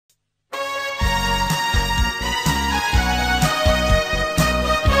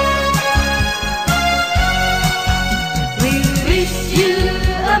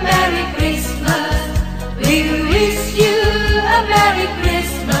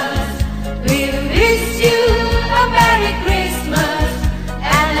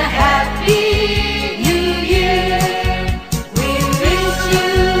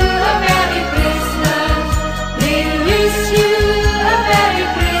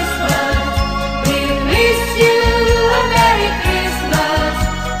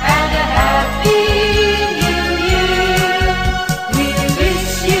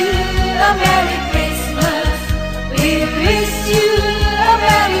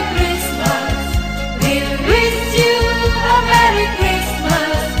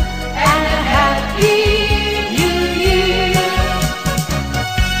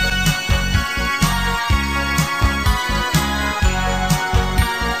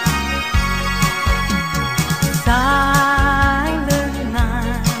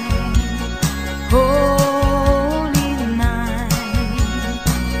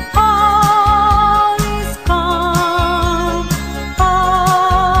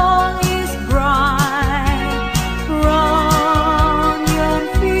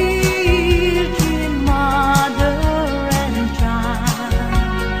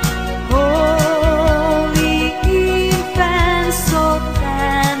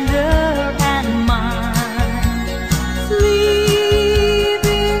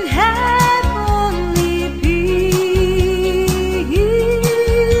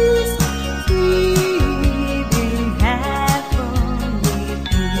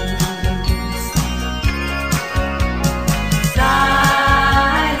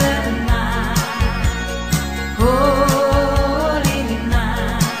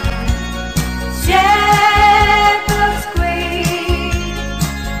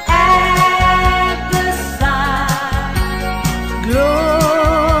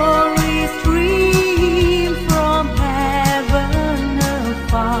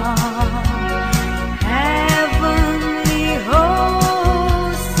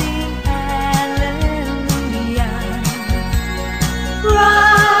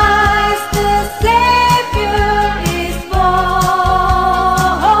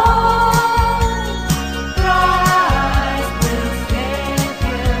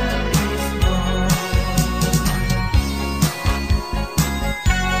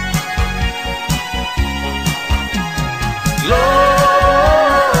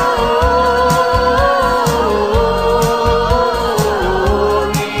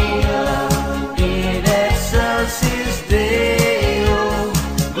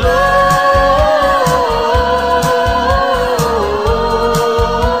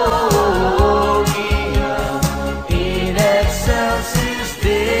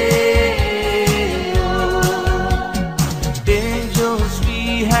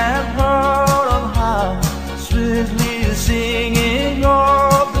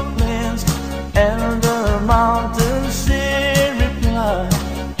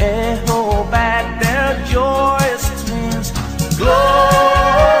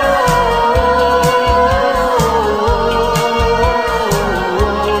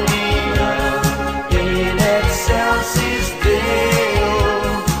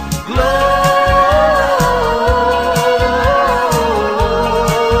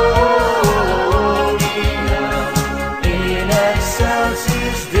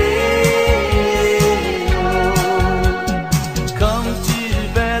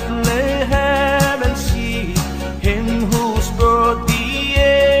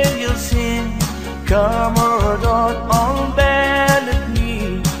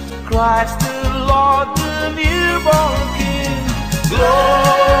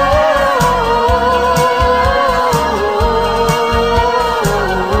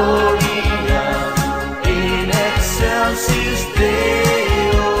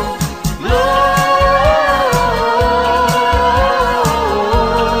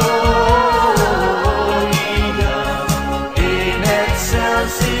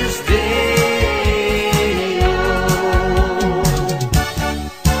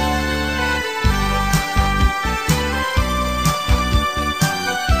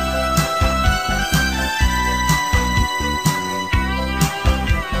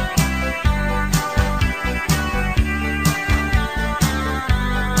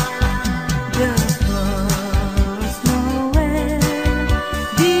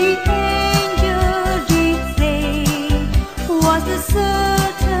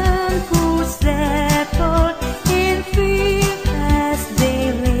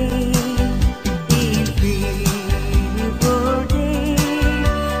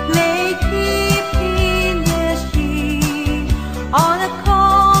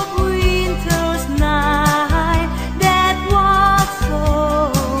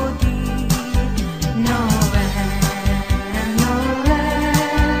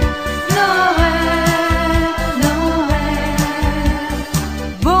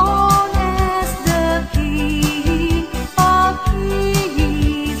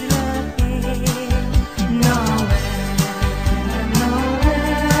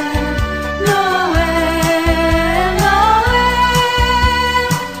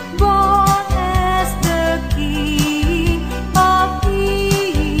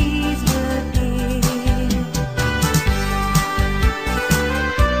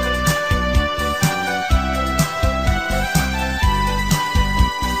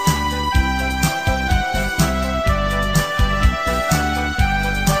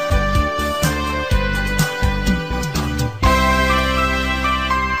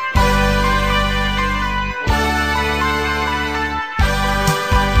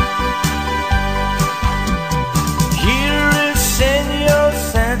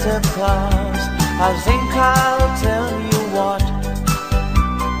I think I'll tell you what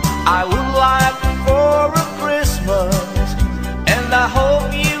I would like for a Christmas, and I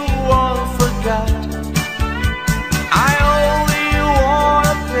hope you won't forget. I only want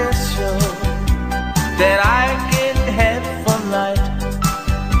a picture that I can have for night,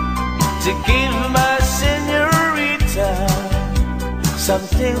 to give my señorita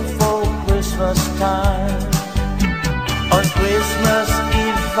something for Christmas time. On Christmas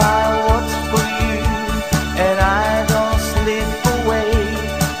Eve I watch for you, and I don't sleep away.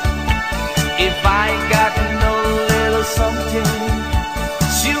 If I got no little something,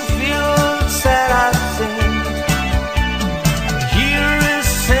 she'll feel sad, I think. Here is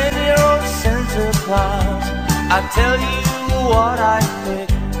Senor Santa Claus, I'll tell you what I think.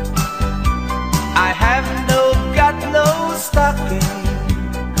 I have got no stocking,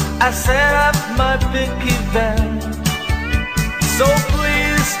 I set up my big event. So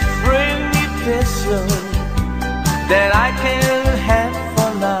please bring me picture that I can have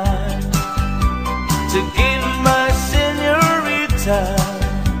for night, to give my señorita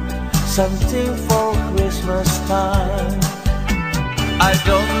something for Christmas time. I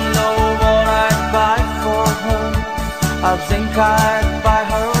don't know what I'd buy for her. I think I'd buy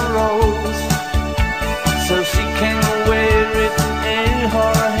her a rose, so she can wear it in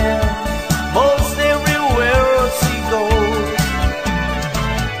her hair most everywhere she goes.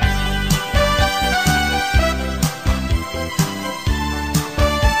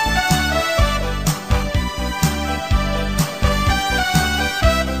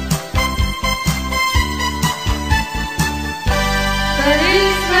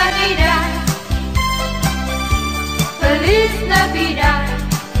 Feliz Navidad, Feliz Navidad,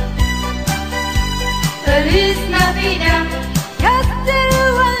 Feliz Navidad, Castello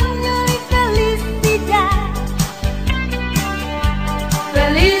año y felicidad.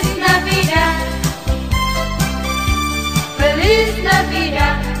 Feliz Navidad, Feliz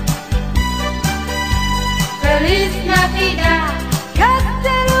Navidad, Feliz Navidad,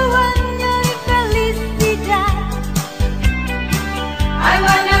 Castello año y felicidad. I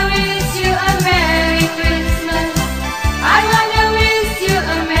wanna wish you a Merry Christmas. I wanna wish you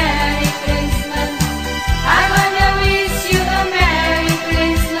a Merry Christmas. I wanna wish you a Merry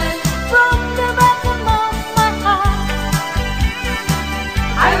Christmas from the bottom of my heart.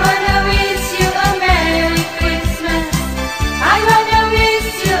 I wanna wish you a Merry Christmas. I wanna wish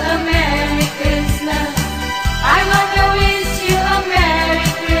you a Merry Christmas. I wanna wish you a Merry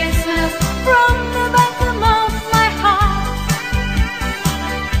Christmas from the bottom of my heart.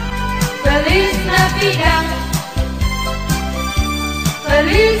 Feliz Navidad,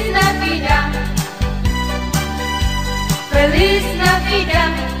 Feliz Navidad, Feliz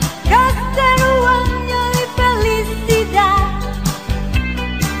Navidad, Castello año y felicidad.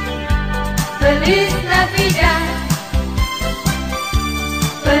 Feliz Navidad,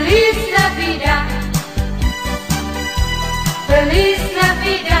 Feliz Navidad, Feliz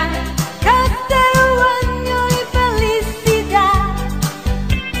Navidad, Castello año y felicidad.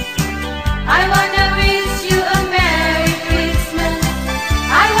 I wanna wish you a Merry Christmas.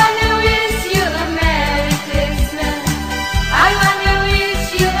 I wanna wish you a Merry Christmas. I wanna wish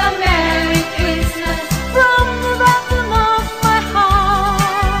you a Merry Christmas from the bottom of my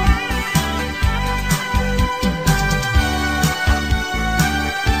heart.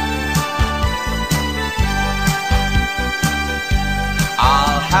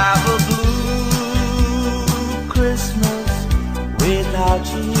 I'll have a blue Christmas without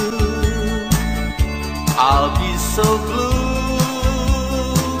you. I'll be so blue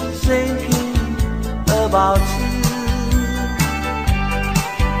thinking about you.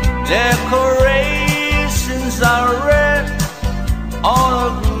 Decorations are red on a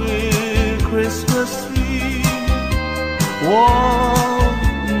green Christmas tree. Won't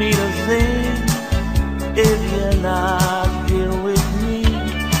mean a thing if you're not here with me.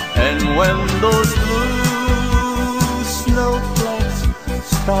 And when those blue snowflakes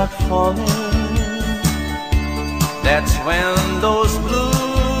start falling, that's when those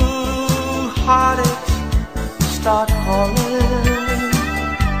blue heartaches start calling.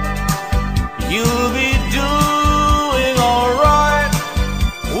 You'll be doing alright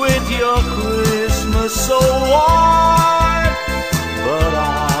with your Christmas so white, but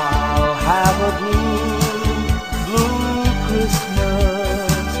I'll have a blue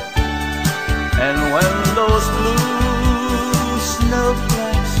Christmas. And when those blue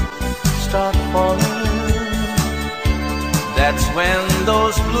snowflakes start falling, that's when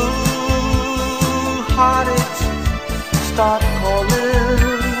those blue heartaches start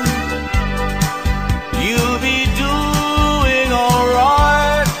calling. You'll be doing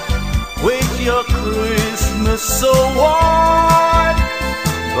alright with your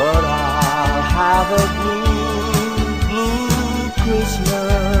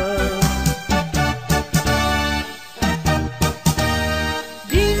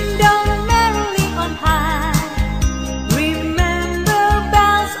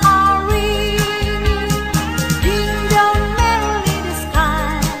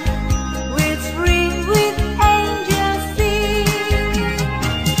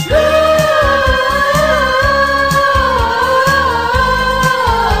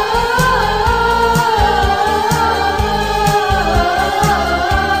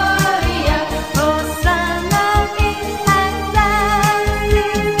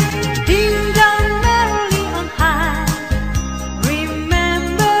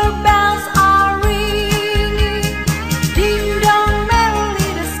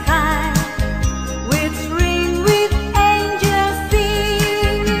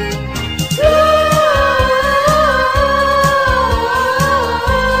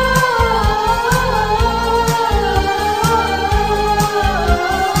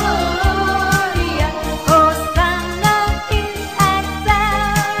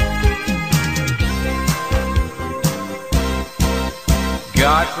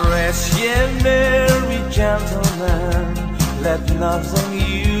God rest ye merry gentlemen, let nothing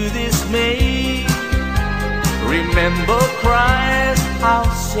you dismay. Remember Christ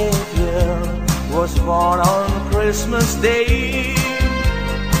our Savior was born on Christmas Day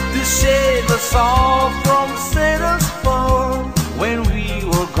to save us all from Satan's fall when we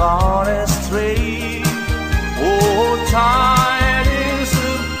were gone astray. Oh, tidings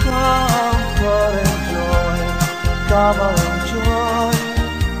of comfort and joy, comfort and joy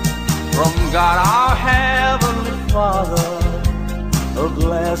from God our Heavenly Father. A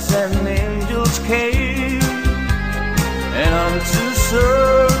glass and angels came, and unto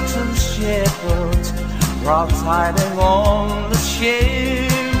certain shepherds brought tidings on the shame,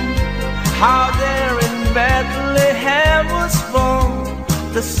 how there in Bethlehem was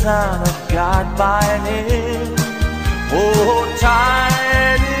born the Son of God by name. Oh,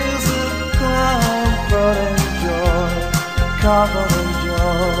 tidings of comfort and joy, comfort and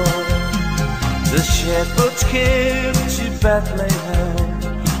joy. The shepherds came to Bethlehem,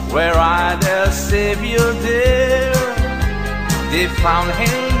 where I their Savior dear. They found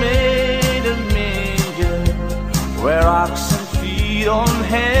him made a manger, where oxen feed on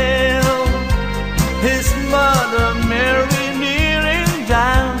him. His mother Mary kneeling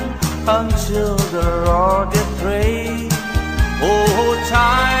down until the Lord did pray. Oh,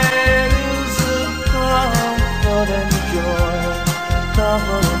 tidings of comfort and joy,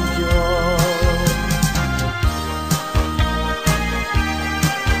 comfort and joy.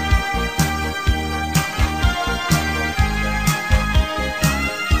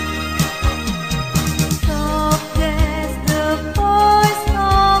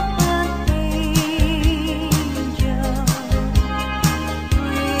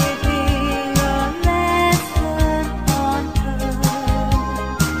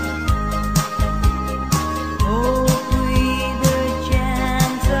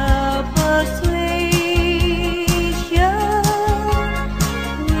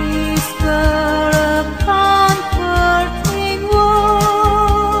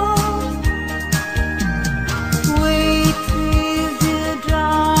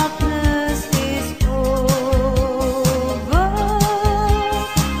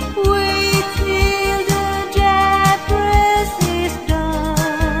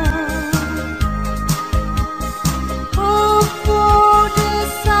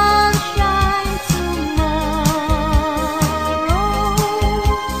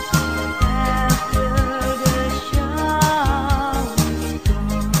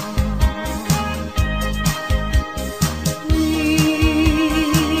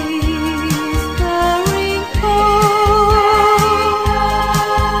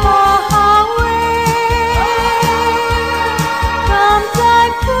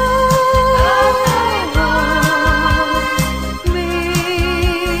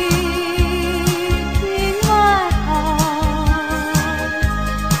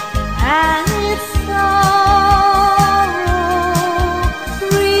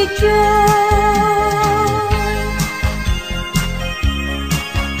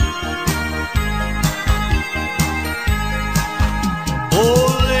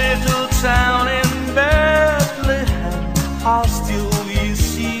 How still we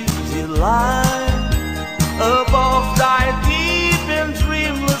see the light above thy deep and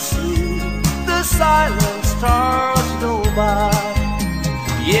dreamless sleep. The silent stars go by,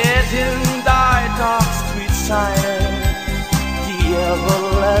 yet in thy dark street shine the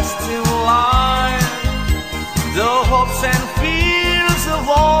everlasting light. The hopes and fears of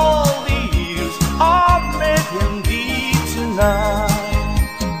all the years are met in thee tonight.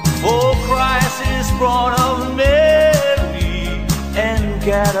 For Christ is born of Mary and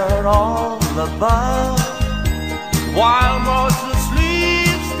gathered all above. While mortal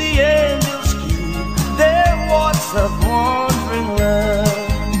sleeps, the angels keep their watch of wandering love.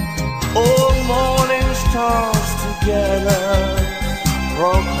 Oh, morning stars together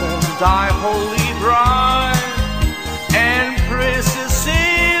proclaim thy holy bride, and praises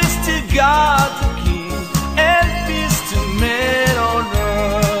sings to God the King, and peace to men on earth.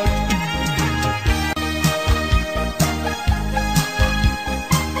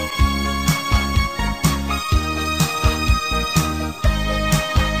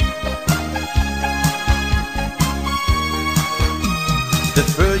 The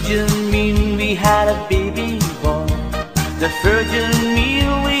virgin mean we had a baby boy. The virgin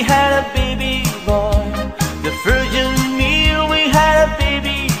meal we had a baby boy. The virgin meal we had a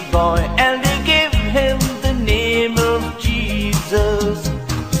baby boy, and they gave him the name of Jesus.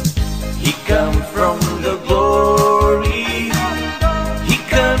 He come from the glory. He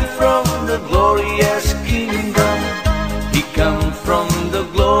come from the glorious kingdom. He come from the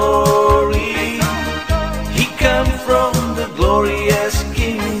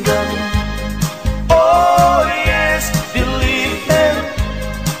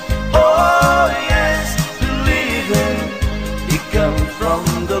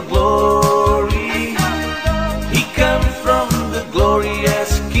the glory. He come from the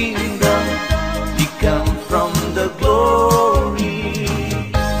glorious kingdom. He come from the glory.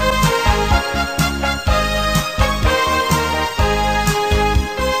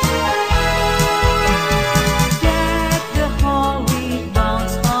 Deck the holy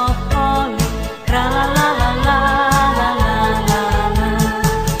bounds of holly, tra la la la la la la la la.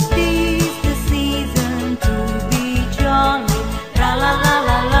 This the season to be jolly, tra la la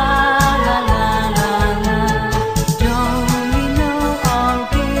la la la la la la. Don't we know all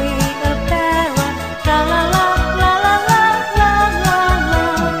gay apparel, tra la la la la la la la la.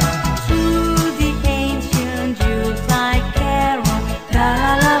 Through the ancient Yuletide carol, tra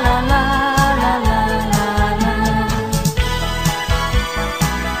la la la la la la la.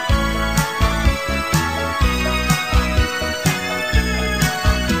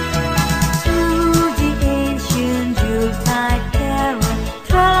 Through the ancient Yuletide carol,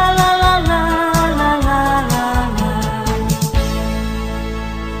 tra la la la la la la la.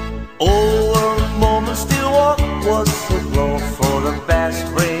 Over moments still walk was so low for the best.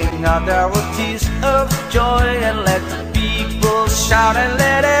 Bring out our tears of joy and let the people shout and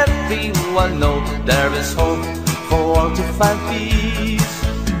let everyone know there is hope for all to find peace.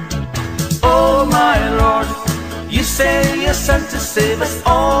 Oh my Lord, you sent your Son to save us.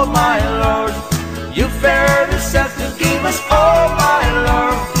 Oh my Lord, you fared yourself to give us. Oh my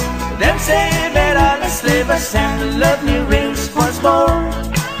Lord, then save it and enslave us and love me reigns once more.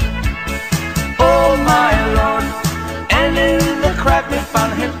 Oh my Lord, and in the crack we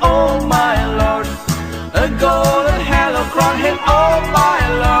found him. Oh my Lord, a golden halo crown him. Oh my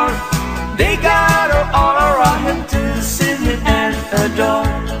Lord, they gather all around him to sing him and adore.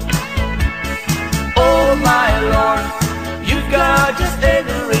 Oh my Lord, you've got just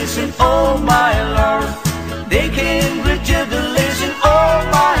adoration. Oh my Lord, they came with jubilation. Oh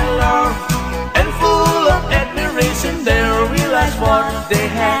my Lord, and full of admiration they realized what they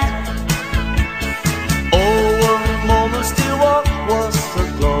had. Over moments still walk was the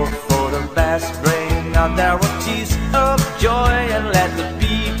glow for the best. Bring out their tears of joy and let the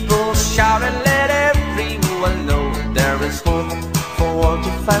people shout and let everyone know there is hope for all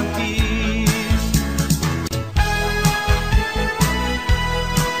to find peace.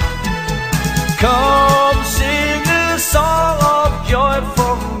 Come sing a song of joy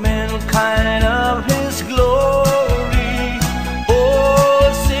for mankind of his glory.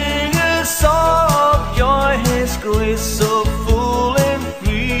 Oh, sing a song of joy, his grace so full and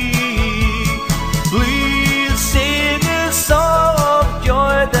free. Please sing a song of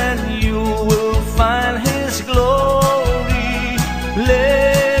joy, then you will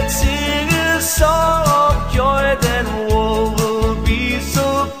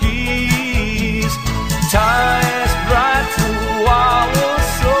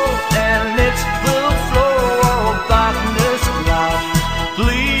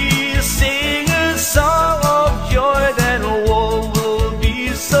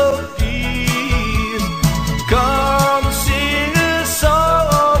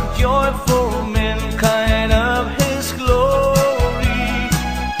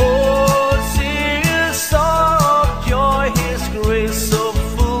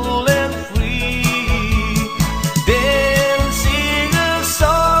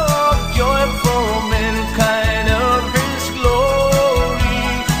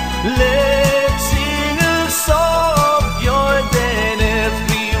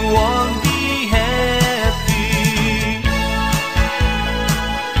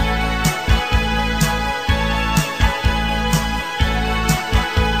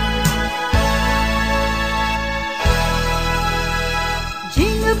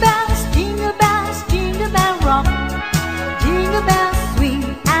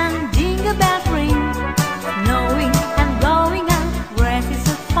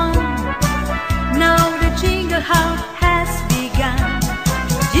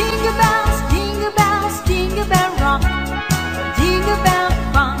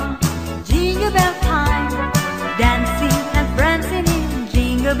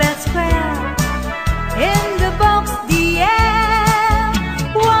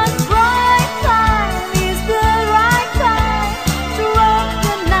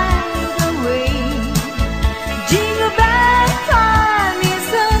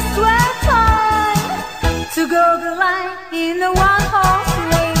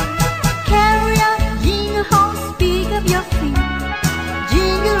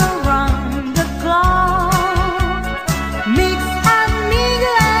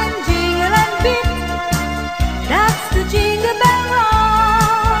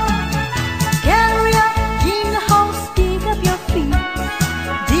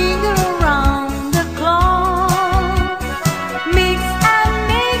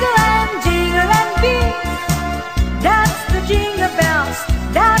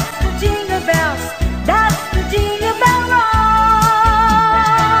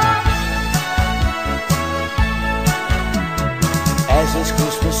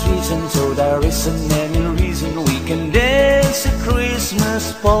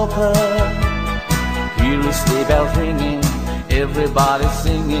polka. Hear a sleigh bells ringing, everybody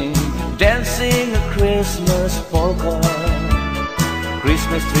singing, dancing a Christmas polka.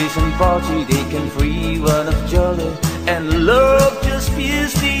 Christmas trees and party, they can free one of jolly, and love just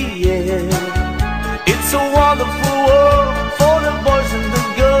fills the air. It's a wonderful world for the boys and the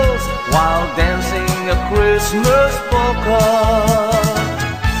girls, while dancing a Christmas polka.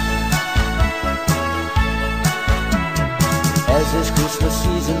 As it's Christmas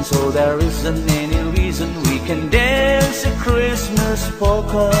season, so there isn't any reason we can dance a Christmas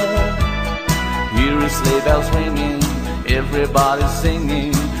polka. Hear a sleigh bells ringing, everybody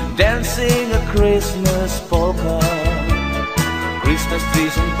singing, dancing a Christmas polka. Christmas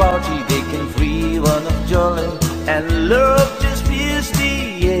trees and party, they can free one of jolly, and love just fills the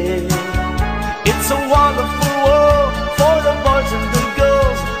air. It's a wonderful world for the boys and the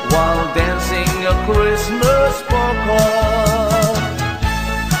girls, while dancing a Christmas polka.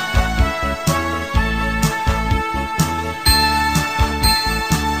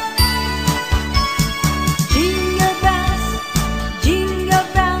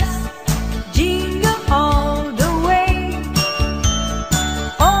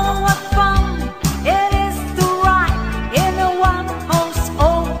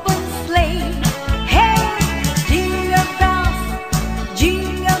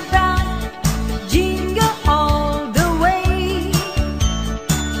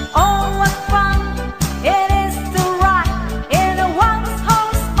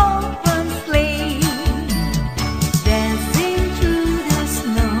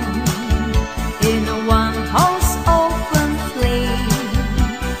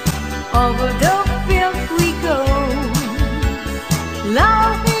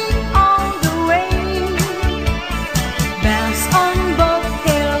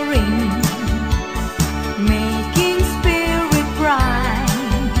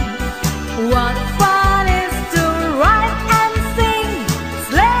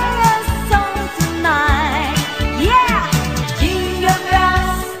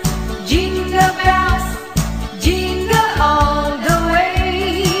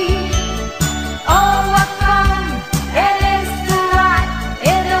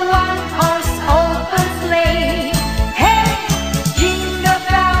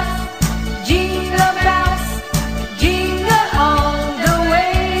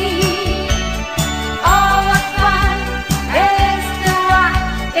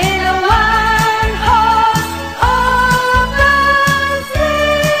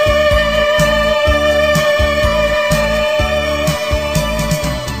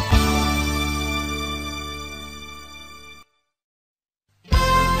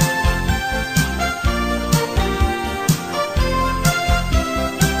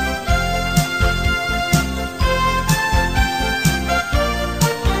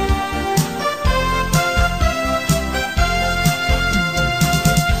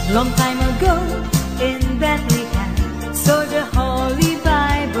 Long time ago in Bethlehem, so the Holy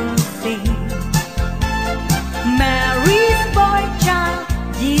Bible sings, Mary's boy child,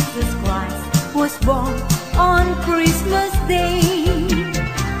 Jesus Christ, was born on Christmas Day.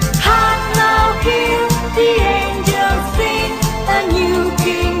 Hark now, hear the angels sing, a new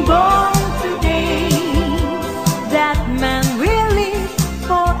King born today. That man will live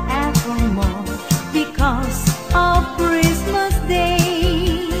forevermore because of Christmas Day.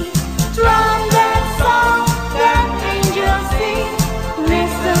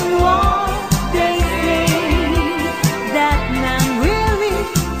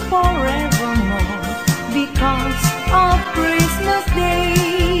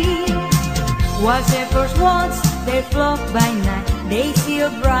 While shepherds watch, they flock by night, they see a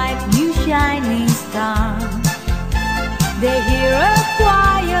bright new shining star. They hear a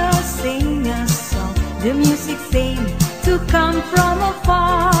choir sing a song, the music seems to come from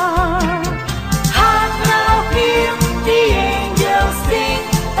afar. Hark now, hear the angels sing,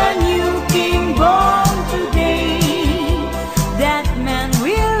 a new King born today. That man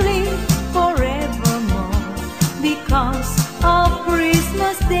will live forevermore because of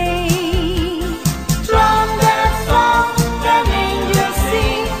Christmas Day.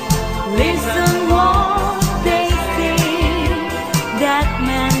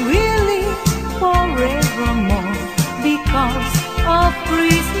 Of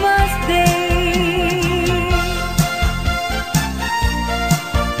Christmas Day.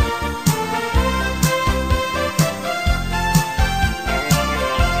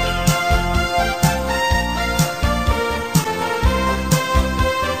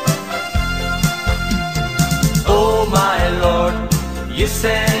 Oh my Lord, you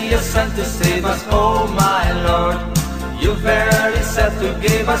sent your Son to save us. Oh my Lord, You verily said to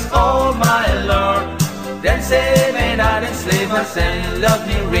give us all, my Lord. Then say, may not enslave us and love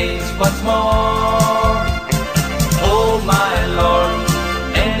me reigns once more. Oh my Lord,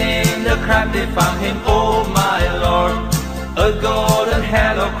 and in the crowd they found him, oh my Lord. A golden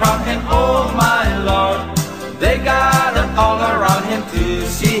halo crowned him, oh my Lord. They gathered all around him to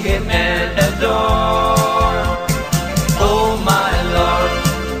see him and adore. Oh my Lord,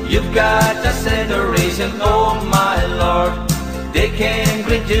 you've got us adoration, oh my Lord. They came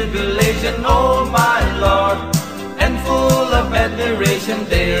great jubilation, oh my Lord. And full of admiration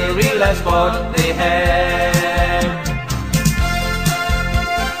they realized what they had.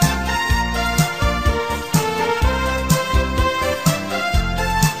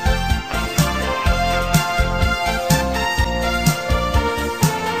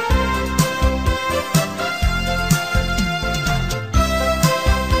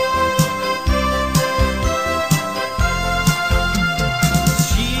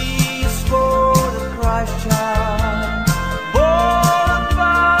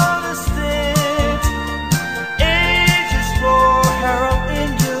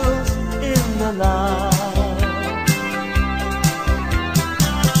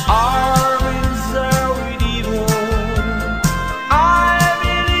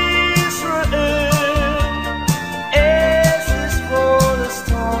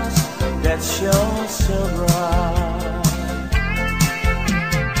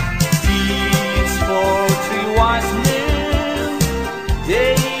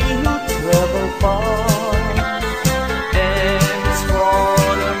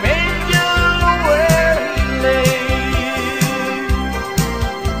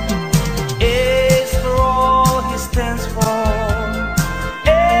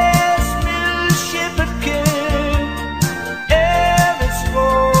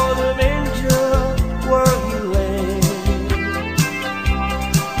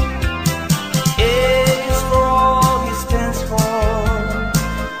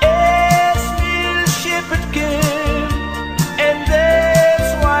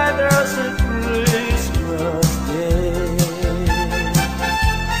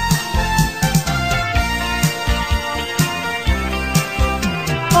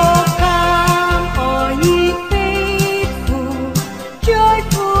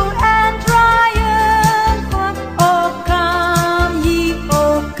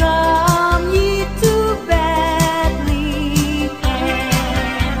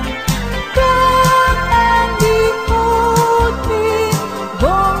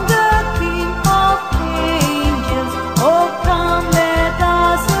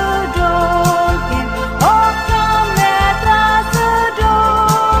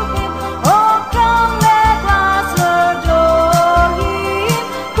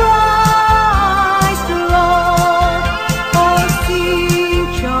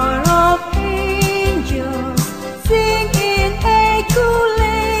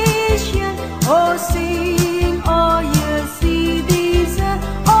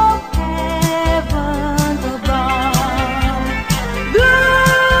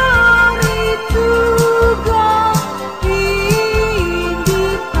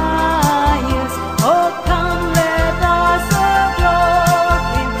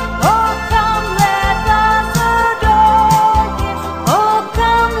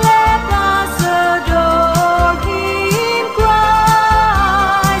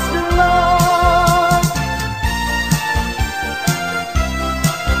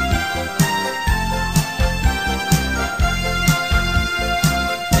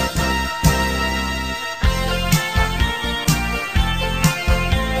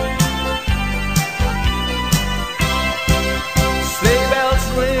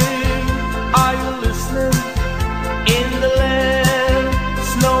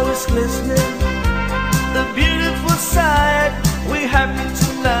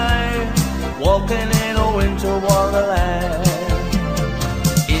 walking in a winter wonderland.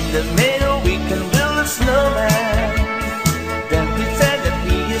 In the middle we can build a snowman, then pretend that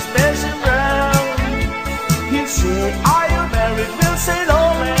he is Benson Brown. He'll say, are you married? We'll say, no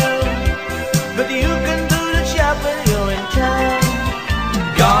man, but you can do the job when you're in town.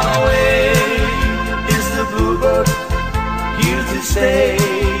 Gone away is the bluebird, here to stay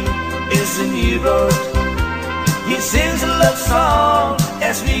is the new bird. He sings a love song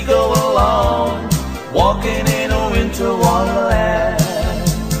as we go along, walking in a winter wonderland.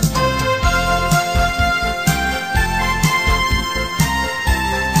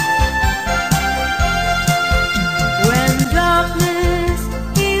 When darkness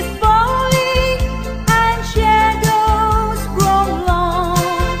is falling and shadows grow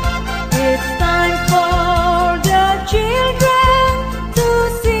long, it's time for the children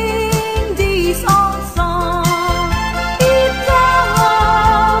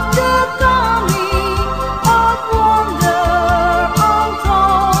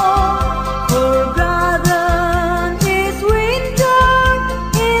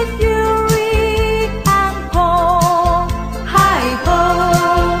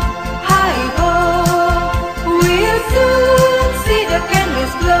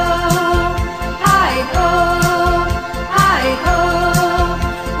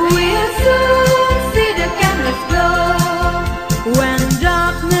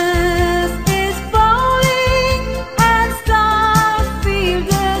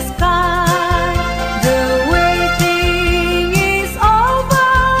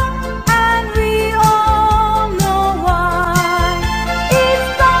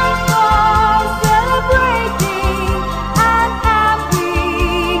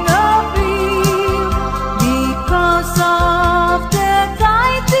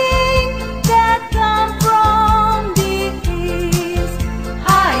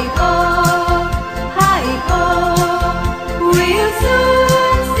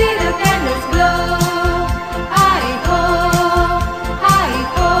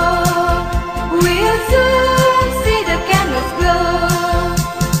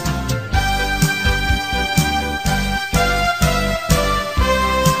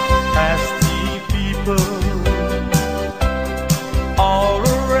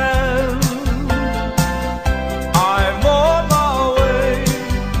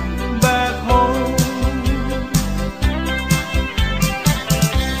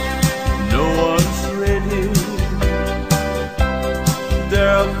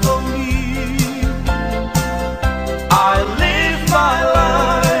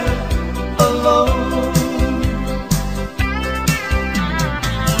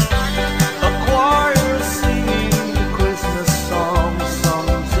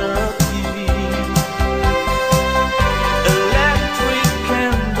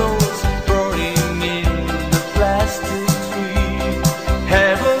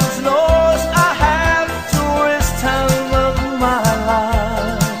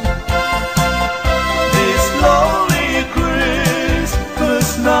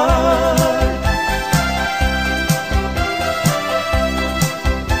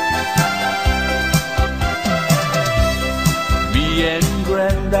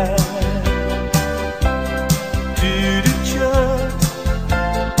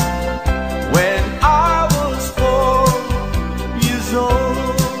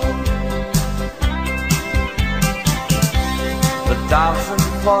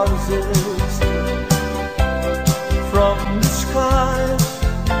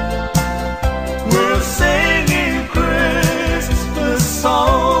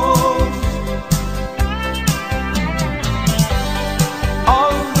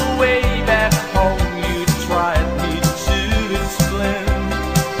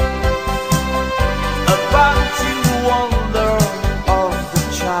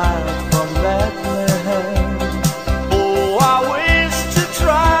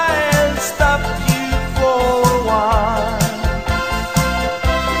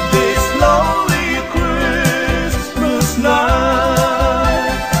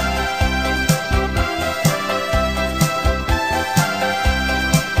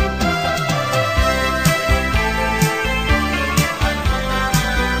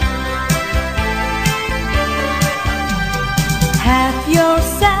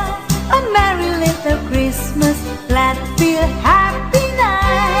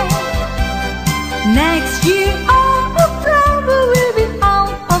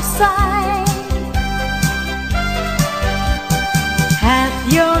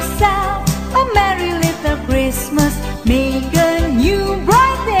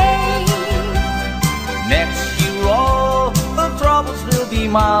will be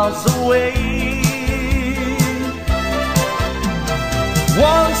miles away.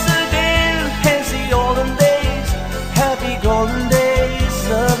 Once again, as the olden days, happy golden days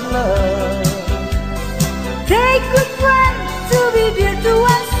of love. Take good friends to be dear to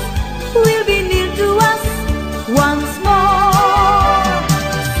us, will be near to us once more.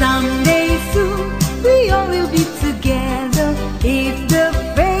 Someday soon we all will be together if the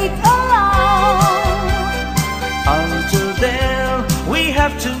fate allows. Until then, we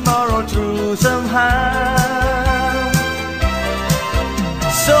have tomorrow through somehow.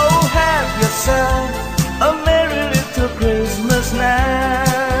 So have yourself a merry little Christmas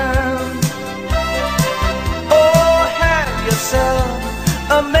now. Oh, have yourself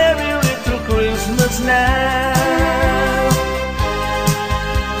a merry little Christmas now.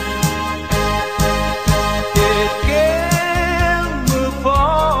 It came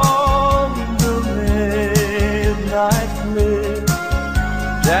upon the midnight flare,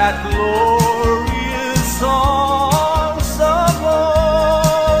 that glorious songs of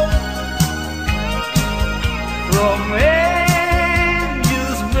old, from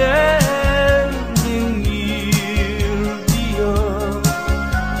angels bending near the earth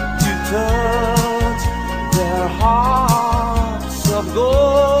to touch their hearts of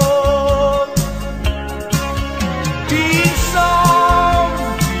gold. Peace on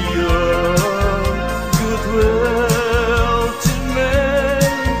the earth, goodwill to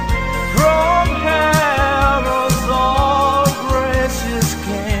men, from heaven's all gracious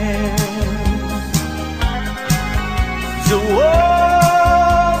king. The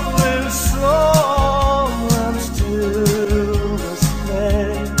world will someone still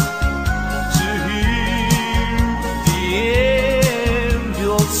display to hear the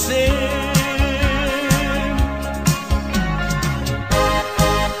angels sing.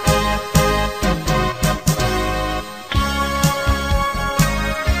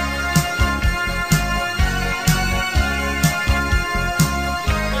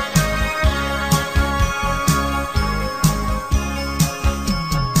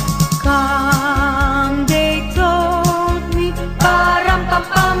 Come, they told me, ram pam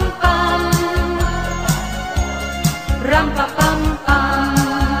pam pam, ram pam pam pam.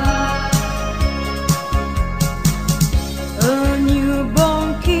 A newborn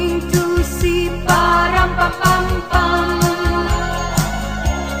king to see, ram pam pam pam,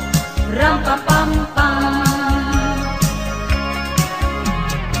 ram pam pam pam.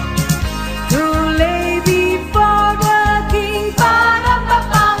 To lay before the king, ram pam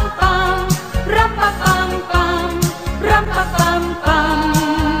pam pam, ram pam pam pam, ram pam pam pam.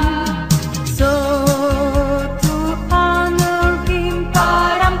 So to honor him,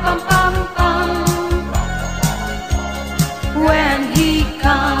 ram pam pam pam, when he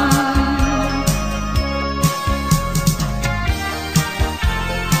comes.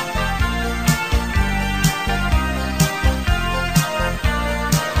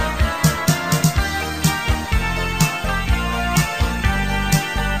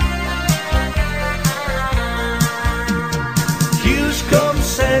 Here comes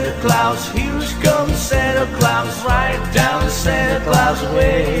Santa Claus, here comes Santa Claus, right down Santa Claus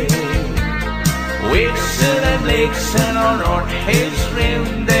way. Vixen and Vixen on his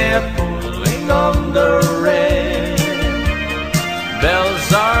rim, they're pulling on the rein.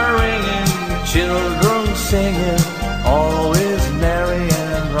 Bells are ringing, children singing, always merry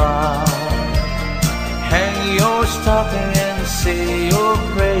and round. Hang your stocking and say your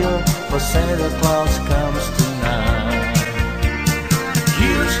prayer, for Santa Claus comes tonight.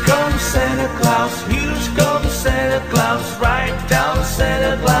 Here comes Santa Claus, here comes Santa Claus, right down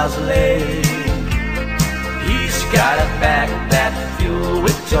Santa Claus Lane. He's got a bag that's filled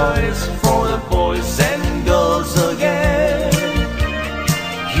with toys for the boys and girls again.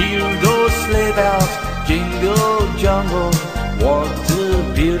 Hear those sleigh bells jingle jungle, what a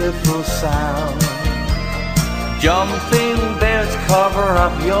beautiful sound. Jumping bears cover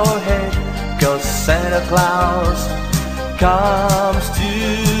up your head, 'cause Santa Claus comes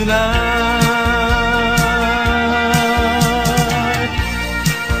tonight.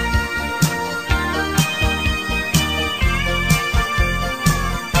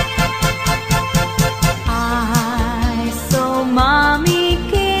 I saw Mommy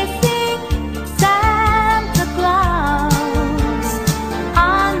kissing Santa Claus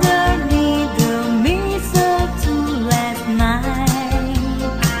underneath the mistletoe last night.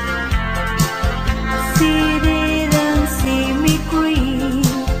 She didn't see me creep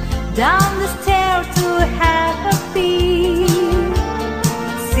down the stair to have a peek.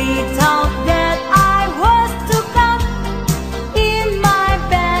 She thought that I was to come in my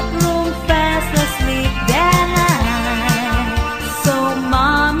bedroom fast asleep that night. So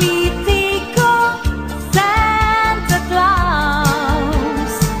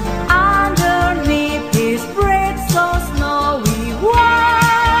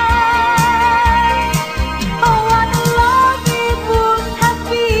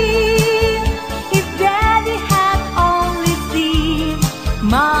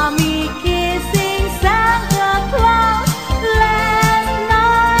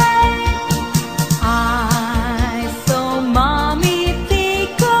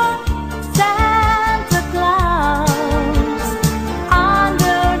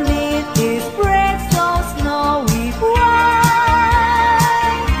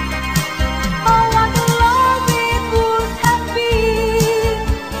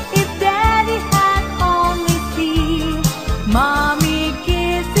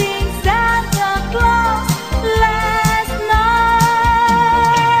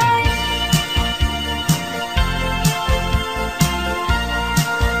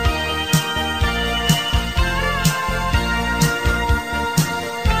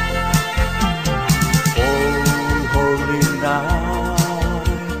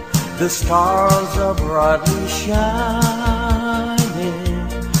The stars are brightly shining.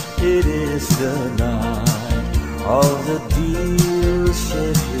 It is the night of the dear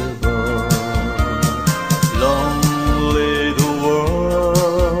Savior born. Lonely the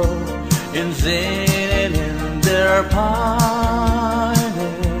world in sin and in their pining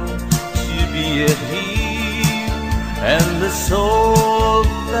to be at Him and the soul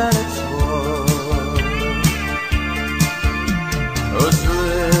that it's worth. A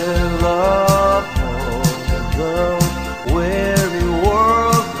thrill of hope, the weary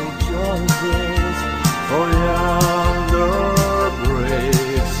world rejoices, for yonder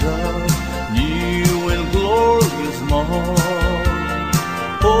breaks a new and glorious morn.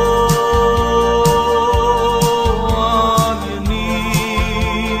 Oh, on your knees,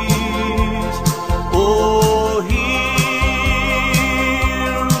 oh, hear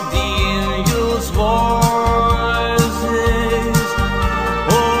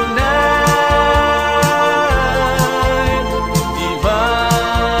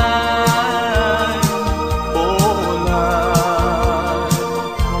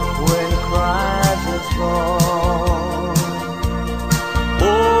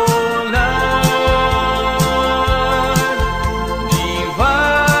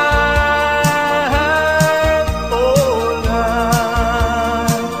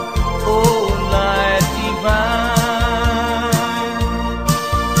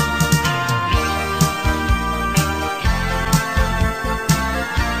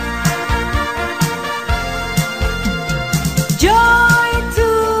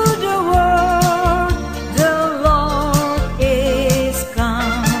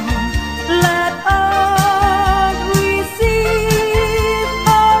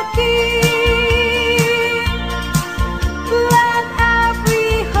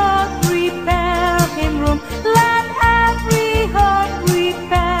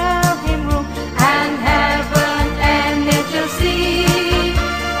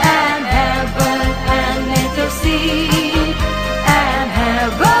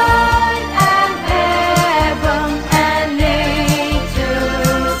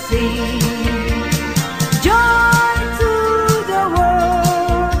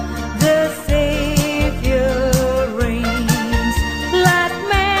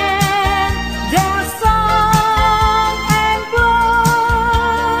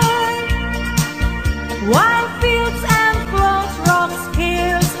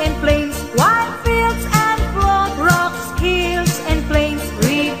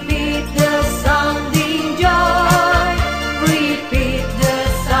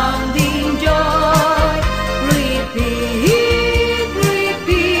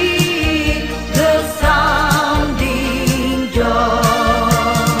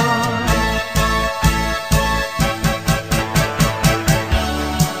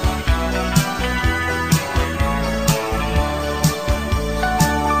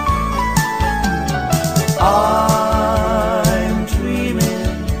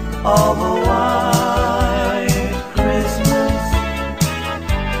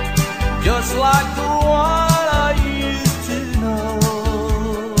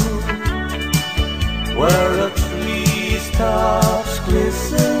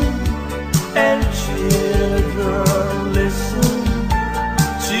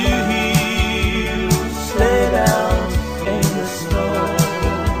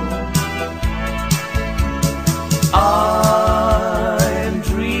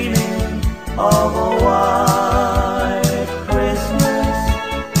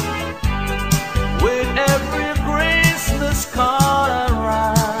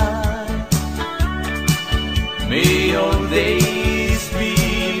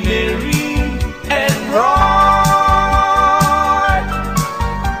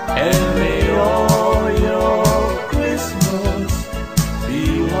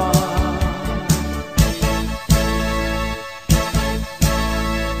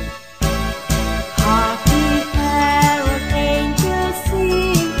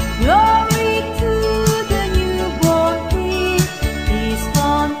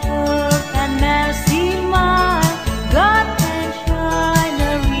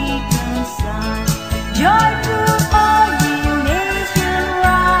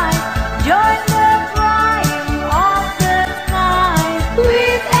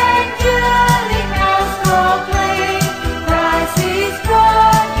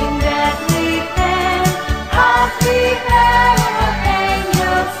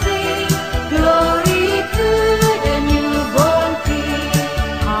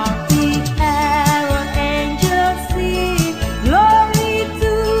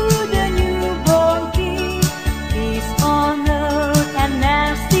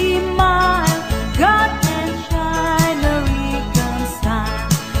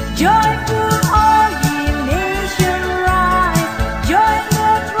Joyful all ye nations rise, join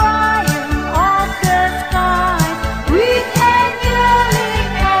the triumph of the skies. With angelic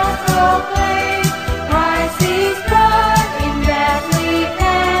bells proclaim, Christ is born in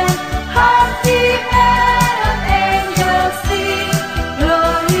Bethlehem. Hark the herald angels sing,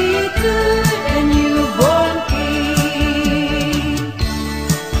 glory to the newborn King.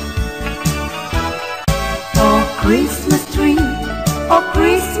 Oh Christmas tree, oh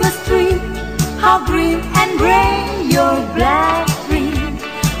Christmas tree, how green and gray your black tree.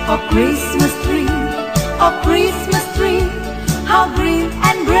 Oh Christmas tree, oh Christmas tree, how green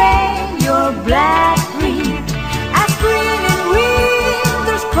and gray your black tree. As green in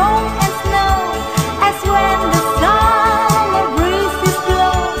winter's cold and snow, as when the summer breezes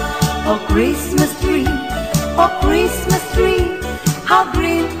blow. Oh Christmas tree, oh Christmas tree, how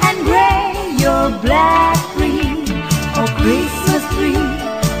green and gray your black tree. Oh Christmas tree,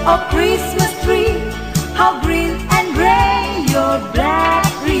 oh Christmas tree, how green and gray your black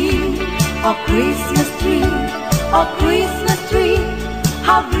tree. Oh Christmas tree, oh Christmas tree,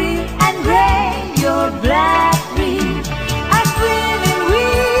 how green and gray your black tree. As green in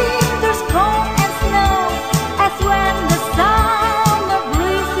winter's cold and snow, as when the summer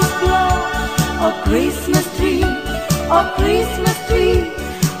breezes blow. Oh Christmas tree, oh Christmas tree,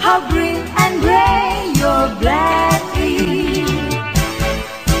 how green and gray your black tree.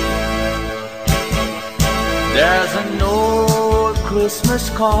 There's an old Christmas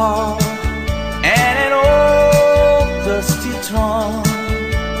card and an old dusty trunk,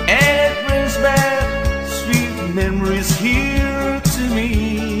 and it brings back sweet memories here to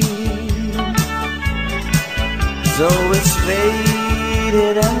me. Though it's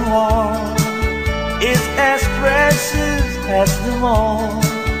faded and worn, it's as precious as them all.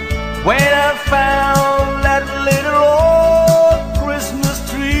 When I found that little old Christmas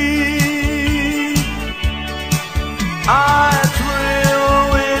tree, I thrill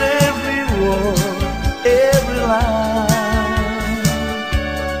with every word, every line.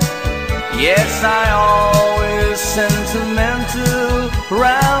 Yes, I always sentimental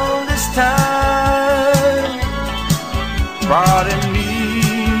round this time. Pardon me,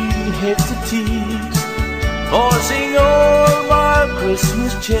 hate to tease, voicing all my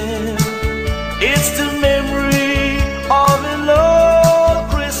Christmas cheer. It's the memory of an old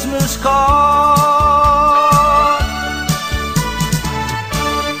Christmas card.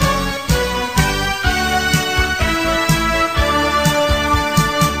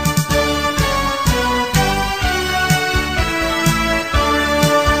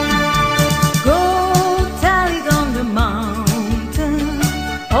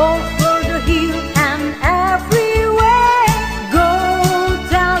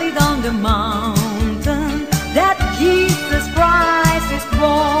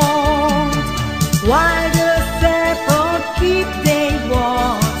 While the shepherd keep they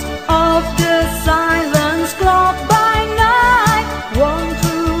watch of the silence clock by night, one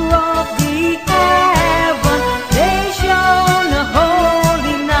through of the heaven they shone a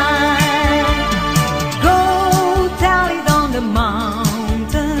holy night. Go tell it on the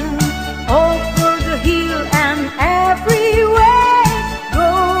mountain, over the hill and everywhere. Go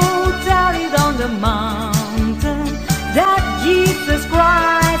tell it on the mountain that Jesus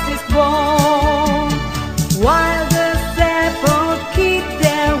Christ is born. While the shepherds keep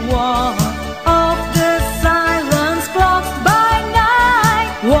their watch of the silence clocks by night,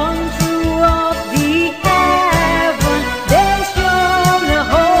 one through of the heaven they shone a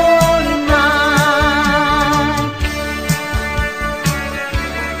holy night.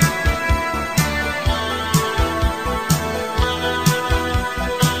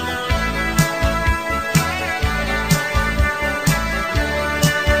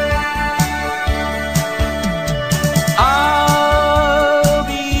 I'll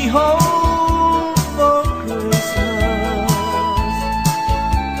be home for Christmas.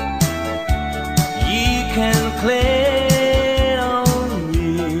 Ye can clean on me.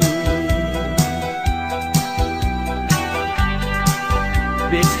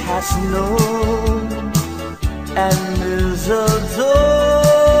 Big has snow and mistletoe,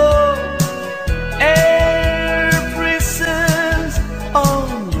 air prisons on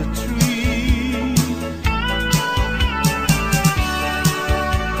the tree.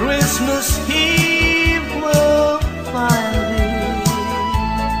 Christmas Eve will find thee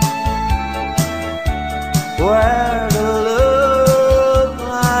where the love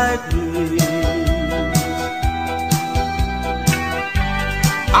like this.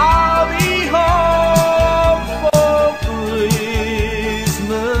 I'll be home for Christmas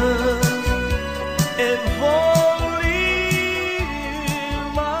if only in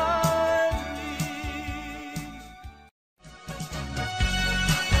my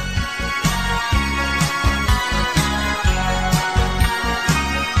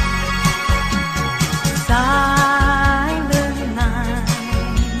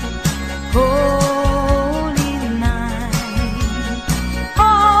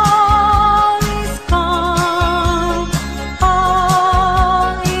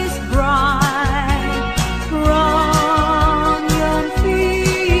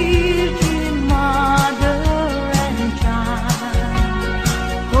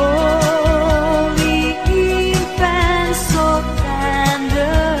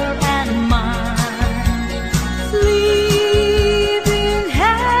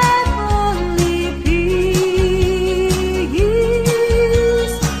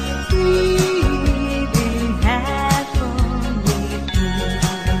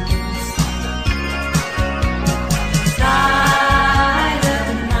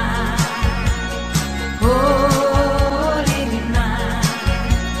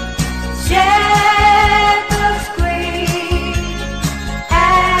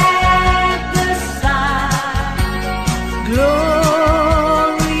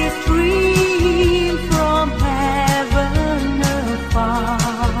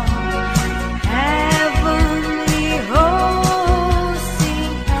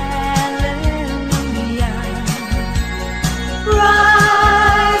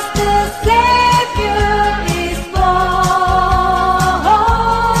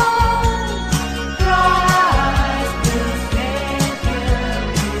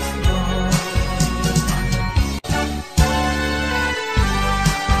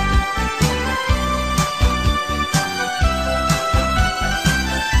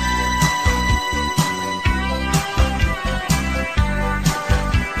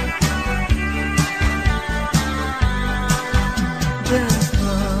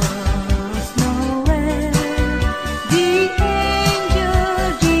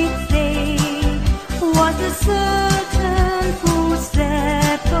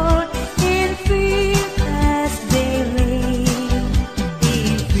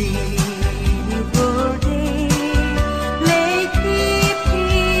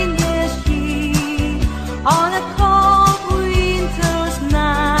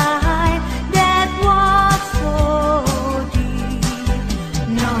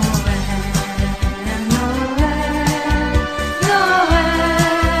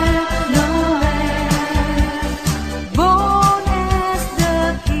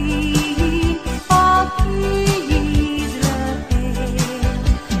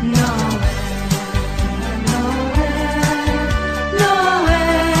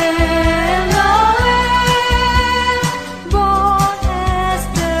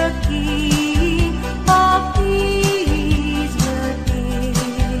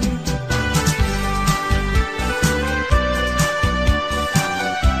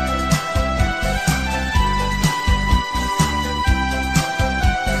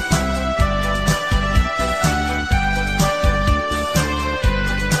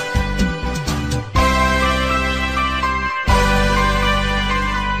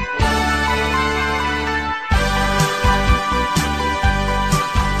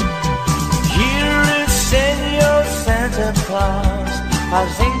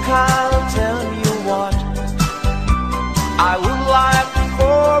think I'll tell you what I would like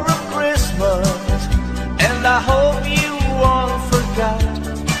for a Christmas, and I hope you won't forget.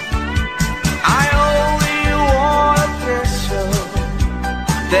 I only want a picture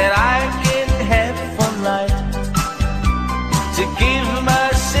that I can have for night, to give my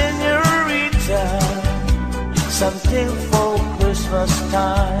señorita something for Christmas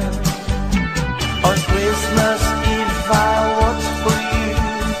time. On Christmas Eve I watch for you,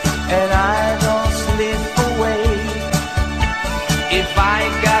 and I don't slip away. If I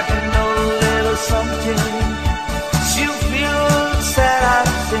got no little something, she'll feel sad, I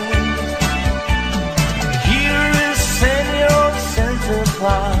think. Here is Senor Santa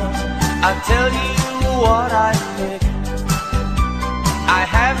Claus, I tell you what I pick. I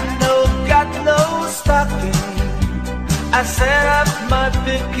have got no stocking, I set up my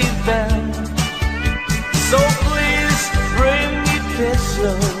big event. So please bring me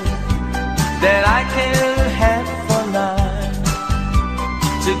peso that I can have for night,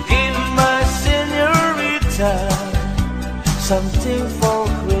 to give my señorita something for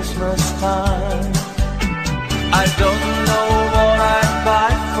Christmas time. I don't know what I'd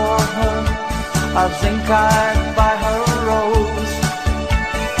buy for her. I think I'd buy her a rose,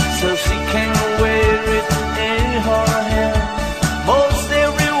 so she can wear it in her hair most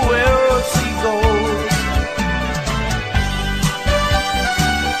everywhere she goes.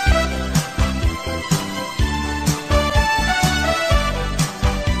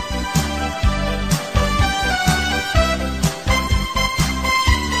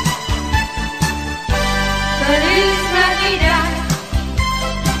 Feliz Navidad,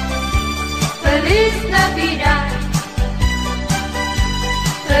 Feliz Navidad,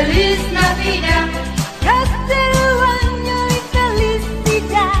 Feliz Navidad, próspero año y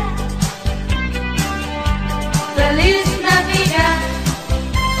felicidad. Feliz Navidad,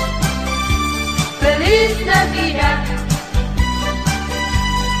 Feliz Navidad,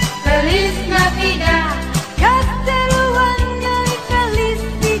 Feliz Navidad, próspero año y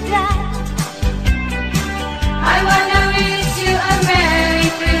felicidad. I wanna wish you a Merry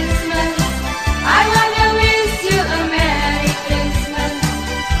Christmas. I wanna wish you a Merry Christmas.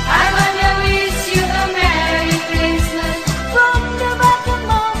 I wanna wish you a Merry Christmas from the bottom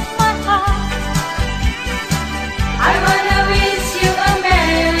of my heart. I wanna wish you a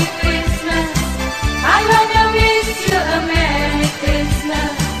Merry Christmas. I wanna wish you a Merry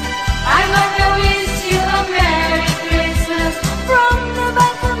Christmas. I wanna wish you a Merry Christmas from the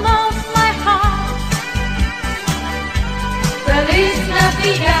bottom of my heart. Feliz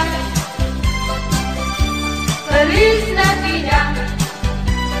Navidad, Feliz Navidad,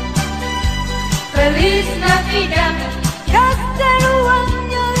 Feliz Navidad, próspero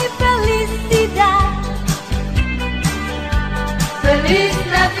año y felicidad. Feliz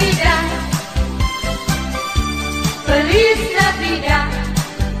Navidad, Feliz Navidad,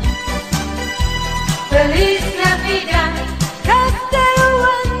 Feliz Navidad, próspero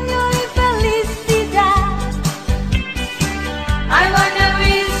año y felicidad. I wanna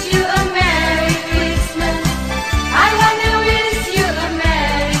wish you a Merry Christmas. I wanna wish you a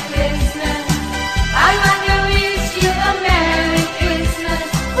Merry Christmas. I wanna wish you a Merry Christmas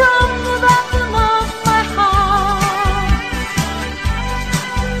from the bottom of my heart.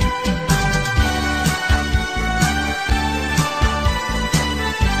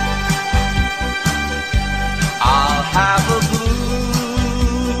 I'll have a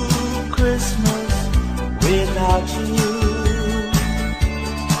blue Christmas without you.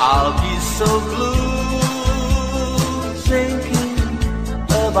 I'll be so blue thinking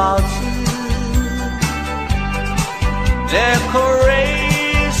about you.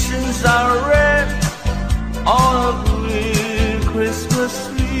 Decorations are red on a blue Christmas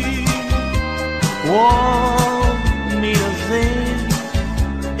tree. Won't mean a thing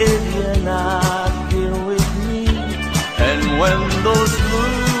if you're not here with me. And when those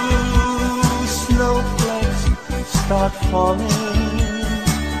blue snowflakes start falling,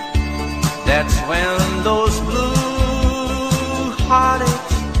 that's when those blue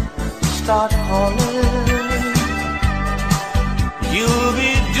heartaches start calling. You'll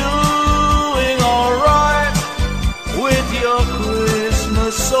be doing alright with your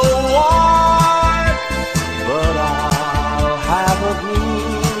Christmas so white, but I'll have a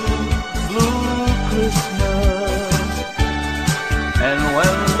blue Christmas. And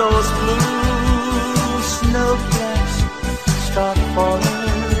when those blue snowflakes start falling,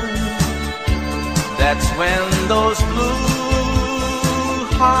 that's when those blue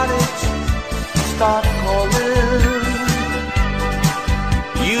heartaches start calling.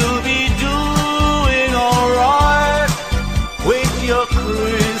 You'll be doing alright with your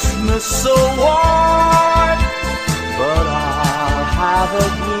Christmas Christmas so warm, but I'll have a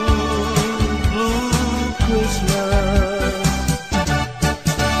blue, blue Christmas.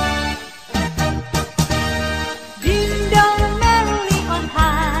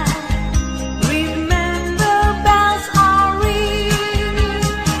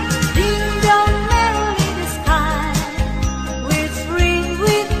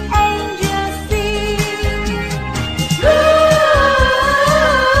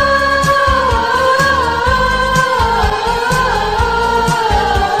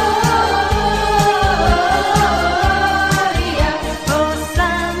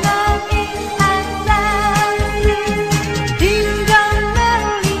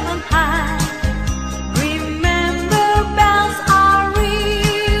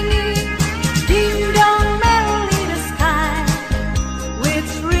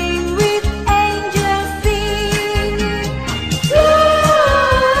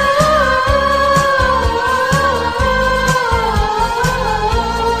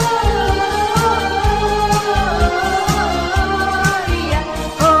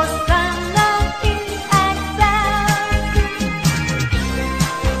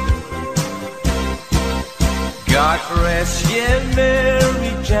 God rest ye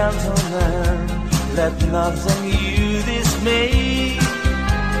merry gentlemen, let nothing you dismay.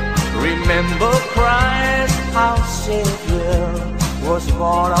 Remember Christ our Savior was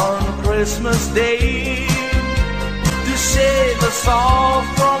born on Christmas Day, to save us all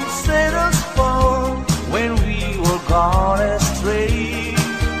from sinners' fall when we were gone astray.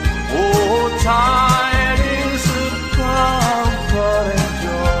 Oh, tidings of comfort and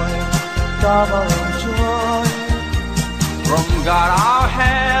joy, comfort and joy, from God our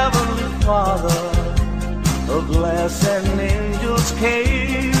Heavenly Father, a blessed angels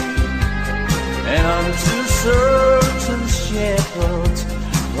came, and unto certain shepherds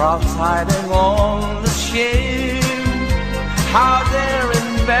brought tidings on the shame, how there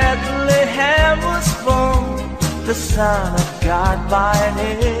in Bethlehem was born the Son of God by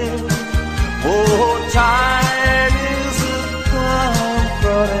name. Oh, tidings of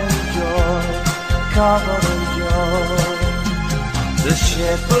comfort and joy, comfort and joy. The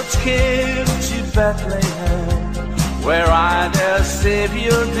shepherds came to Bethlehem, where I their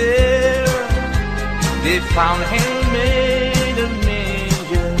Savior dear. They found him made a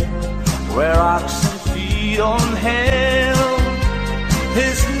manger, where oxen feed on hell.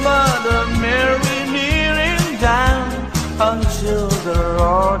 His mother Mary kneeling down until the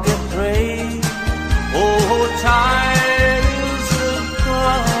Lord did pray. Oh, tidings of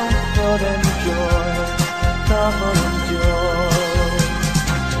comfort and joy, comfort and joy.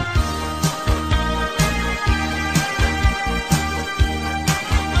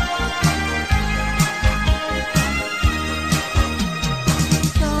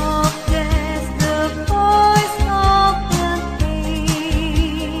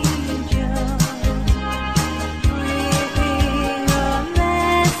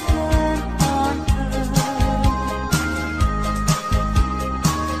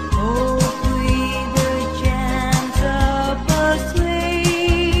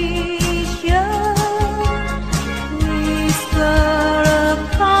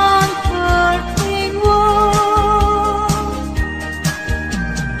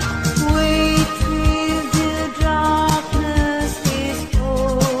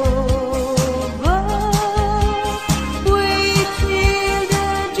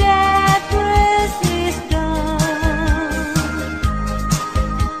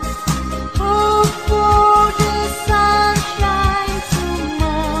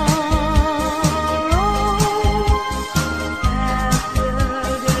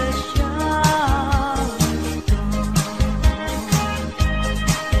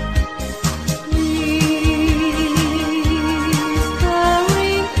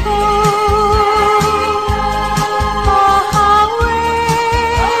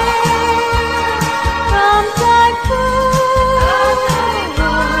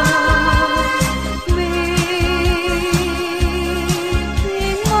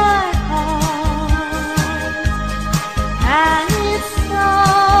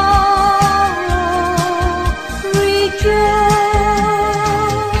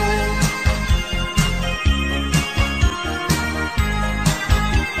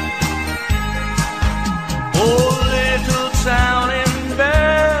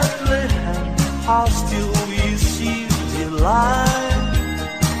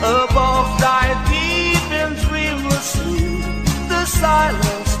 Above thy deep and dreamless sleep, the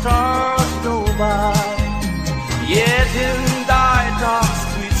silent stars go by. Yet in thy dark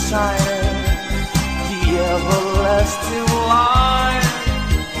sweet silence, the everlasting light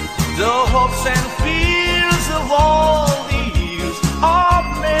hopes and fears of all the years are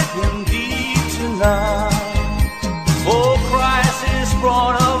made indeed tonight. For Christ is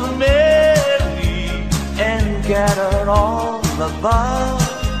born of Mary and gathered all above.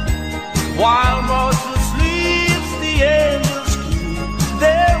 While Martha sleeps, the angels keep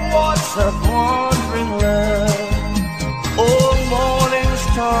their watch of wandering love. Oh, morning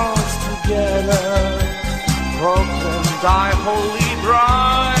stars together proclaim thy holy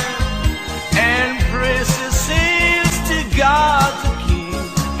bride, and praises sings to God the King,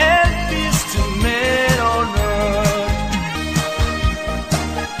 and peace to men on earth.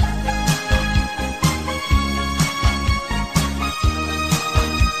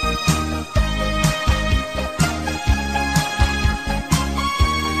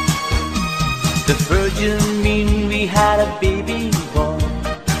 The virgin mean we had a baby boy.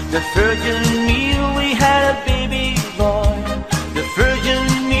 The virgin meal we had a baby boy. The virgin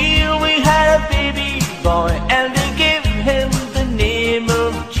meal we had a baby boy, and they gave him the name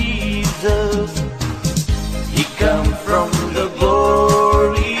of Jesus. He come from the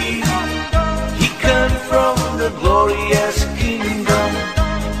glory. He come from the glorious kingdom.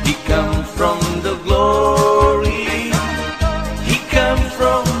 He come from the glory. He come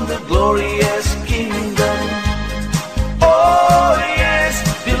from the glorious kingdom. Oh yes,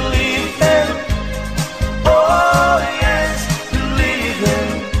 believe him. Oh yes, believe him.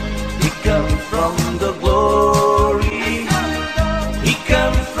 He come from the glory. He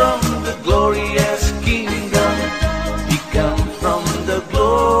come from the glorious kingdom. He come from the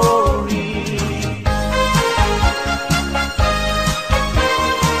glory.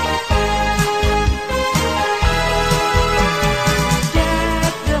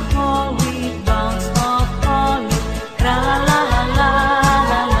 Deck the hall with boughs of olive, tra la la la la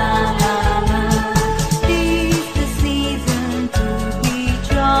la la la. Tis the season to be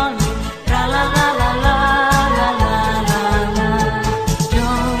jolly, tra la la la la la la la la.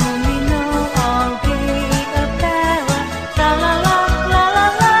 Domino all gay apparel, tra la la la la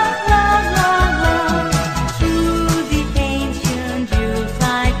la la la la. Through the ancient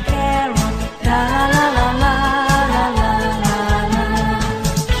Yuletide carol, tra la la la la la la la.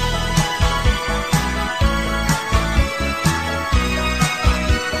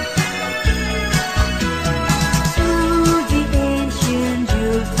 Through the ancient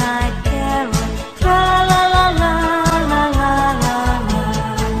Yuletide carol, tra la la la la la la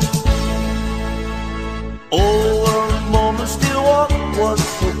la. Over moments still walk was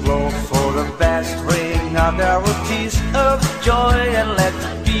so low, for the best ring out varieties of joy, and let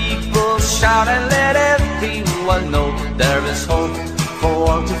the people shout and let everyone know there is hope for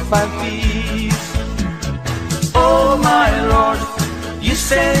all to find peace. Oh my Lord, you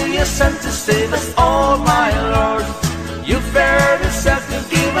send your Son to save us. Oh my Lord, you fared yourself to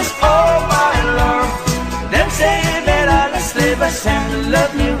give us. Oh my Lord, them say that I will slave us and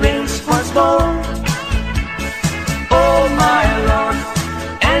let me reigns once more. Oh my Lord,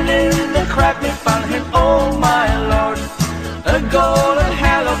 and in the crack we found him. Oh my Lord, a golden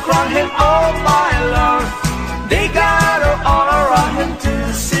halo crowned him. Oh my Lord, they gather all around him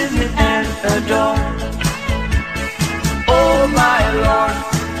to see him and adore. Oh my Lord,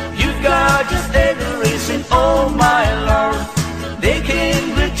 you've got just adoration. Oh my Lord, they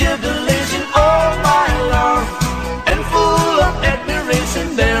came with jubilation. Oh my Lord, and full of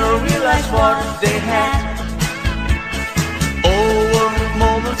admiration they realized what they had. Over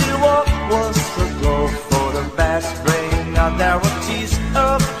moments you walk was the glow, for the vast bring out narratives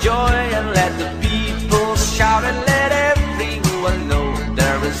of joy, and let the people shout and let everyone know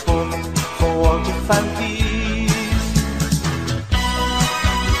there is hope for all to find peace.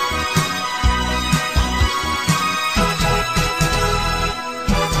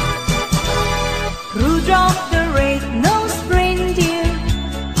 Rudolph the red-nosed reindeer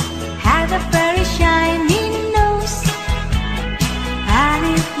had a very shiny nose, and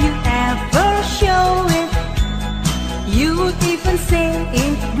if you ever show it, you would even say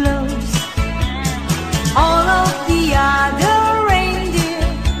it blows. All of the other reindeer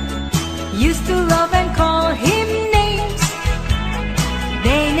used to love and call him names.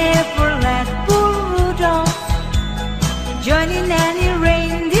 They never let poor Rudolph join in any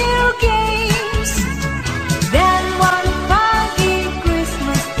reindeer games. Then one foggy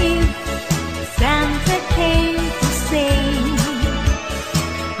Christmas Eve, Santa came to say,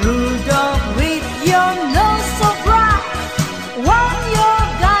 Rudolph, with your nose so bright, when you're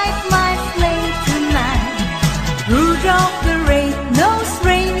gone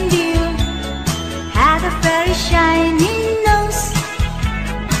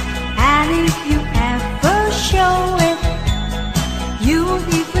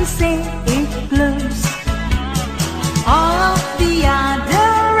even say it blues. All of the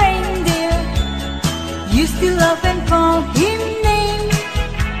other reindeer used to love and call him names.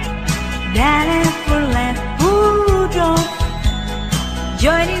 That never let Rudolph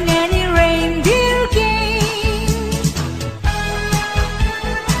join in any reindeer game.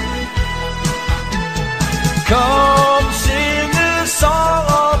 Come sing a song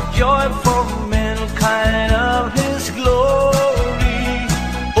of joy for mankind of His glory.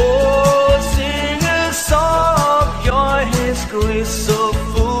 Oh, sing a song of joy, His grace so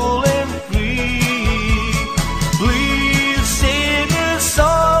full and free. Please sing a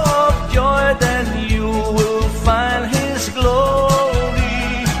song of joy, then you will find His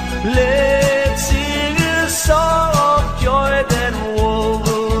glory. Let's sing a song of joy, then all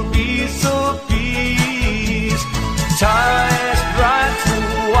will be so peace. Time is bright to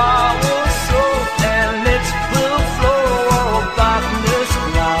our soul, and it will flow all darkness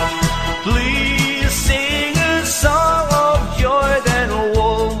cloud. Please sing a song of joy, then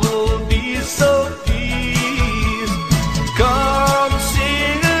all will be so peace. Come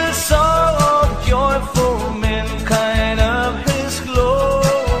sing a song of joy for mankind of His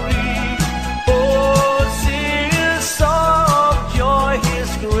glory. Oh, sing a song of joy, His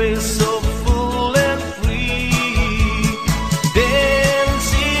grace so full and free. Then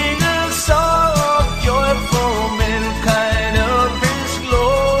sing a song of joy for mankind of His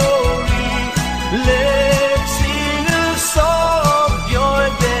glory. Let's sing a song of joy,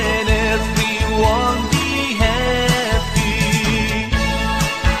 then everyone be happy.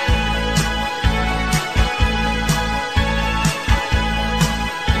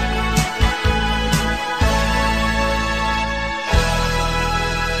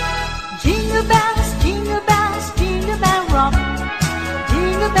 Jingle bells, jingle bells, jingle bell rock.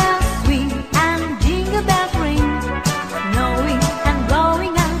 Jingle bells swing and jingle bells ring. Snowing and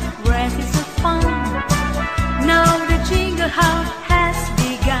blowing out races of fun. Now the jingle hop has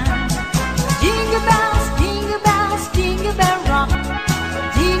begun. Jingle bells, jingle bells, jingle bell rock.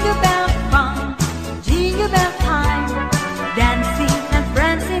 Jingle bell fun, jingle bell time. Dancing and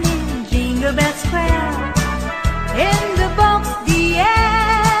prancing in Jingle Bell Square. In the box, the air.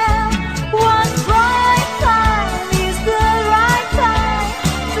 One bright time is the right time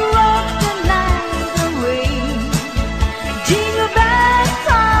to rock the night away. Jingle bell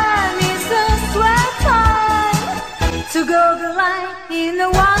time is a swell time to go the line in a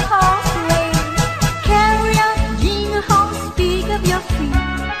one-horse sleigh. Carry on, jingle horse, speak of your feet.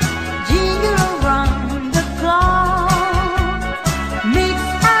 Jingle around the clock. Mix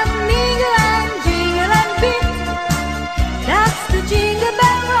and mingle and jingle and beat. That's the Jingle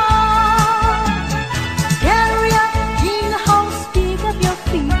Bell Rock. Carry on, jingle horse, speak of your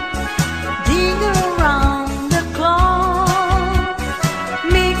feet. Jingle around the clock.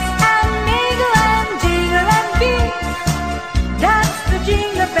 Mix and mingle and jingle and beat. That's the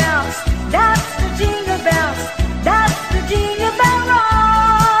jingle bells. That's the jingle bells. That's the Jingle Bell Rock.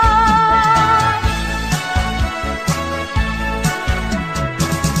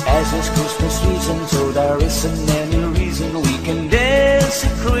 As it's Christmas season, so there isn't any reason we can dance a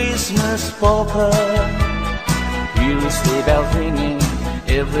Christmas polka. Hear the sleigh bells ringing,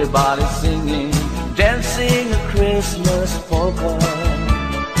 everybody singing, dancing a Christmas polka.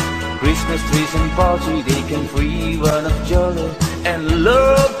 Christmas trees and party, they can free one of joy, and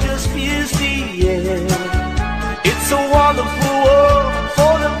love just fills the air. It's a wonderful world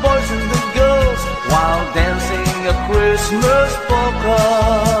for the boys and the girls while dancing a Christmas polka.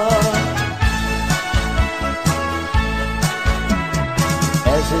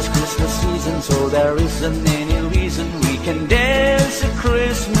 As it's Christmas season, so there isn't any reason we can dance a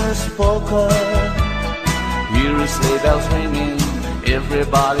Christmas polka. Hear the sleigh bells ringing,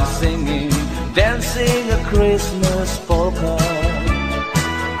 everybody singing, dancing a Christmas polka.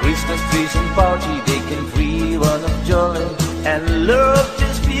 Christmas trees and party, they can free one of joy, and love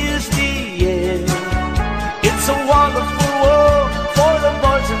just fills the air. It's a wonderful world for the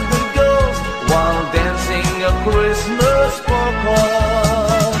boys and the girls while dancing a Christmas polka.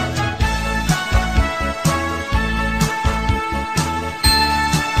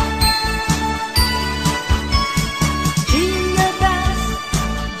 Jingle bells,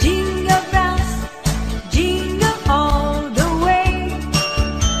 jingle bells, jingle all the way.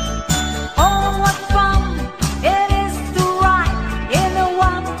 Oh, what fun it is to ride in a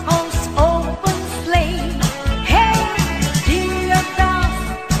one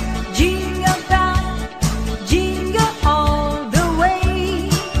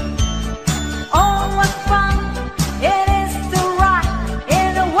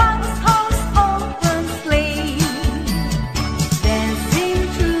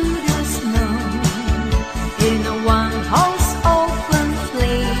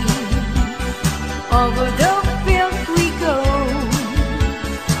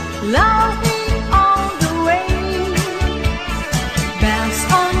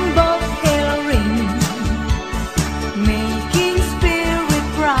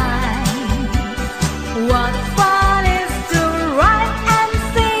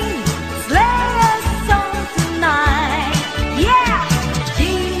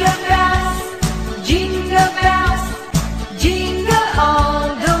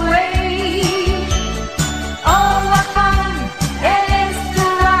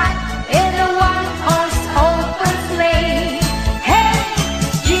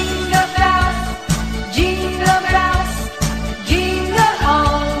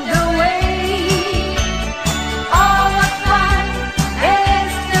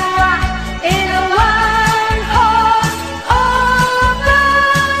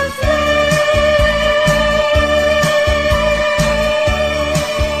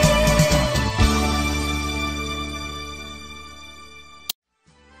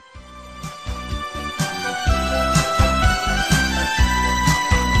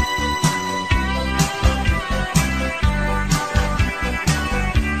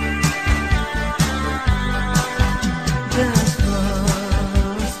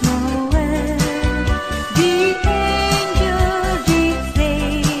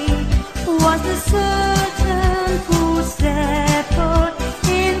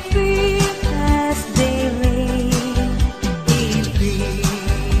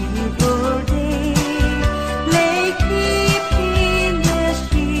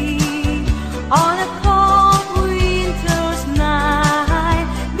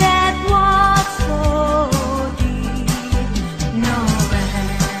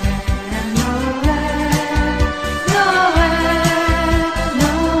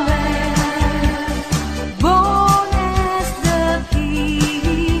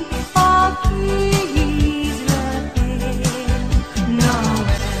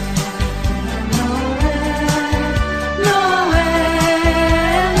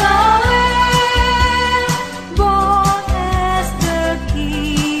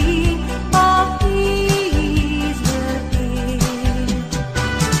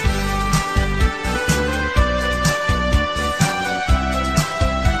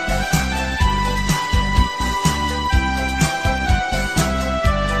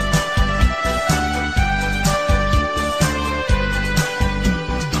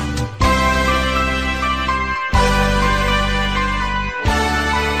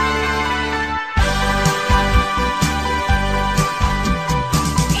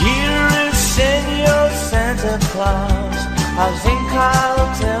Claus, I think I'll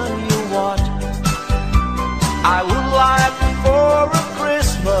tell you what I would like for a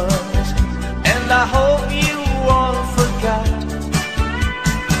Christmas, and I hope you all forgot.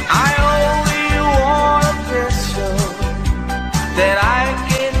 I only want a pistol that I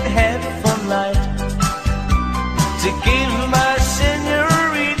can have for night, to give my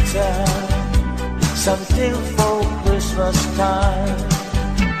senorita something for Christmas time.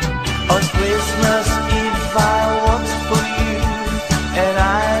 On Christmas Eve I watch for you, and I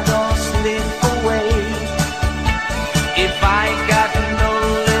don't slip away. If I got no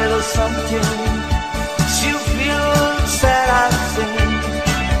little something, she'll feel sad, I think.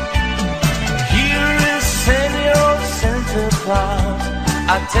 Here is Senor Santa Claus,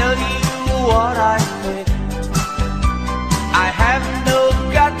 I tell you what I think. I have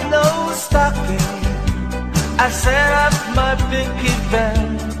got no stocking, I set up my big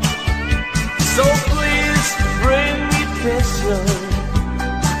event. So please bring me pistol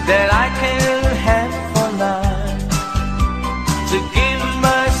that I can have for night, to give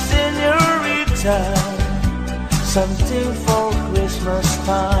my senorita something for Christmas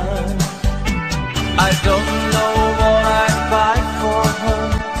time. I don't know what I'd buy for her,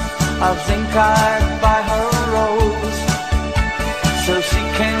 I think I'd buy her a rose, so she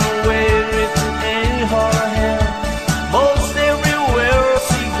can wear it in her hair most everywhere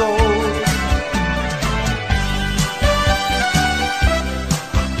she goes.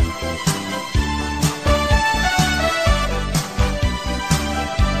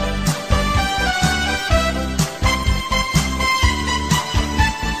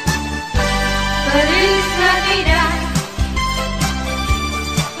 Feliz Navidad,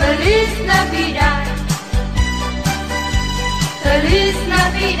 Feliz Navidad, Feliz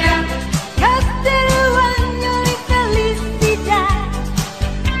Navidad, Castello año y felicidad.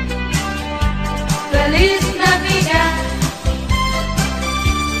 Feliz Navidad,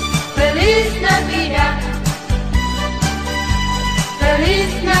 Feliz Navidad,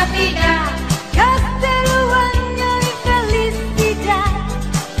 Feliz Navidad, Castello año y felicidad.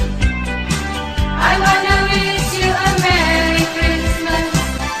 I wanna wish you a Merry Christmas.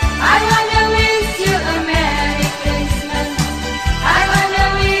 I wanna wish you a Merry Christmas. I wanna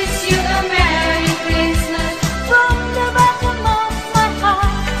wish you a Merry Christmas from the bottom of my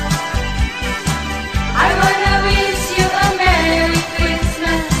heart. I wanna wish you a Merry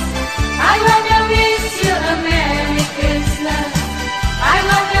Christmas. I wanna wish you a Merry Christmas. I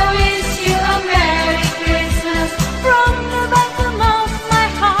wanna wish you a Merry Christmas from the bottom of my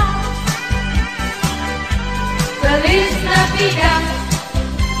heart. Feliz Navidad,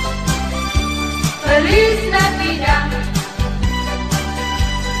 Feliz Navidad,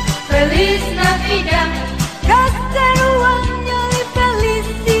 Feliz Navidad, Castello año y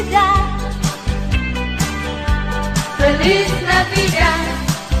felicidad. Feliz Navidad,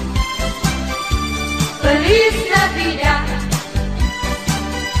 Feliz Navidad,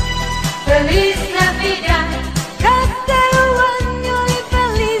 Feliz Navidad, Castello año y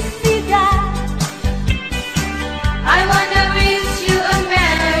felicidad. I wanna wish you a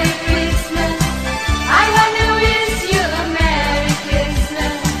Merry Christmas. I wanna wish you a Merry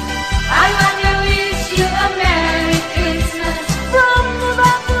Christmas. I wanna wish you a Merry Christmas from the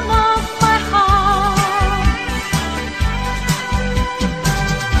bottom of my heart.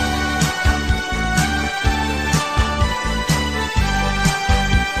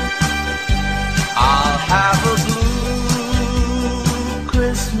 I'll have a blue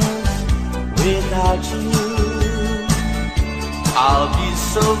Christmas without you. I'll be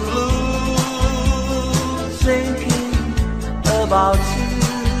so blue thinking about you.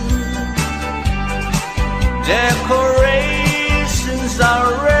 Decorations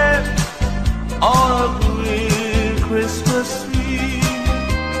are red on a green Christmas tree.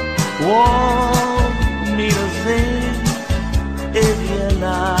 Won't need a thing if you're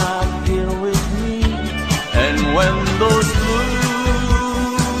not here with me. And when those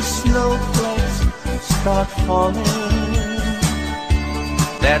blue snowflakes start falling,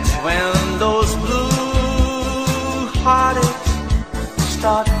 that's when those blue heartaches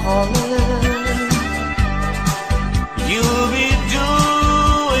start calling. You'll be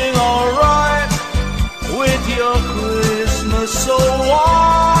doing alright with your Christmas so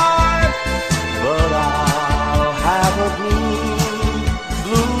white, but I'll have a blue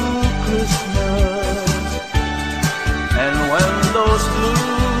Christmas. And when those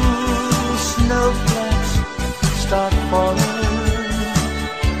blue snowflakes start falling,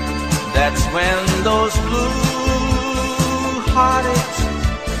 that's when those blue heartaches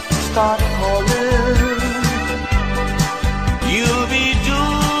start calling. You'll be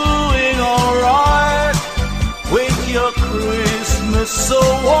doing alright with so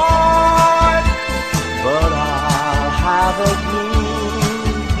white, but I'll have a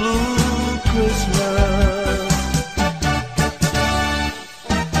blue, blue Christmas.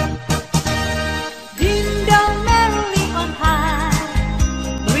 Ding dong merrily on high,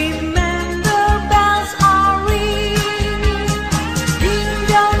 remember bells are ringing. Ding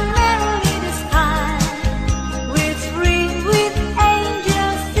dong merrily the sky, whispering with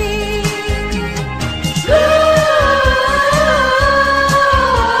angels singing.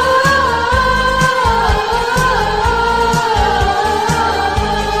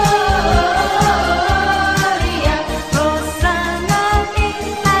 Gloria, Hosanna in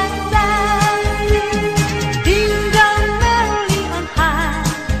excelsis. Ding dong merrily on high,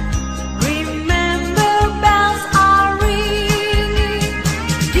 remember bells are ringing.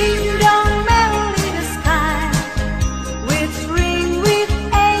 Ding dong merrily the sky, whispering with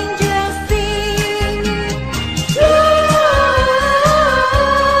angels singing.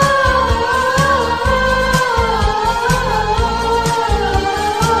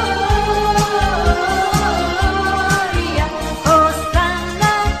 Gloria,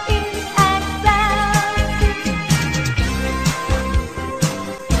 Hosanna in excelsis.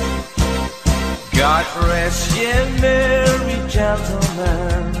 God rest ye merry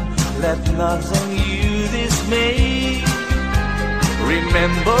gentlemen, let nothing you dismay.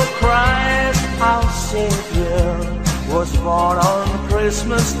 Remember Christ our Savior was born on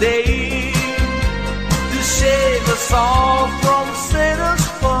Christmas Day to save us all from sinners'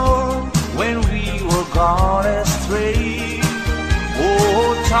 fall when we were gone astray.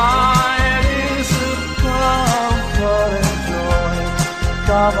 Oh, tidings of comfort and joy,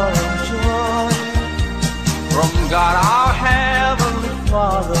 comfort and joy from God our Heavenly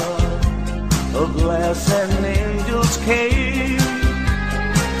Father. A blessed angels came,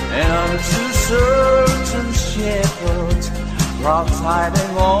 and unto certain shepherds brought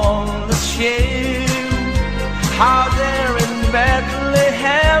tidings on the shame, how there in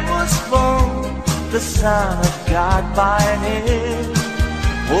Bethlehem was born the Son of God by name.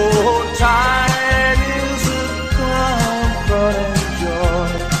 Oh, tidings of comfort and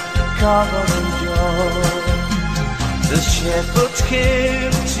joy, comfort and joy. The shepherds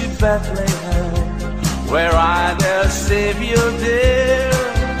came to Bethlehem, where I their Savior dear.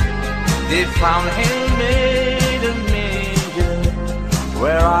 They found him made a manger,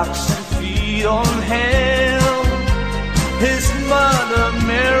 where oxen feed on him. His mother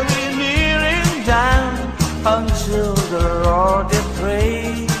Mary kneeling down until the Lord did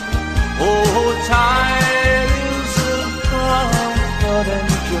pray. Oh, tidings of comfort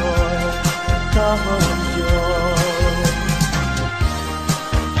and joy, comfort and joy.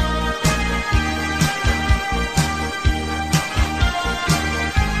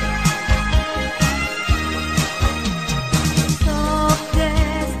 Soft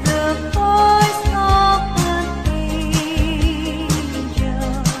as the voice of an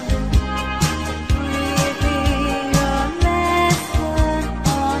angel, breathing a lesson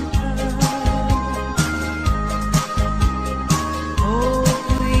on earth. Oh,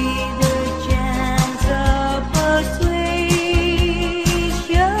 with the gentle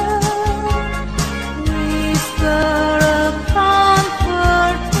persuasion, whisper a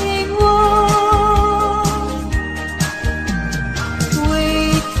comforting word.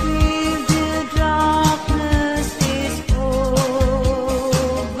 Wait till the darkness is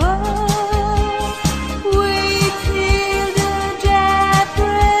over. Wait till the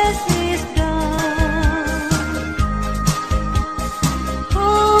darkness is done.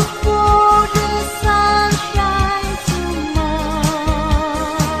 Hope for the sunshine tomorrow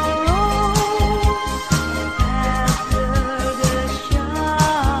after the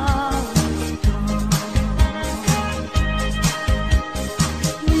shower's gone.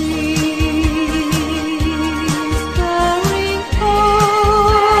 Whispering far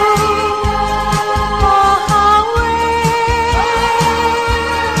away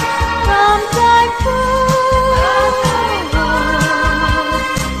from thy foot,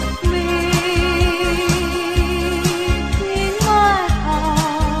 in my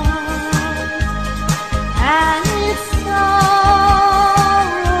heart, and its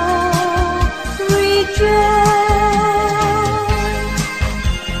sorrow rejoice.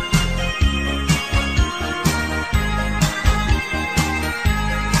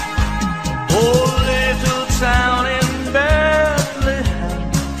 Oh, little town in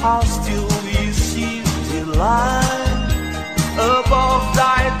Bethlehem, how still we see delight. Above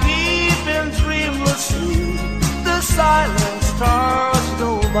thy deep and dreamless sleep, the silent stars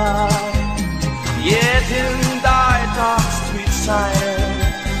go by. Yet in thy dark street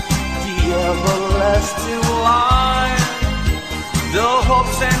silence, the everlasting light, the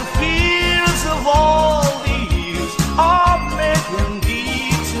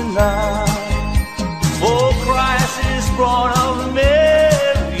tonight. For Christ is born of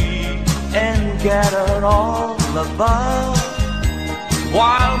Mary and gathered all above.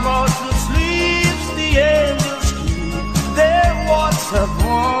 While Martha sleeps, the angels keep their watch of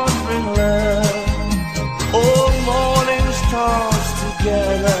wandering love. All morning stars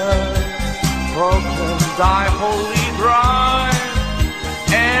together proclaim thy holy bride,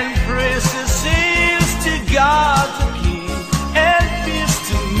 and praises sings to God the King, and peace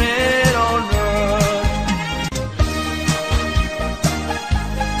to men on earth.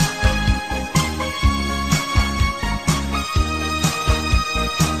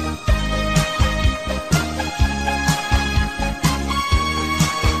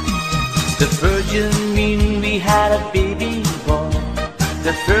 The virgin mean we had a baby boy.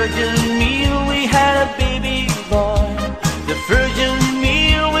 The virgin meal we had a baby boy. The virgin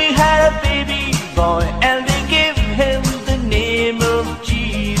meal we had a baby boy, and they gave him the name of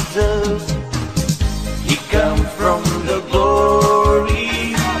Jesus. He come from the glory.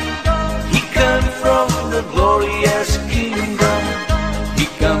 He come from the glorious kingdom. He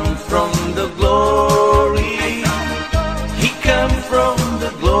come from the glory. He come from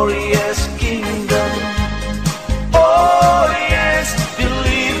the glorious kingdom. Oh yes,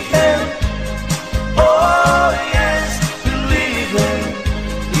 believe him. Oh yes, believe him.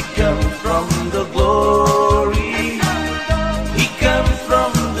 He come from the glory. He come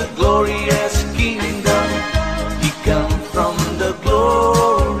from the glorious kingdom. He come from the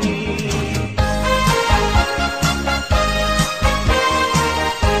glory.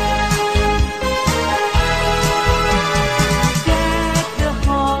 Deck the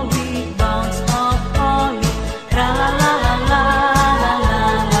holy bounds of holly, tra la la la la la la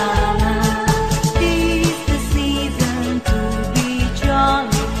la. This the season to be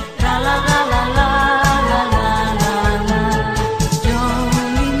jolly, tra la la la la la la la la. Don't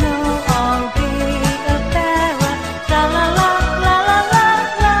we know all day a bearer, tra la la la la la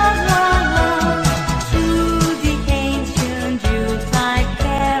la la la. To the ancient Yuletide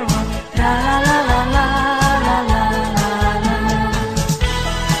carol, tra la la la la la la la la.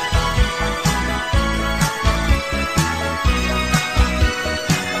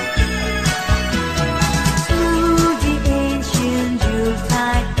 To the ancient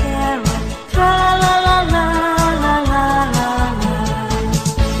Yuletide carol, tra la la la la la la la.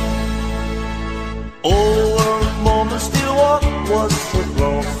 Over moments still walk was so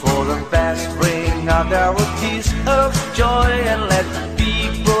low for the best. Bring out our tears of joy and let the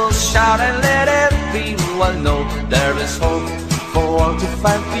people shout and let everyone know there is hope for all to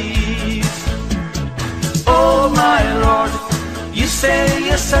find peace. Oh my Lord, you sent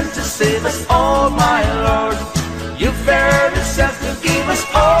your Son to save us. Oh my Lord, you fared yourself to give us.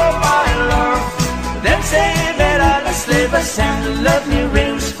 Oh my Lord, then save it and enslave us, and let me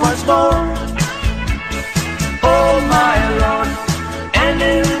reigns once more. Oh my Lord, and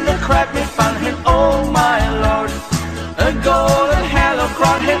in the crack we found him. Oh my Lord, a golden halo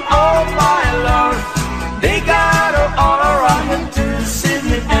crowned him. Oh my Lord, they gather all around him to receive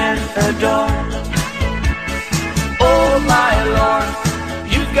him and adore. Oh my Lord,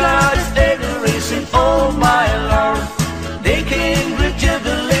 you got us adoration. Oh my Lord, they came with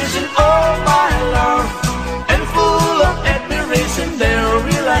jubilation. Oh my Lord, and full of admiration they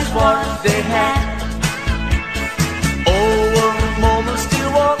realized what they had. Over moments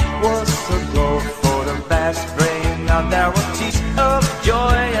still what was so low for the best. Bring out their tears of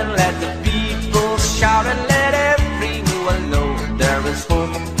joy and let the people shout and let everyone know there is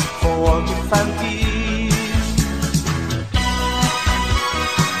hope for all to find peace.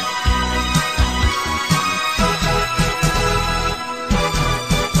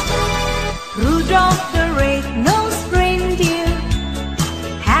 Rudolph the red-nosed reindeer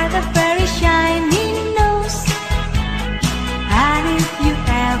had a very shiny nose, and if you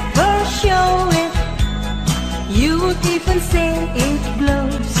ever show it, you would even say it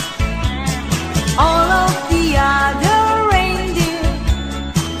glows. All of the other reindeer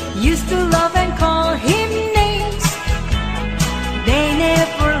used to love and call him names. They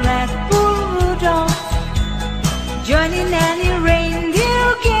never let poor Rudolph join in any reindeer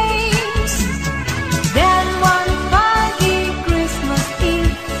games. Then one foggy Christmas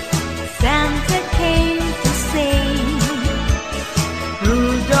Eve, Santa came to say,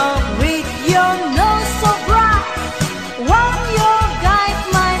 Rudolph, with your nose so bright, won't you guide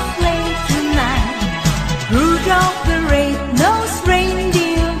my sleigh tonight? Rudolph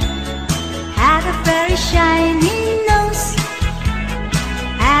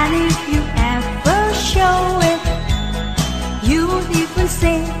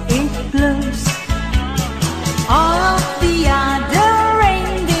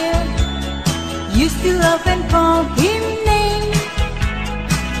love and call him name.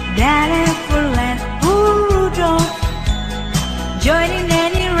 That effortless poor Rudolph, joining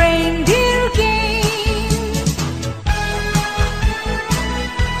any reindeer game.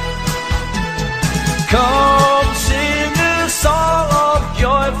 Come sing a song of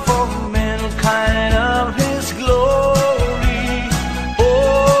joy for mankind of his glory.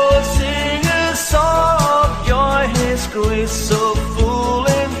 Oh, sing a song of joy, his grace so full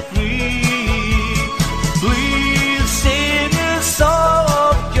and free. Please sing a song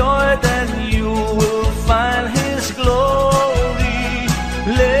of joy, then you will find his glory.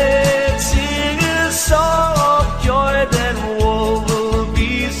 Let's sing a song of joy, then world will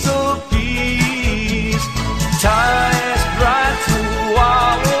be so peace. Time is bright to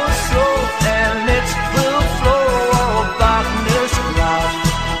our soul, and it's the flow of darkness cloud.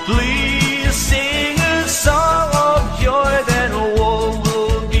 Please sing a song of joy, then world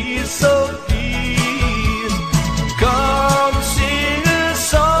will be so peace. Come sing a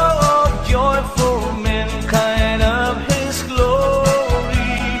song of joy for mankind of his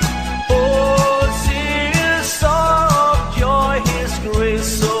glory. Oh, sing a song of joy, his grace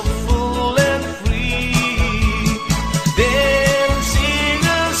so full and free. Then sing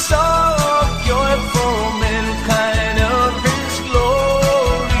a song of joy for mankind of his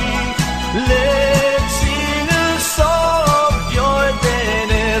glory. Let's sing a song of joy, then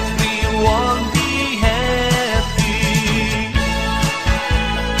everyone be happy.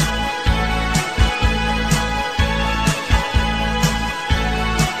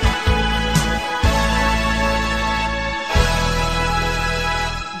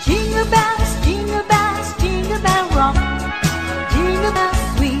 Jingle bells, jingle bells, jingle bell rock. Jingle bells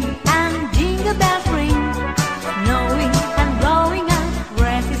swing and jingle bells ring. Snowing and blowing up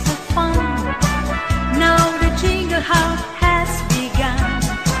races of fun. Now the jingle hop has begun.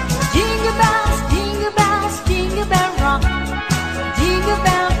 Jingle bells, jingle bells, jingle bell rock. Jingle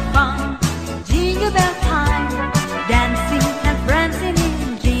bell fun, jingle bell time. Dancing and prancing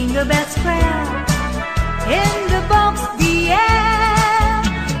in Jingle Bell Square. In the box, the air.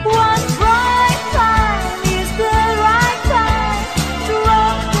 One bright time is the right time to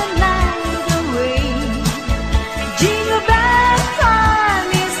rock the night away. Jingle bell time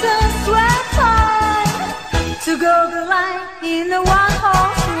is a swell time to go the line in a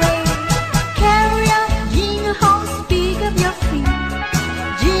one-horse race. Carry on, jingle horse, pick up your feet.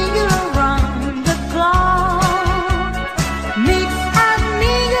 Jingle around the clock. Mix and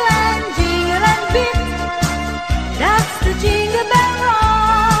mingle and jingle and beat. That's the Jingle Bell Rock.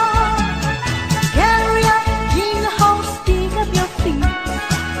 Carry on, jingle horse, pick up your feet.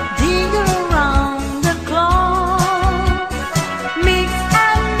 Jingle around the clock. Mix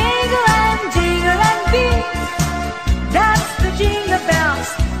and mingle and jingle and beat. That's the Jingle Bells.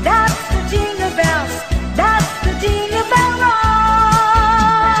 That's the Jingle Bells. That's the Jingle Bell Rock.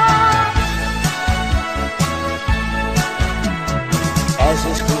 As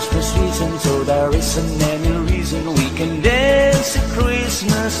it's Christmas season, so there isn't any reason we can dance a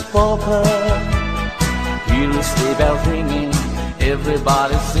Christmas polka. Hear a sleigh bell ringing,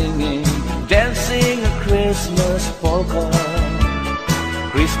 everybody singing, dancing a Christmas polka.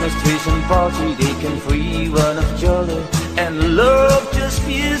 Christmas trees and party, they can free one of jolly, and love just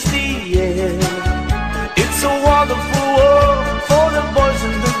fills the air. It's a wonderful world for the boys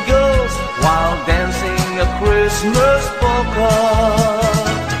and the girls while dancing a Christmas polka.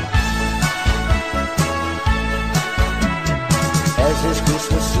 As it's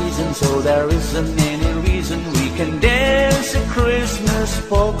Christmas season, so there isn't any reason we can dance a Christmas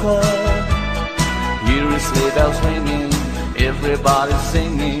polka. Hear a sleigh bells ringing, everybody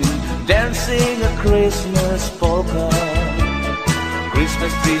singing, dancing a Christmas polka.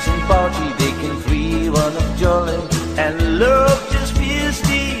 Christmas trees and party, they can free one of jolly, and love just fills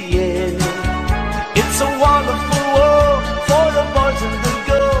the air. It's a wonderful world for the boys and the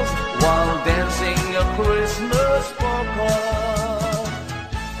girls while dancing a Christmas polka.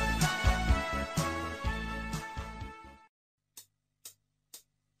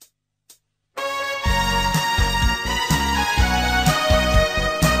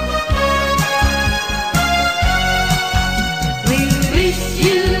 We wish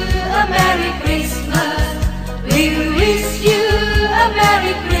you a Merry Christmas. We wish you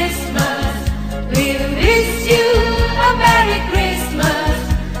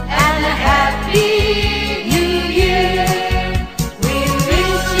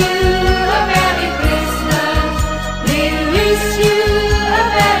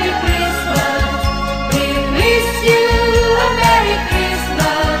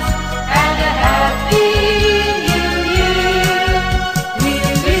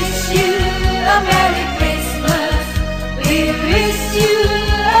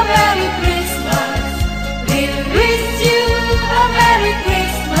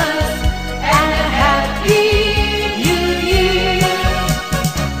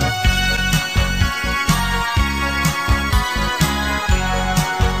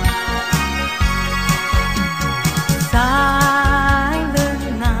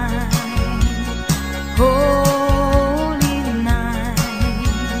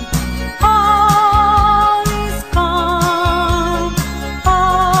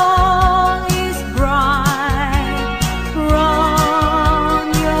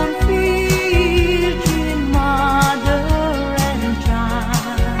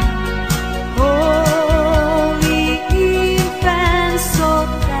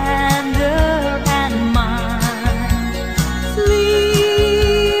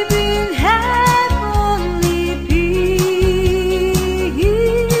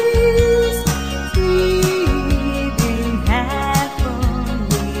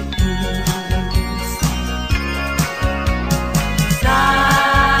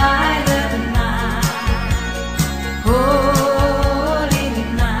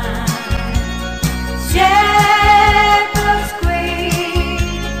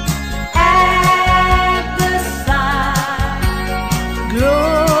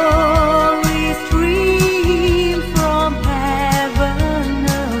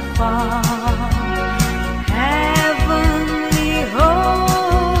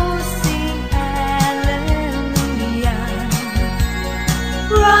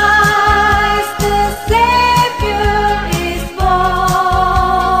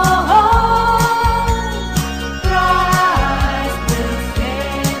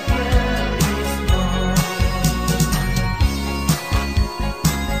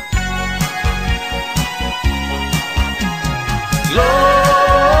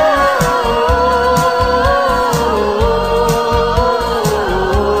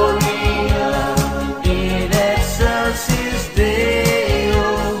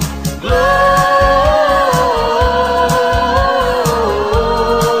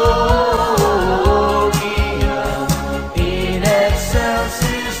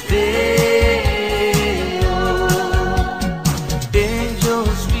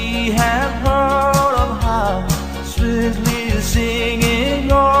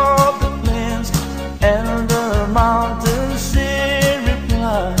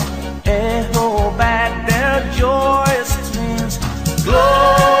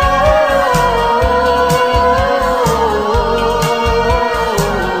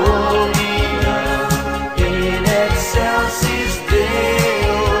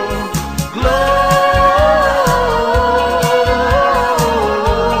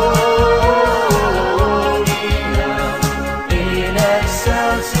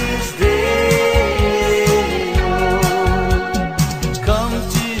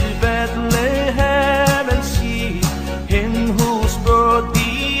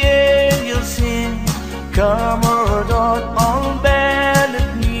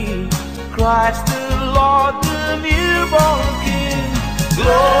Christ the Lord, the newborn King.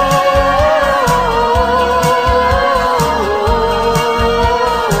 Gloria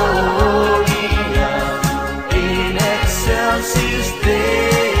in excelsis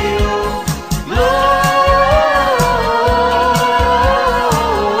Deo. Gloria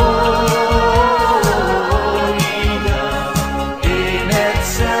in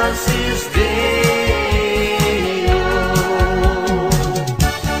excelsis Deo.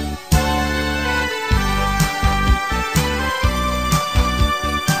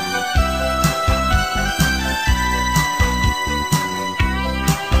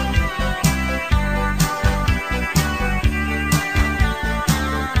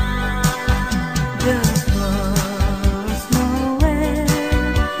 The first Noel,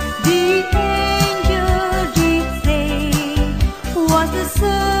 the angel did say, was the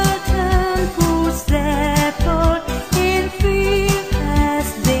certain poor shepherd in field as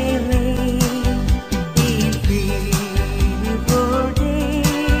they lay. In fever day,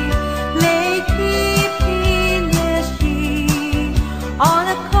 lay keeping their sheep on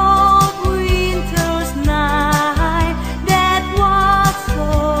a cold winter's night that was so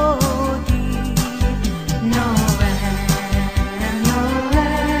deep. Noel,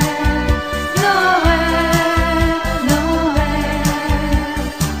 Noel, Noel, Noel,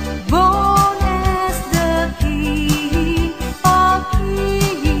 born as the King of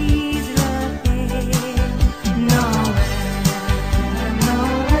Israel. Noel,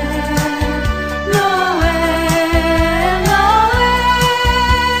 Noel, Noel, Noel,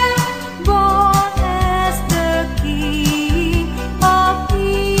 born as the King of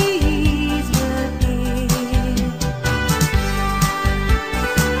Israel.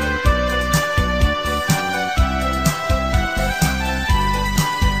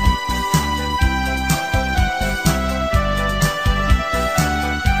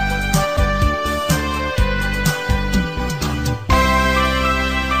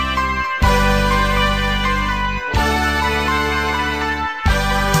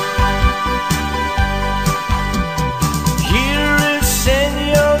 Here is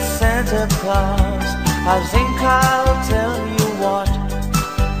Senor Santa Claus. I think I'll tell you what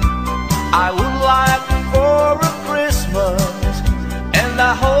I would like for a Christmas, and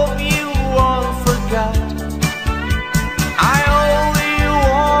I hope you all forgot. I only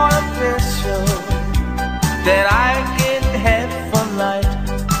want a pistol that I can have for night,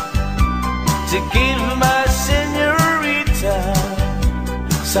 to give my senorita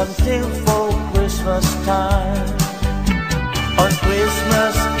something for Christmas time. On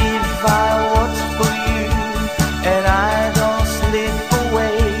Christmas Eve I watch for you, and I don't slip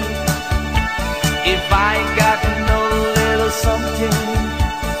away. If I got no little something,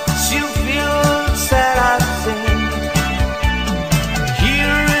 she'll feel sad, I think.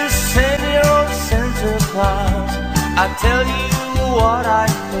 Here is Senor Santa Claus. I tell you what I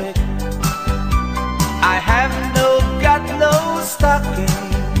pick. I have got no stocking.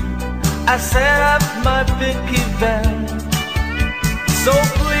 I set up my big event. So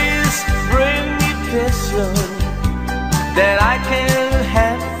please bring me pistol that I can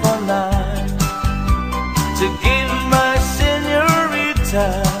have for night, to give my senorita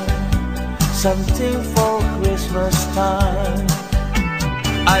something for Christmas time.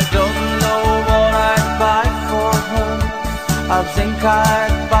 I don't know what I'd buy for her. I think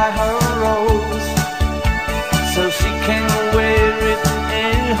I'd buy her a rose, so she can wear it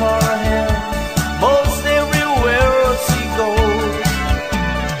in her hair most everywhere she goes.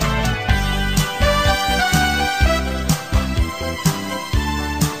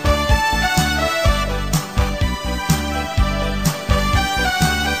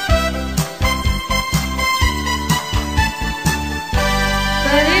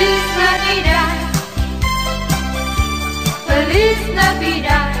 Feliz Navidad, Feliz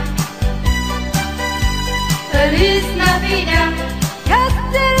Navidad, Feliz Navidad,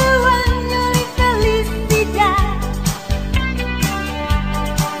 Castello año y felicidad.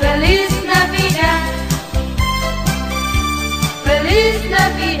 Feliz Navidad, Feliz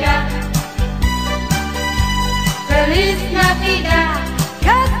Navidad, Feliz Navidad,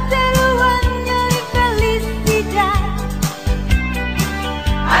 Castello año y felicidad.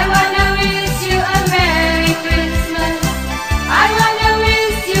 I wanna wish you a Merry Christmas. I wanna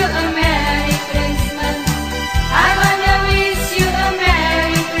wish you a Merry Christmas. I wanna wish you a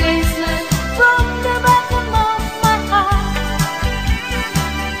Merry Christmas from the bottom of my heart.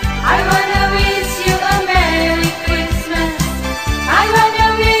 I wanna wish you a Merry Christmas. I wanna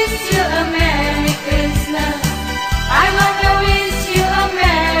wish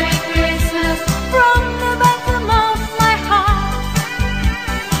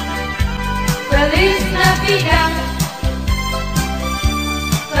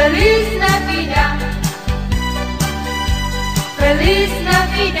Feliz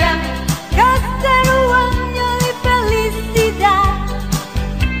Navidad, Castello año de felicidad.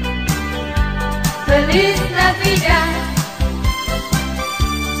 Feliz Navidad,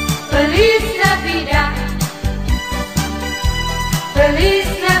 Feliz Navidad, Feliz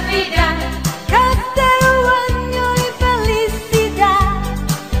Navidad, Castello año de felicidad.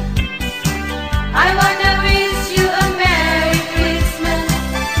 I wanna wish you a Merry Christmas.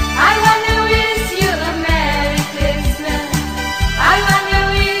 I wanna wish you a Merry Christmas. I wanna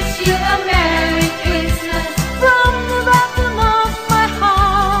wish you a Merry Christmas. From the bottom of my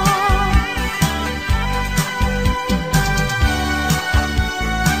heart.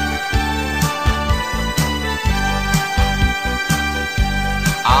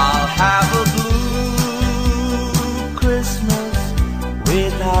 I'll have a blue Christmas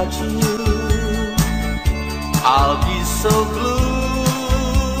without you. I'll be so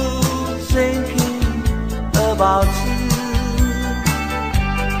blue thinking about you.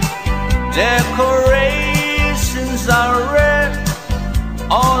 Decorations are red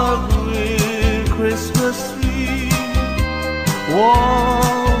on a green Christmas tree.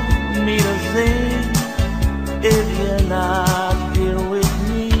 Won't mean a thing if you're not here with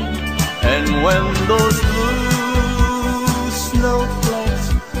me. And when those blue snowflakes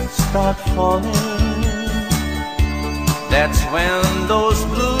start falling, that's when those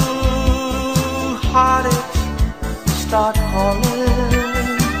blue heartaches start calling.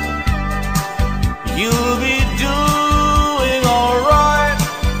 You'll be doing alright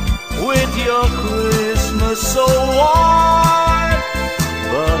with your Christmas so white,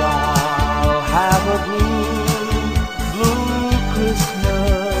 but I'll have a blue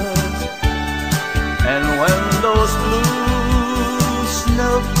Christmas. And when those blue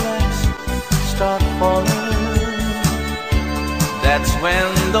snowflakes start falling, that's when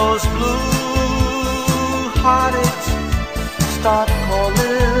those blue heartaches start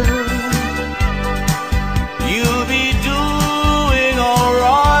calling. You'll be doing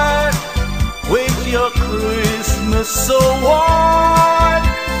alright with your Christmas so white,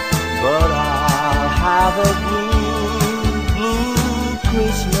 but I'll have a blue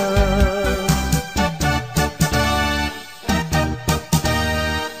Christmas.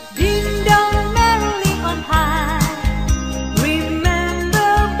 Ding dong merrily on high.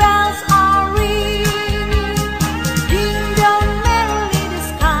 Remember bells are ringing. Ding dong merrily the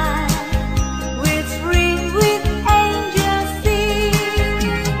sky, which ring with angels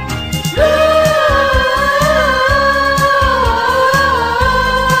singing.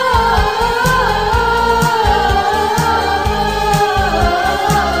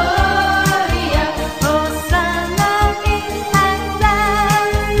 Hosanna in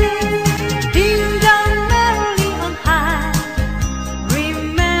excelsis. Ding dong merrily on high.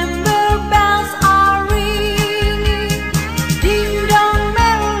 Remember bells are ringing. Ding dong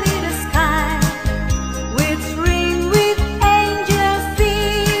merrily the sky, which ring with angels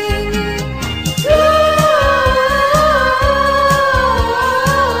singing.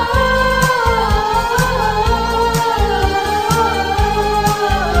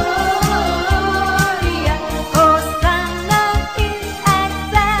 Hosanna in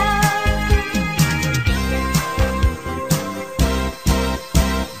excelsis.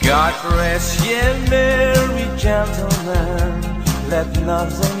 God rest ye merry gentlemen, let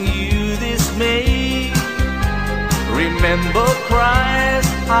nothing you dismay. Remember Christ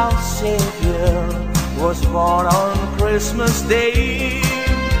our Savior was born on Christmas Day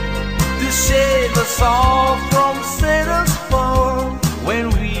to save us all from Satan's fall when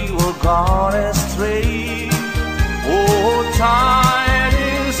we were gone astray. Oh,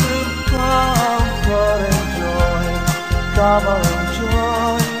 tidings of comfort and joy, comfort and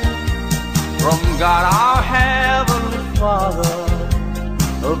joy from God our Heavenly Father.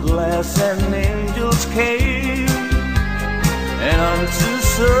 A blessed angels came, and unto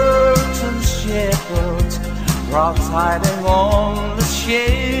certain shepherds brought tidings on the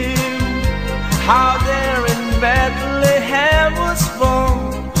shame, how there in Bethlehem was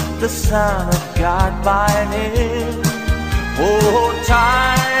born the Son of God by name. Oh,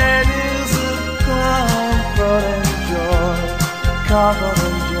 tidings of comfort and joy, comfort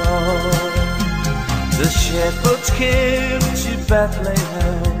and joy. The shepherds came to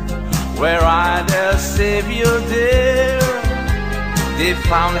Bethlehem, where I their Savior dear. They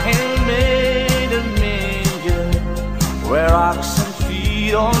found him made a manger, where oxen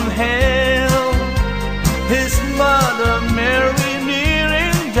feed on hell. His mother Mary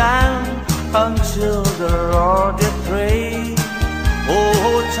kneeling down until the Lord did pray.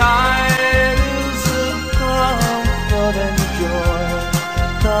 Oh, tidings of comfort and joy,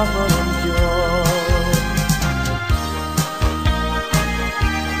 comfort and joy.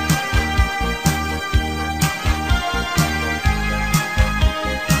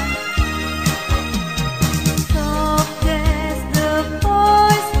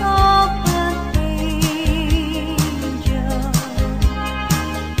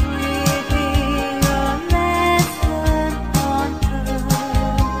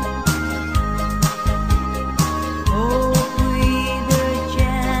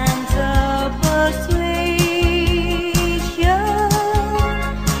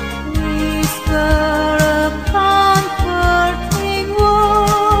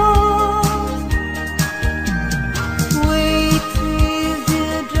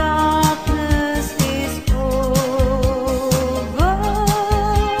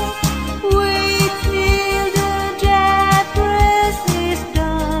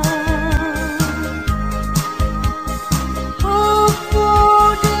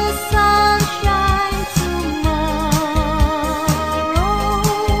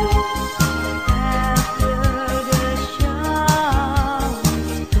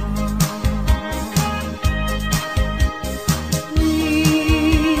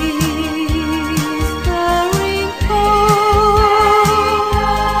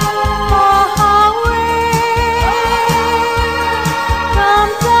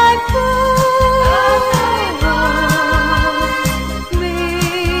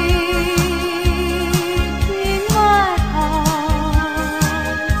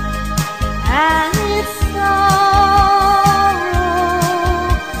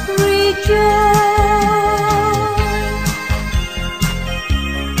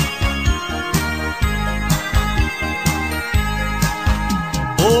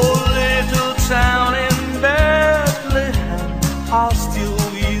 still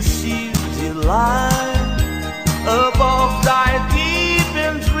we see delight. Above thy deep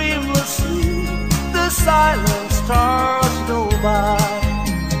and dreamless sleep, the silent stars go by.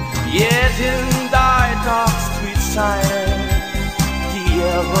 Yet in thy dark street shine the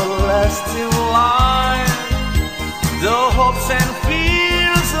everlasting light. The hopes and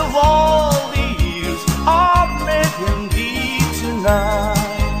fears of all the years are met in thee tonight.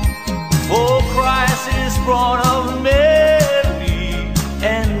 For Christ is born of Mary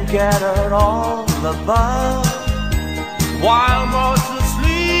and gathered all above. While mortal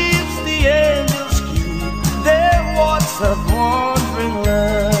sleeps, the angels keep their watch of wandering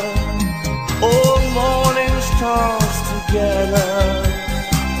love. All morning stars together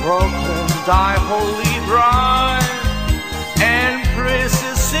proclaim thy holy bride, and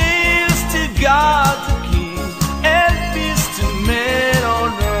praises sings to God the King, and peace to men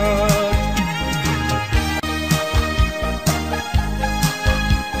on earth.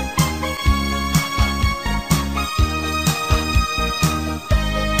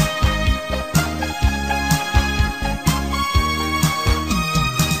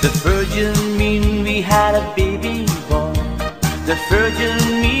 The virgin mean we had a baby boy. The virgin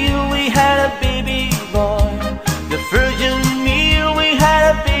mean we had a baby boy. The virgin mean we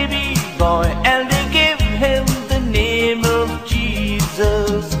had a baby boy, and they gave him the name of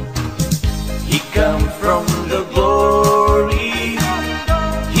Jesus. He come from the glory.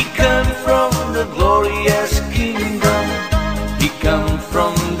 He come from the glorious kingdom. He come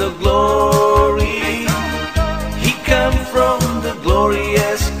from the glory. He come from the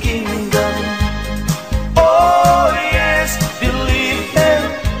glorious kingdom. Oh yes, believe him.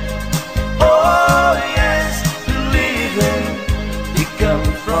 Oh yes, believe him. He come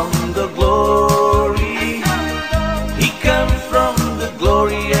from the glory. He come from the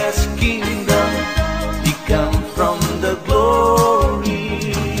glorious kingdom. He come from the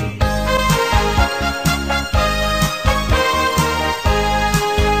glory.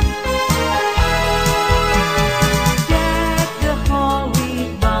 Deck the hall with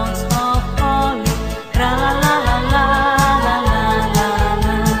boughs of olive. Tra la la la la la la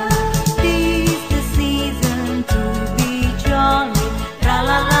la. Tis the season to be jolly. Tra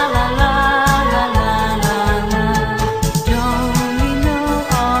la la la la la la la la. Don't we know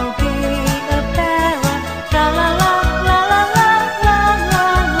all gay apparel? Tra la la la la la la la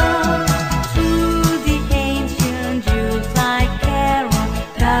la. Through the ancient Yuletide carol.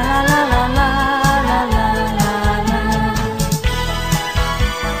 Tra la la la la la la la.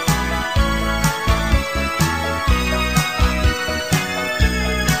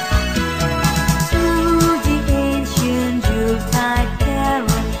 Through the ancient Yuletide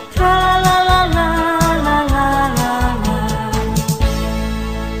carol, tra la la la la la la la.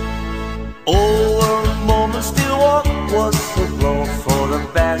 Over moments still walk was a blow for the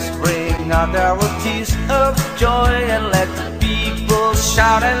best. Bring out their tears of joy and let the people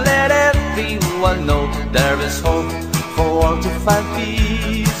shout and let everyone know there is hope for all to find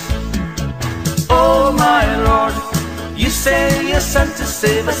peace. Oh my Lord, you sent your Son to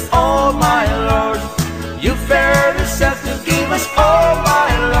save us. Oh my Lord, you fared yourself to give us. Oh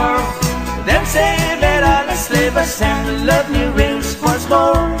my Lord, then save it and enslave us, and love me reigns once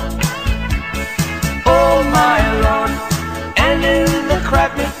more. Oh my Lord, and in the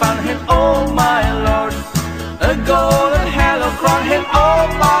crack we found him. Oh my Lord, a golden halo crown him. Oh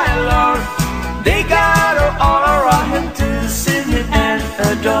my Lord, they gather all around him to sing him and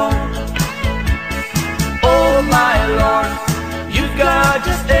adore. Oh my Lord, you got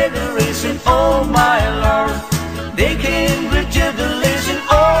just adoration. Oh my Lord, they came with jubilation.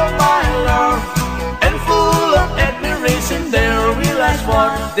 Oh my Lord, and full of admiration they realized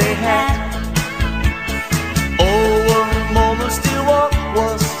what they had. Over moments still what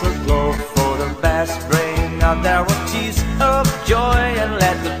was the glow for the best. Bring out their tears of joy and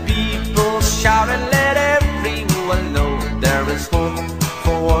let the people shout and let everyone know there is hope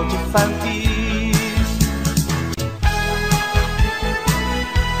for all to find peace.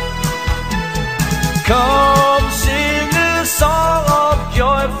 Come sing a song of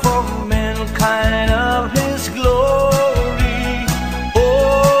joy for mankind of his glory.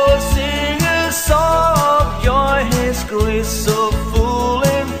 Oh, sing a song of joy, his grace so full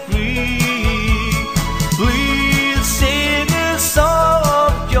and free. Please sing a song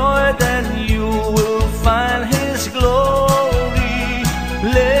of joy, then you will find his glory.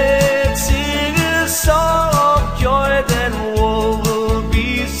 Let's sing a song of joy, then all will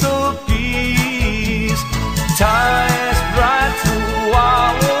be so peace.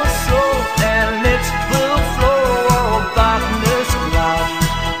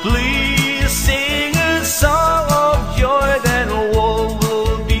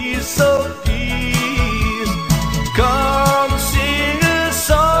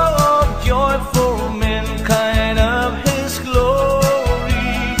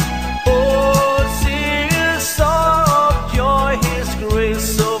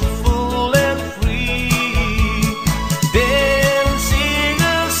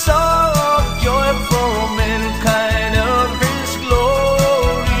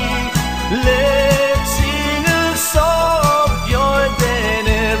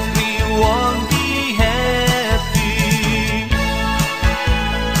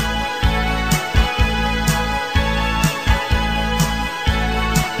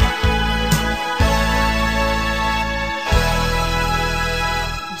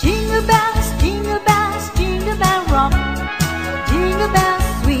 jingle bell rock. Jingle bells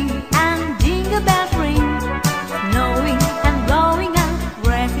swing and jingle bells ring. Snowing and blowing up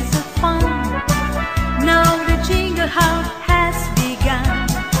races of fun. Now the jingle hop has begun.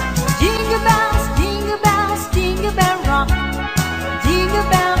 Jingle bells, jingle bell rock. Jingle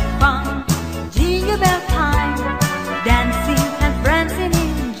bell fun, jingle bell time. Dancing and prancing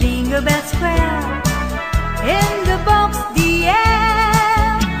in Jingle Bell Square. In the box, the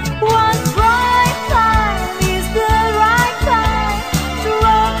air. One bright time is the right time to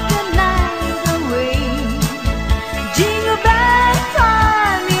rock the night away. Jingle bell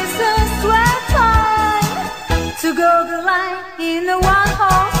time is a swell time to go the line in a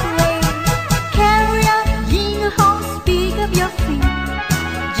one-horse race. Carry up, jingle horse, pick up your feet.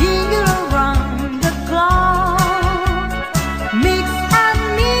 Jingle around the clock. Mix and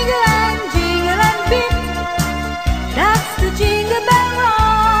mingle and jingle and beat. That's the Jingle Bell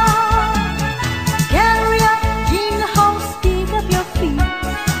Rock. Carry up, jingle horse, pick up your feet.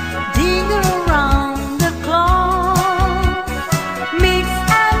 Jingle around the clock. Mix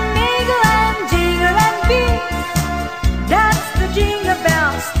and mingle and jingle and beat. That's the jingle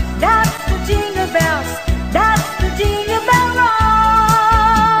bells. That's the jingle bells. That's the Jingle Bell Rock.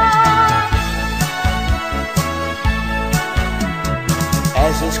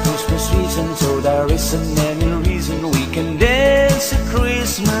 As it's Christmas season, so there isn't any reason we can dance a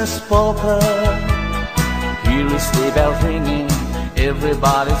Christmas polka. Here is sleigh bells ringing,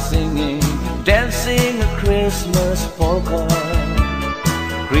 everybody singing, dancing a Christmas polka.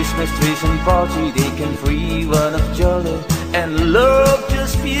 Christmas trees and party, they can free one of jolly, and love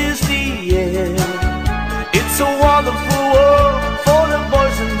just fills the air. It's a wonderful world for the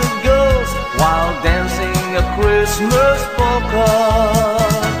boys and the girls while dancing a Christmas polka.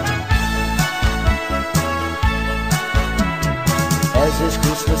 As it's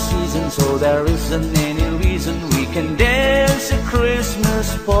Christmas season, so there isn't any reason we can dance a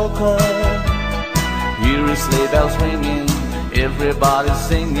Christmas polka. Here is sleigh bells ringing, everybody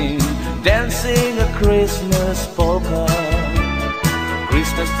singing, dancing a Christmas polka.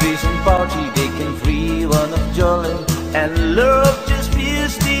 Christmas trees and party, they can free one of jolly, and love just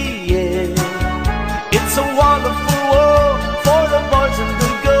fills the air. It's a wonderful world for the boys and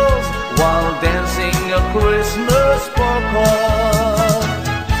the girls while dancing a Christmas polka.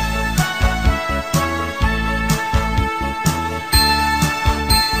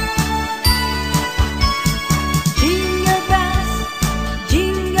 Jingle bells,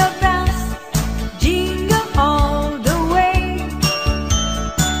 jingle bells, jingle all the way.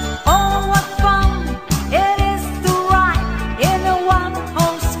 Oh, what fun it is to ride in a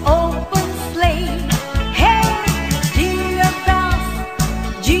one-horse open sleigh. Hey, jingle bells,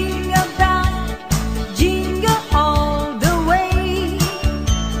 jingle all the way.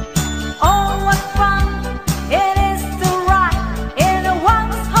 Oh, what fun it is to ride in a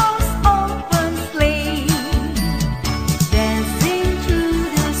one-horse open sleigh. Dancing through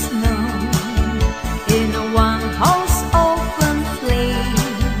the snow in a one-horse open sleigh.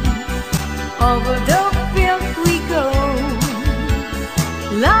 Over the field we go,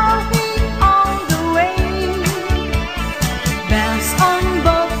 laughing all the way. Bells on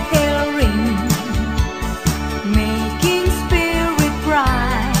bobtail ring, making spirit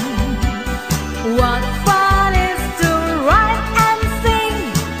bright. What fun is to ride and sing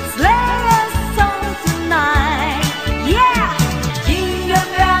sleigh a song tonight. Yeah! Jingle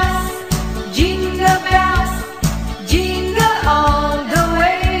bells, jingle all the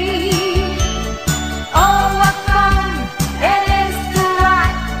way. Oh, what fun it is to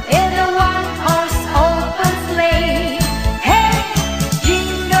ride in a one-horse open sleigh. Hey,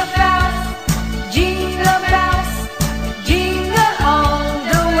 jingle bells, jingle all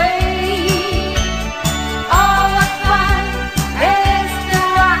the way. Oh, what fun it is to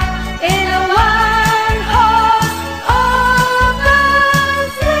ride in a one-horse open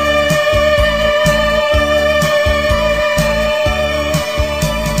sleigh.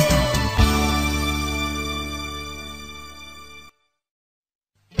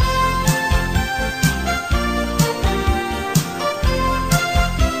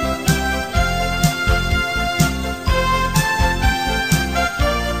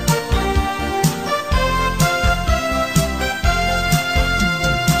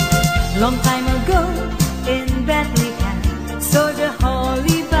 Long time ago in Bethlehem, so the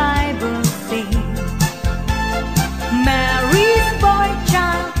Holy Bible says, Mary's boy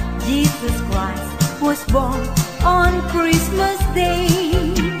child, Jesus Christ, was born on Christmas Day.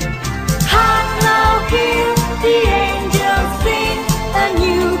 Hark now, hear the angels sing, a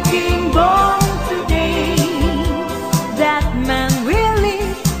new King born today. That man will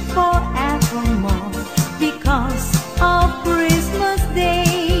live for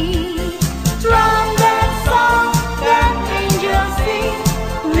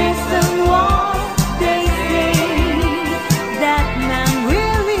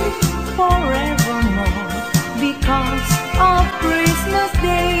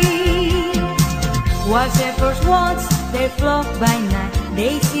While shepherds watch their flock by night,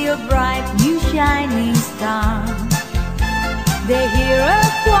 they see a bright new shining star. They hear a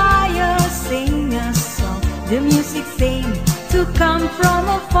choir sing a song, the music seems to come from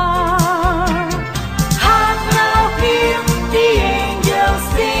afar. Hark now, hear the angels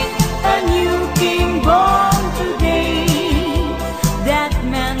sing, a new king born today. That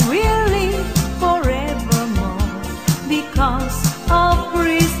man will live forevermore because of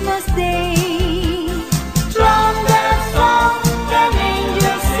Christmas Day. Trumpets sound and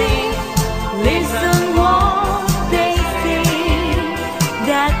angels sing, listen what they say.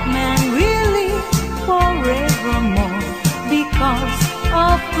 That man will live forevermore because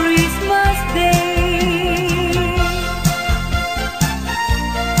of Christmas Day.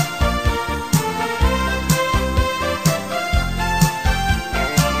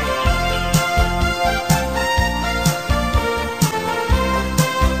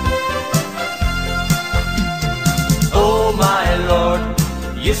 Oh my Lord,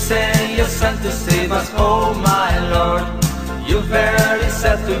 you sent your Son to save us. Oh my Lord, you very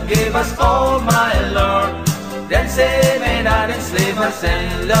self to give us. Oh my Lord, then save and not enslave us,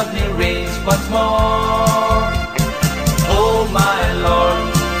 and love me reigns once more. Oh my Lord,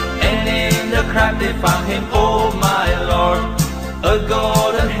 and in the crowd they found him. Oh my Lord, a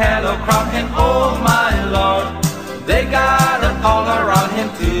golden halo crown him. Oh my Lord, they gathered all around him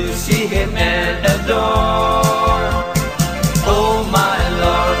to see him and adore. Oh my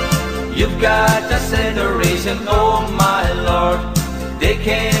Lord, you've got just adoration. Oh my Lord, they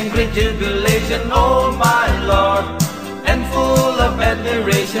came great jubilation. Oh my Lord, and full of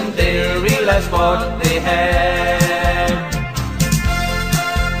admiration, they realized what they had.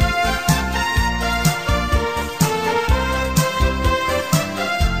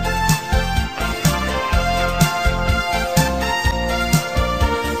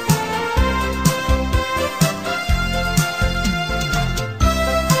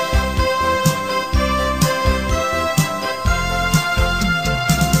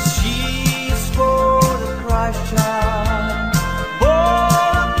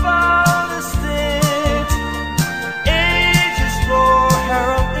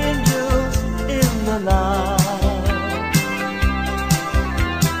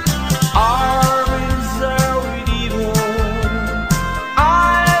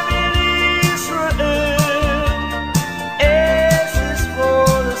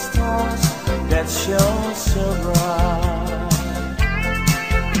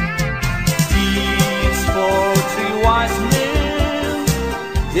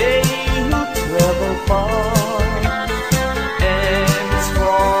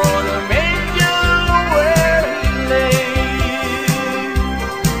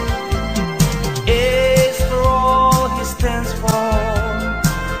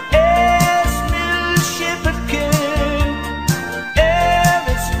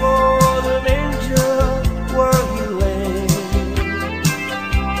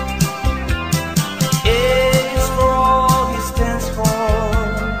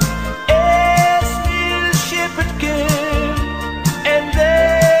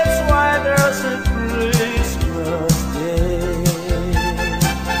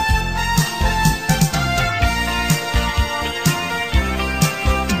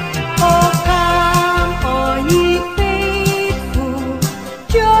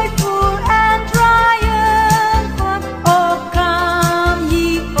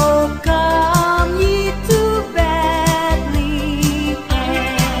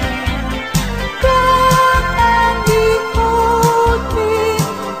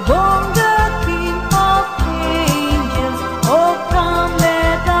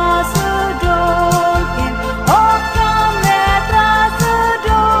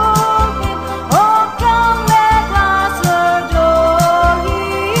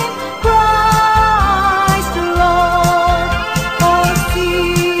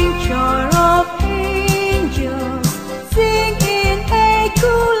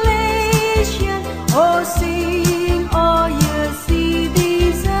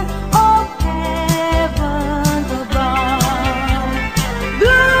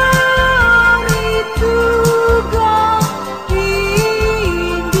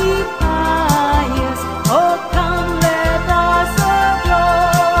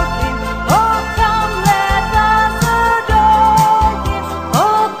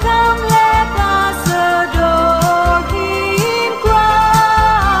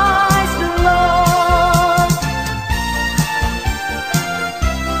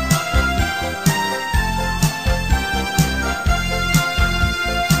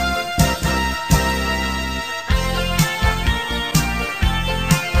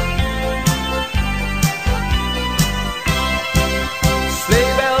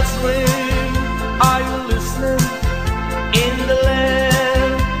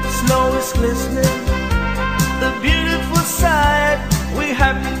 listening. The beautiful sight we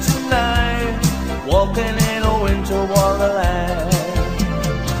happy tonight, walking in a winter wonderland.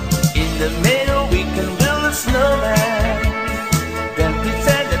 In the middle we can build a snowman, then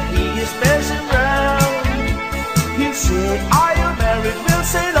pretend that he is passing round. He'll say, are you married? We'll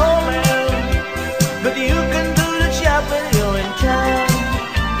say no, man, but you can do the job when you're in town.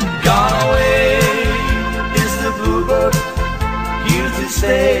 Gone away is the bluebird, here to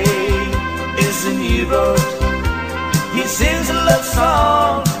stay is the new bird. He sings a love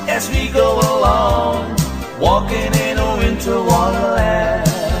song as we go along, walking in a winter wonderland.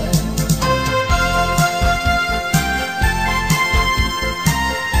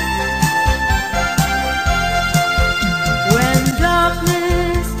 When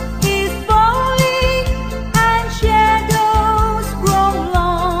darkness is falling and shadows grow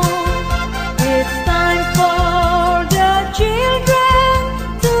long, it's time for the children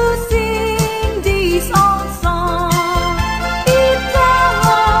to sing these old songs. It tells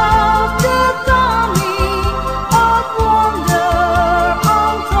of the coming of wonder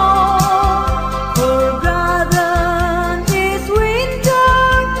untold. Forgotten is winter,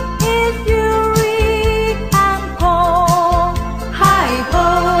 its fury and cold. Hi ho,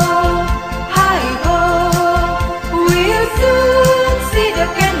 we'll soon see the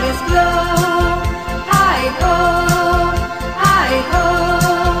candles glow. Hi ho,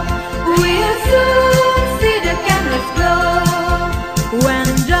 we'll soon see the candles glow. When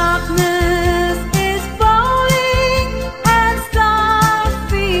darkness is falling and stars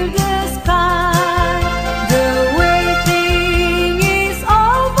fill the sky, the waiting is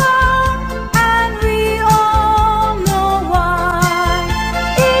over and we all know why.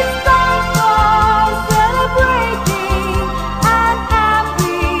 It's time for celebrating and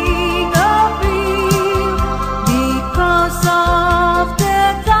having a feel, because of the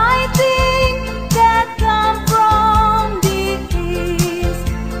tidings that come from the east.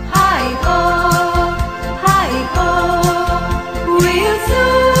 Hi ho, we'll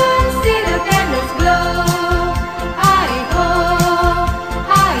soon see the candles glow. Hi ho,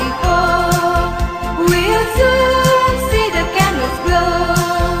 we'll soon see the candles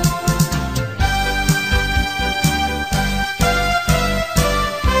glow.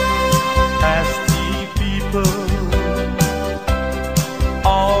 As the people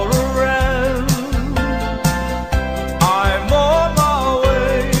all around, I'm on my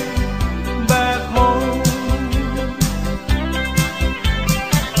way back home.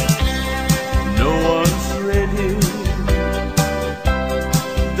 No one's ready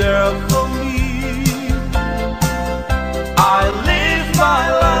there for me. I live my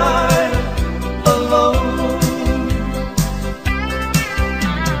life alone.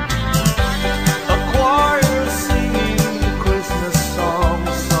 A choir singing Christmas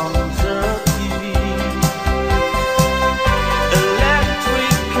songs, songs of TV.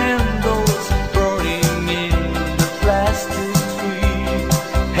 Electric candles burning in the plastic tree.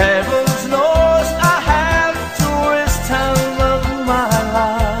 Heaven knows I have to waste time of my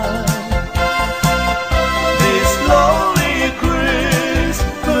life. This lonely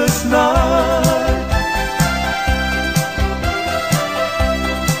Christmas night.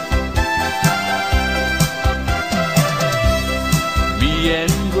 Me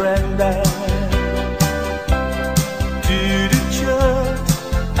and Granddad to the church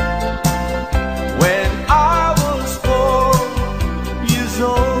when I was 4 years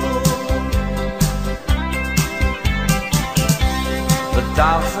old. A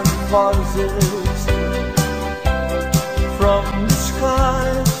thousand voices from the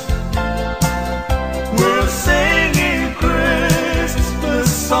skies were singing Christmas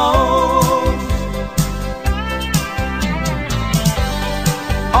songs.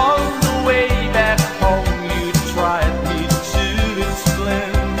 On the way back home, you tried me to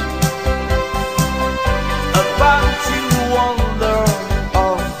explain about the wonder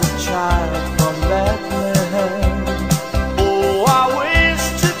of the child from Bethlehem. Oh, I wish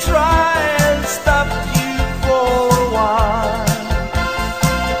to try and stop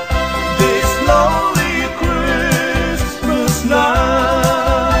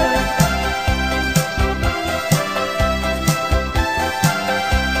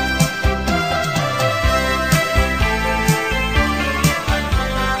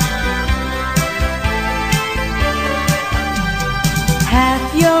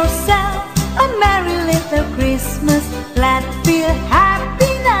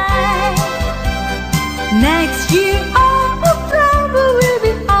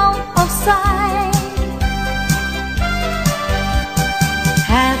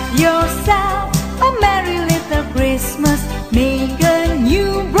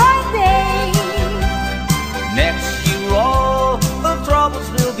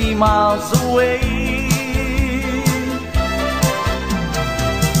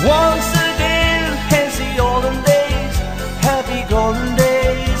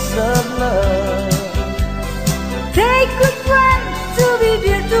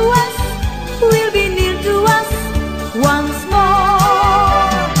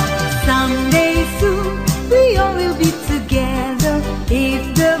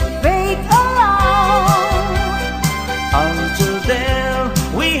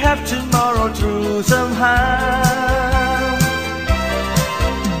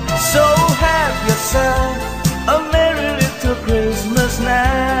Christmas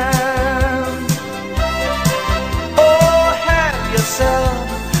now. Oh, have yourself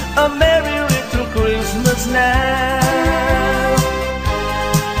a merry little Christmas now.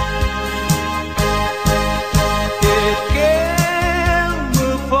 It came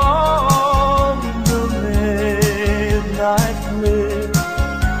upon the midnight clear,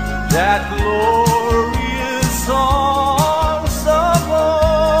 that glorious songs of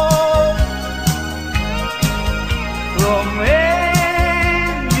old, from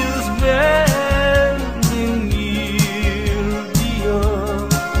angels bending near the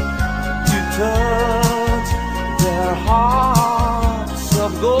earth to touch their hearts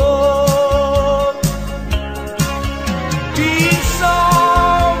of gold. Peace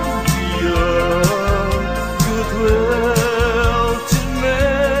on the earth, goodwill to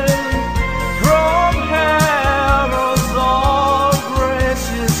men, from heaven's all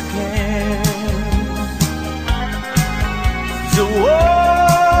gracious king. The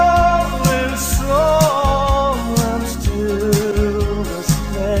world in song and stillness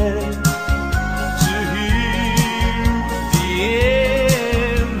play, to hear the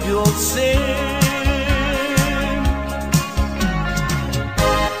angels sing.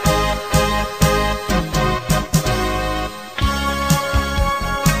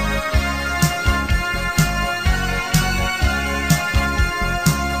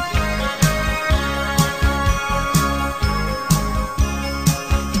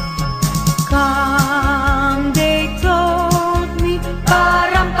 Come, they told me,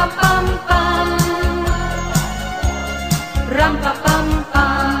 pa-ram-pa-pam-pam,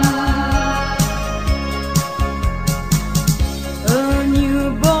 ram-pa-pam-pam. A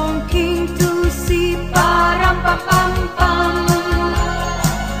newborn king to see, pa-ram-pa-pam-pam,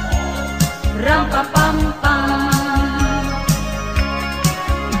 ram-pa-pam-pam.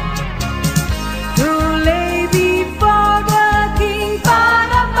 To lay before the king,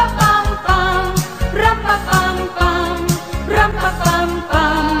 pa-ram-pa-pam-pam, ram-pa-pam-pam,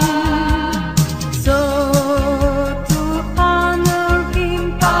 ram-pa-pam-pam. So to honor him,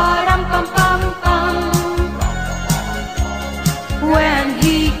 pa-ram-pam-pam-pam, when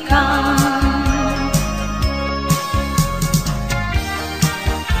he comes.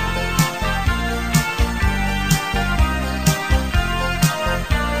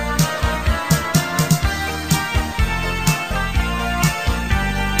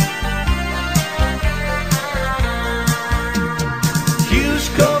 Here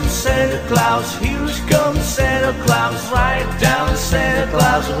comes Santa Claus, here comes Santa Claus, right down Santa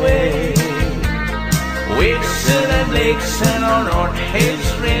Claus way. Vixen and Blitzen on North Hills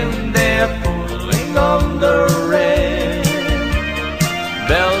Rim, they're pulling on the rain.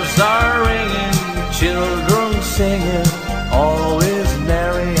 Bells are ringing, children singing, always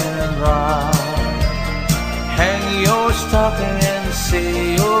merry and bright. Hang your stocking and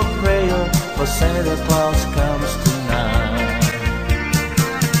say your prayer, for Santa Claus comes tonight.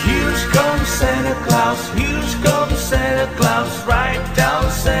 Here comes Santa Claus, here comes Santa Claus, right down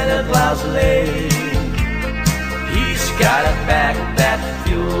Santa Claus Lane. He's got a backpack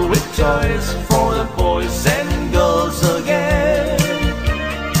filled with toys for the boys and girls again.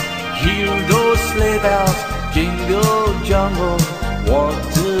 Hear those sleigh bells jingle jungle,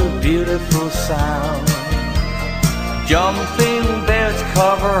 what a beautiful sound. Jumping bears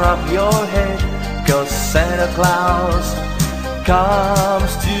cover up your head, 'cause Santa Claus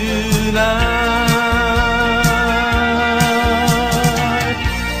comes tonight.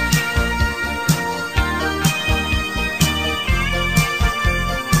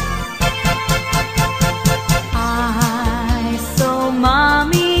 I saw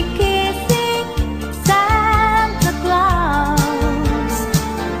Mommy kissing Santa Claus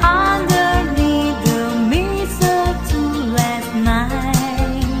underneath the mistletoe last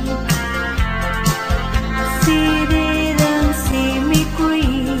night. She didn't see me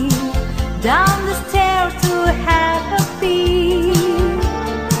creep down the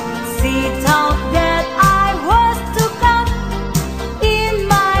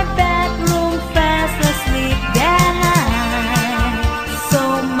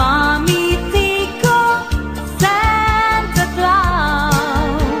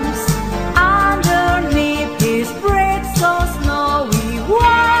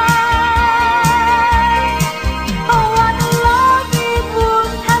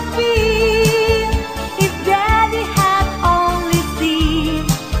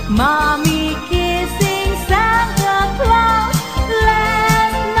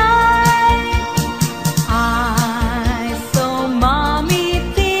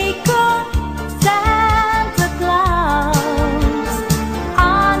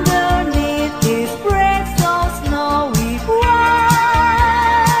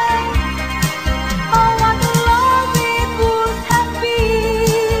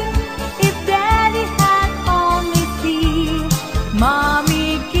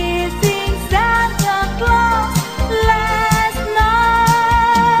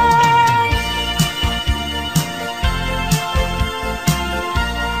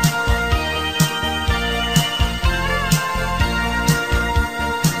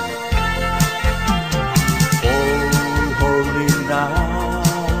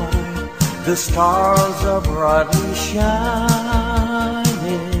The stars are brightly shining.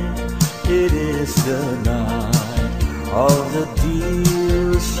 It is the night of the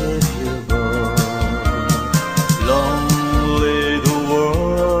dear Savior born. Lonely the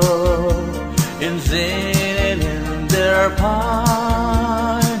world in sin and in their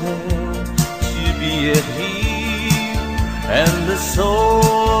pining to be at Him and the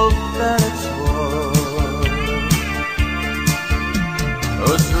soul that it's worth.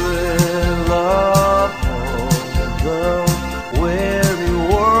 A thrill of hope, the weary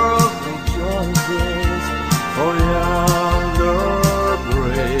world rejoices, for yonder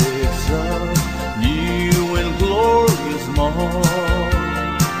breaks a new and glorious morn.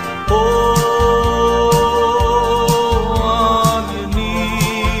 Oh, on your knees,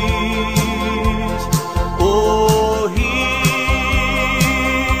 oh, hear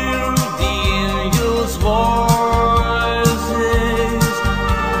the angels' voices.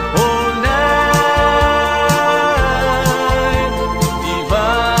 Oh, night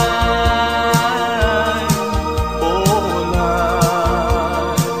divine, oh,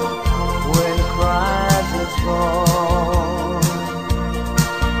 night when Christ is born.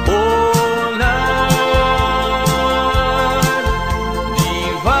 Oh, night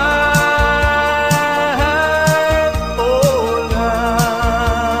divine, oh,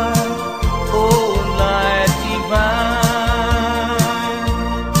 night divine.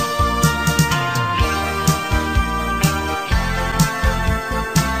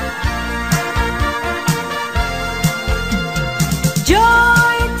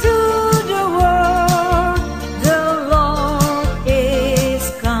 Joy to the world, the Lord is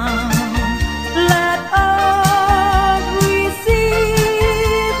come. Let us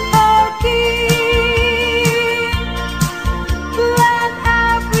receive our King. Let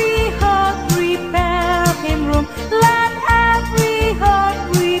every heart prepare Him room. Let every heart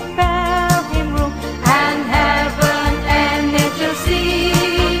prepare Him room. And heaven and nature see,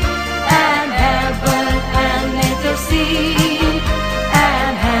 and heaven and nature see,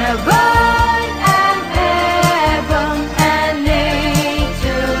 and heaven and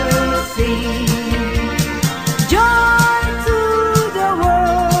nature see. Joy to the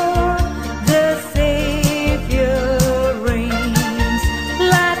world, the Savior reigns.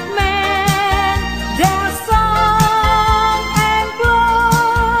 Let men their song employ.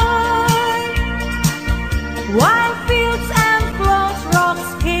 While fields and floods, rocks,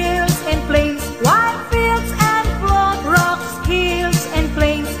 hills, and plains. While fields and floods, rocks, hills, and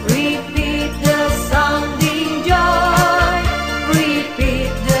plains. Repeat the sounding joy,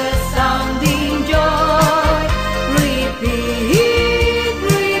 repeat the sounding joy, repeat,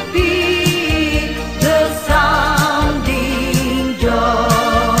 repeat the sounding joy.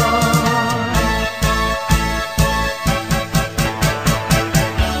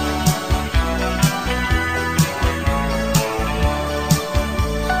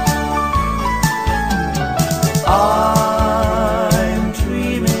 I'm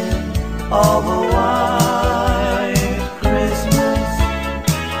dreaming of a white Christmas,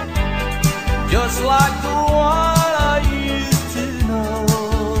 just like the one I used to know,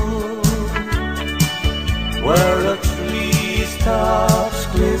 where the treetops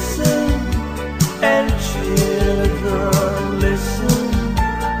glisten and children listen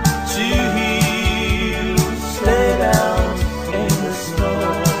to hear sleigh bells in the snow.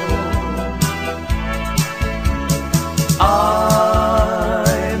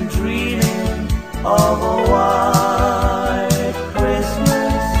 I'm dreaming of a white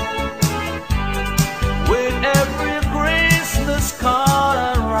Christmas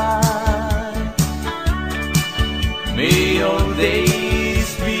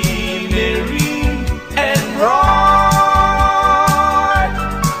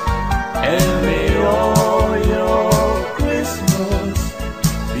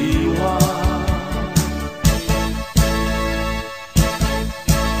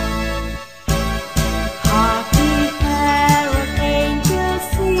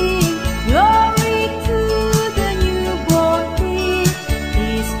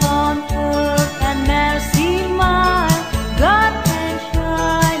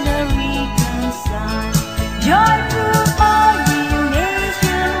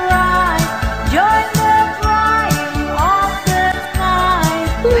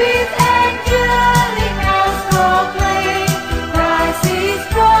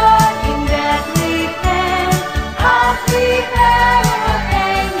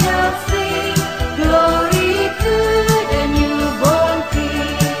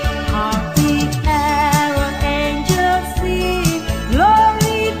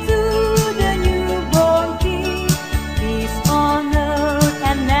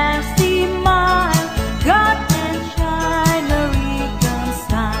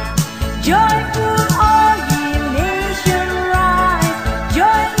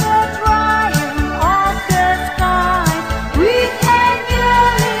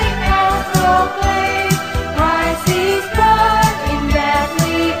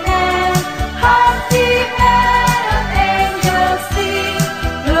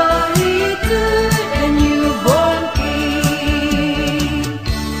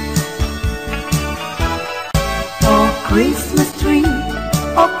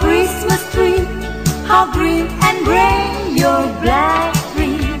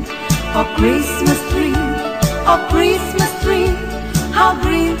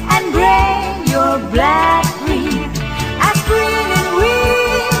black green, as green in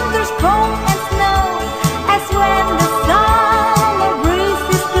winter's cold and snow, as when the summer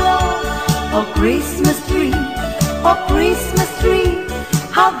breezes blow. Oh Christmas tree, oh Christmas tree,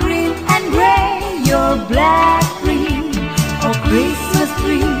 how green and gray your black green. Oh Christmas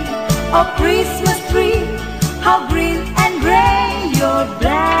tree, oh Christmas tree, how green and gray your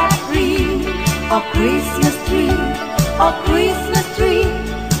black green. Oh Christmas tree, oh Christmas tree,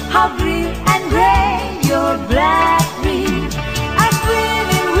 how green and gray your black green. As green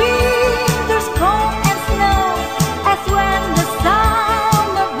in winter's cold and snow, as when the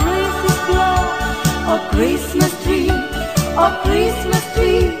summer breezes blow. Oh Christmas tree, oh Christmas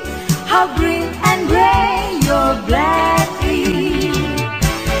tree, how green and gray your black green.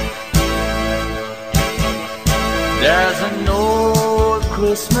 There's an old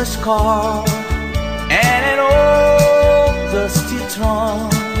Christmas card and an old dusty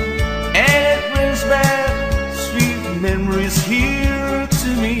trunk, and it brings back sweet memories here to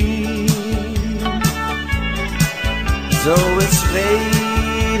me. Though it's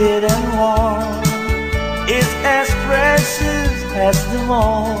faded and worn, it's as precious as the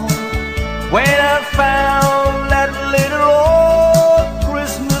morn when I found that little old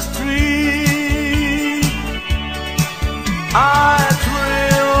Christmas tree. I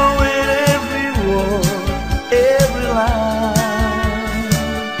thrill with every word, every line.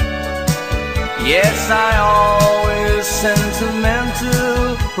 Yes, I always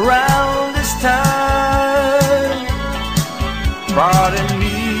sentimental round this time. Pardon me,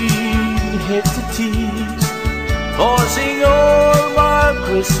 hit the tease, forcing all my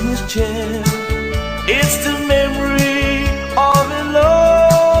Christmas cheer. It's the memory of an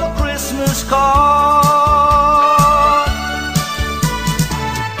old Christmas card.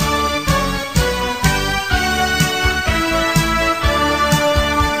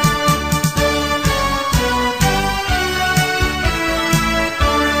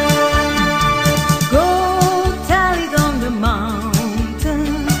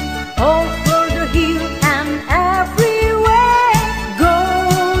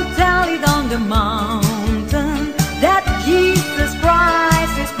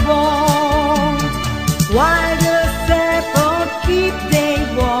 While the shepherd keep they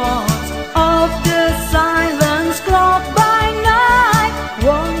watch of the silence clock by night,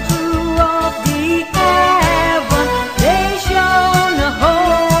 one through of the heaven they shone a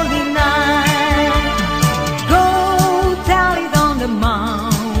holy night. Go tell it on the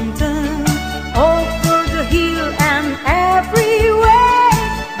mountain, over the hill and everywhere.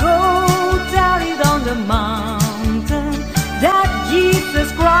 Go tell it on the mountain that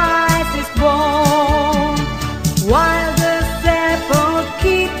Jesus Christ is born. While the shepherd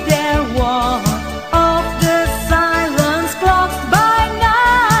keep their watch of the silence clocks by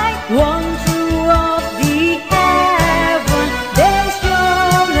night, one through of the heaven they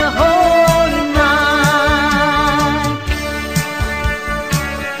shone a holy night.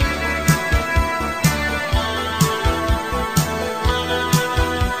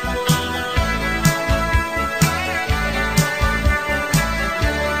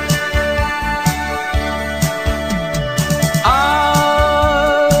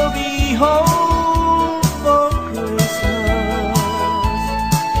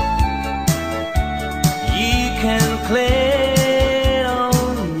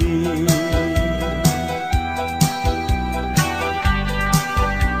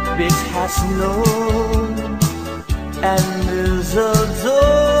 Snow and mistletoe,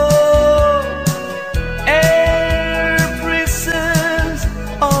 air prisons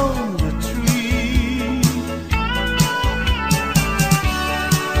on the tree.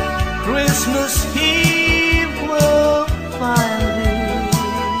 Christmas Eve will find it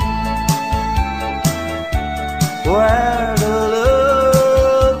where the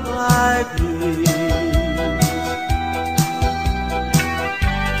love like this.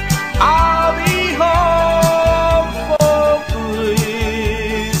 I'll be home for Christmas.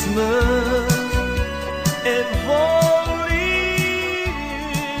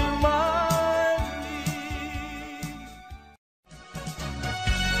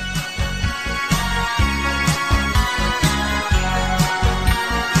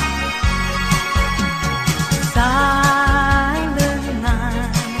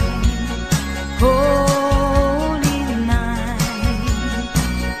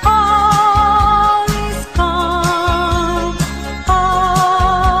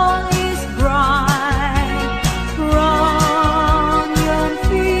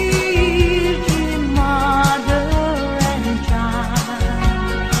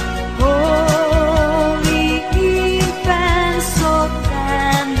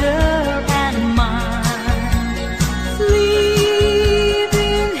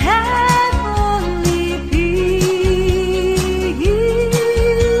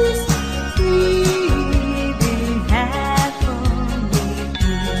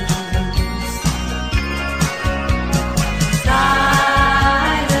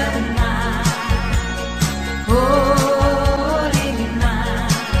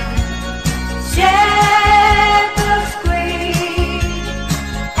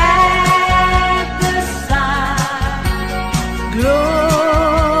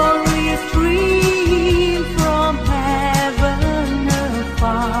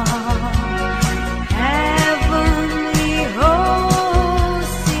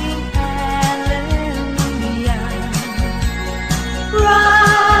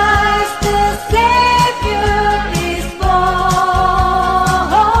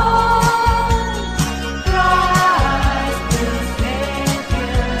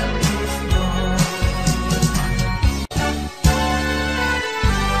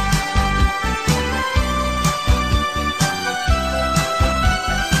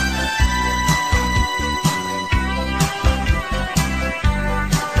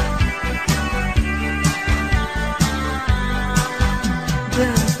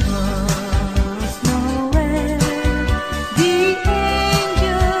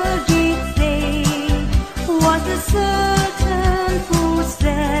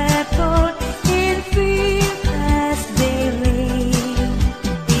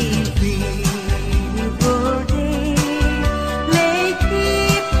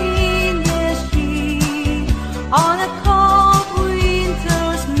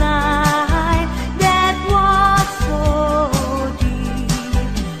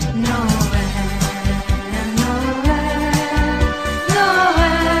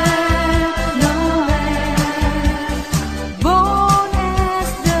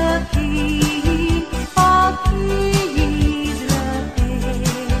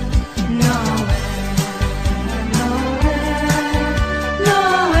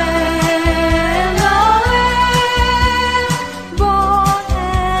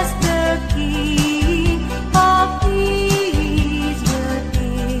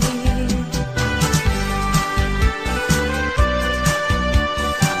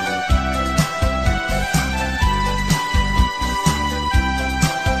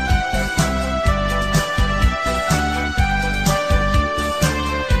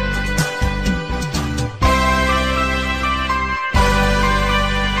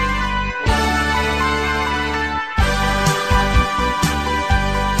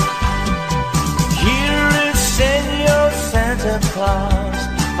 Santa Claus,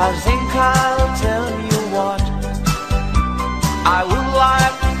 I think I'll tell you what I would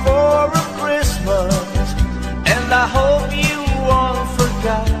like for a Christmas, and I hope you all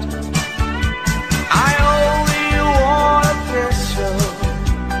forgot. I only want a pistol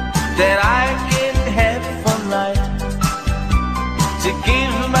that I can have for night, to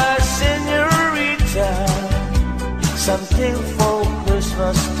give my senorita something for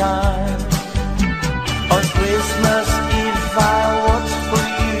Christmas time. On Christmas Eve I watch for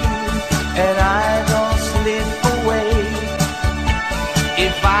you, and I don't slip away.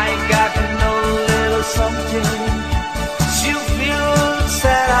 If I got no little something, she'll feel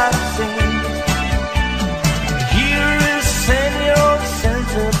sad, I think. Here is Senor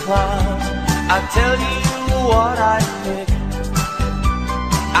Santa Claus, I'll tell you what I pick.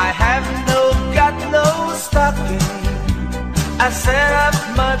 I have got no stocking, I set up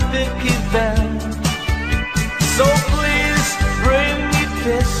my big event. So please bring me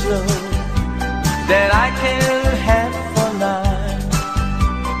peso that I can have for night,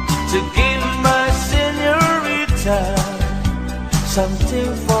 to give my senorita something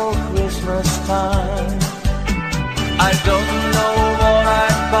for Christmas time. I don't know what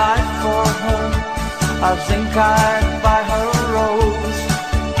I'd buy for her. I think I'd buy her a rose,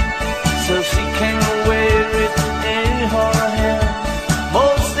 so she can wear it in her hair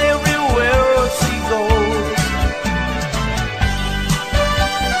most everywhere she goes.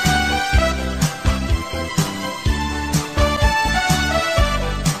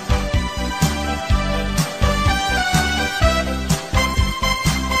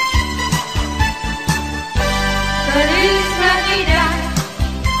 Feliz Navidad,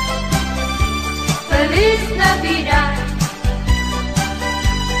 Feliz Navidad,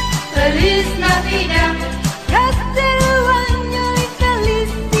 Feliz Navidad, Próspero año y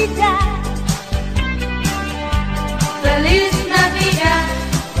felicidad. Feliz Navidad,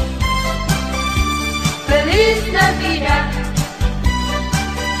 Feliz Navidad,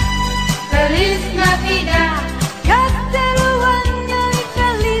 Feliz Navidad. Próspero año y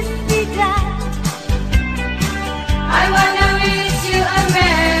felicidad. I wanna wish you a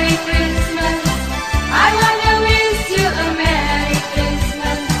Merry Christmas. I wanna wish you a Merry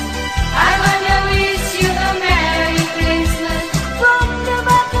Christmas. I wanna wish you a Merry Christmas. From the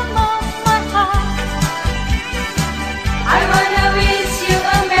bottom of my heart, I wanna wish you a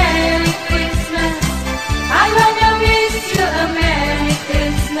Merry Christmas. I wanna wish you a Merry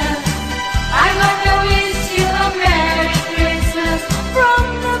Christmas. I wanna wish you a Merry Christmas. from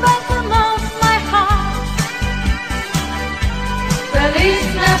the bottom of my heart. Feliz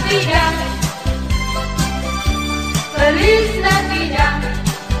Navidad, Feliz Navidad,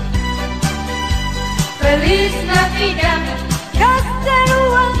 Feliz Navidad. Próspero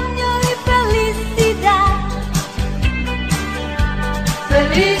año y felicidad.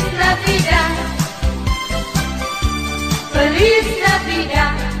 Feliz Navidad, Feliz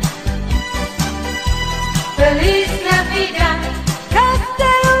Navidad, Feliz Navidad.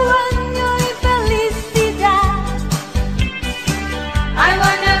 Próspero año y felicidad. I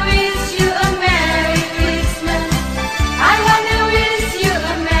wanna wish you a Merry Christmas. I wanna wish you a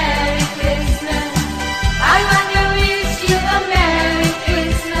Merry Christmas. I wanna wish you a Merry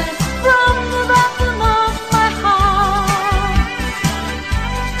Christmas. From the bottom of my heart.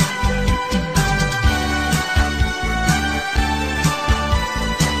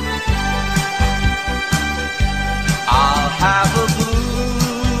 I'll have a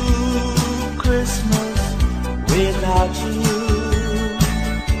blue Christmas without you.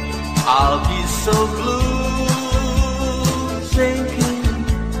 I'll be so blue thinking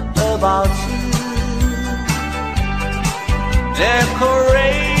about you.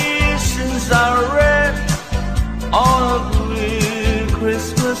 Decorations are red on a blue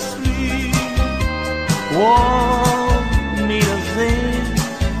Christmas tree. Won't need a thing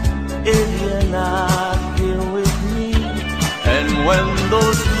if you're not here with me. And when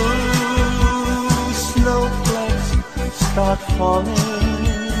those blue snowflakes start falling,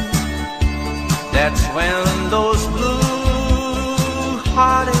 that's when those blue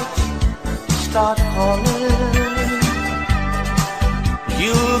heartaches start calling.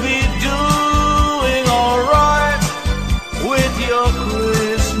 You'll be doing alright with your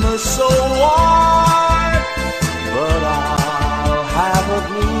Christmas so white, but I'll have a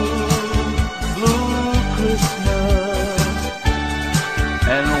blue Christmas.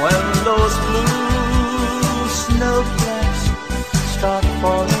 And when those blue snowflakes start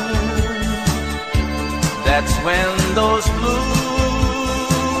falling, that's when those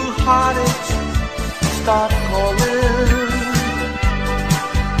blue heartaches start calling.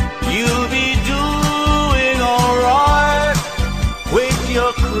 You'll be doing alright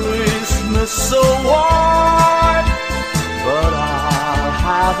so warm, but I'll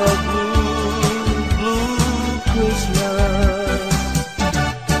have a blue, blue Christmas.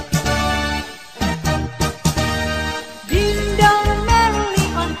 Ding dong merrily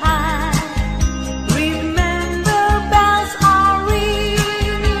on high, remember bells are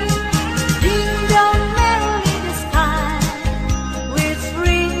ringing. Ding dong merrily the sky,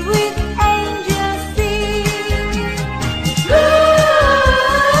 whispering with angels singing.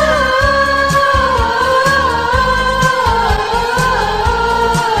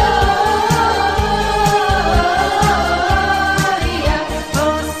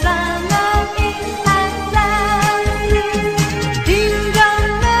 Hosanna in Atlantis. Ding dong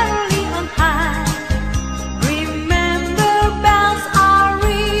merrily on high, remember bells are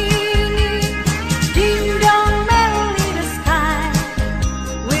ringing. Ding dong merrily the sky,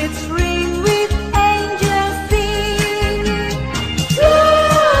 whispering with angels singing.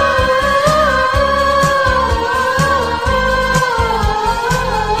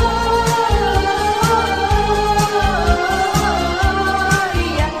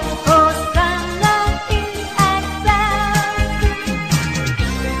 Gloria, Hosanna in Atlantis.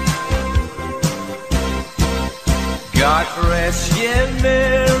 God rest ye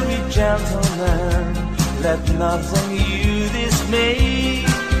merry gentlemen, let nothing you dismay.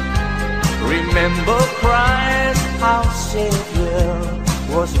 Remember Christ our Savior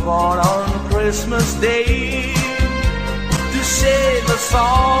was born on Christmas Day to save us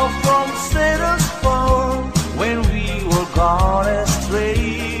all from Satan's fall when we were gone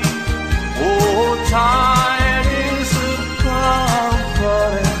astray. Oh, tidings of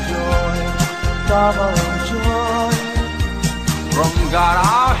comfort and joy, double joy from God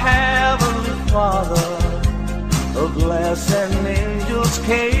our Heavenly Father. A glass and angels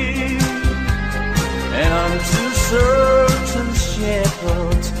came, and unto certain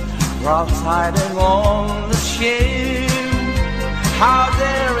shepherds prophesying on the shame, how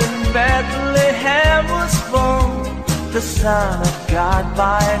there in Bethlehem was born the Son of God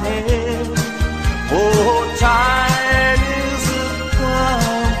by name. Oh, tidings of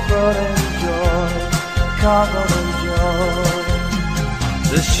comfort and joy, comfort and joy.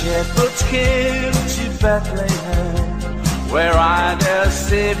 The shepherds came to Bethlehem, where I their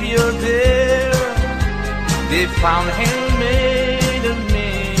Savior dear. They found him made a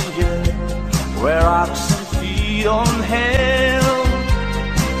manger, where oxen feed on him.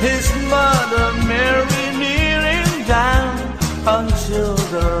 His mother Mary kneeling down until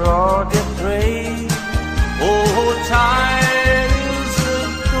the Lord did pray. Oh, tidings of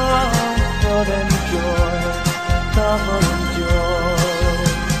comfort and joy, comfort and joy.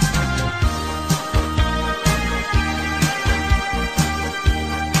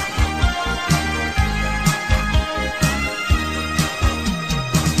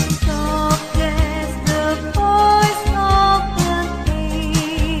 Soft as the voice of an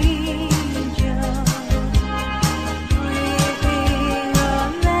angel, breathing a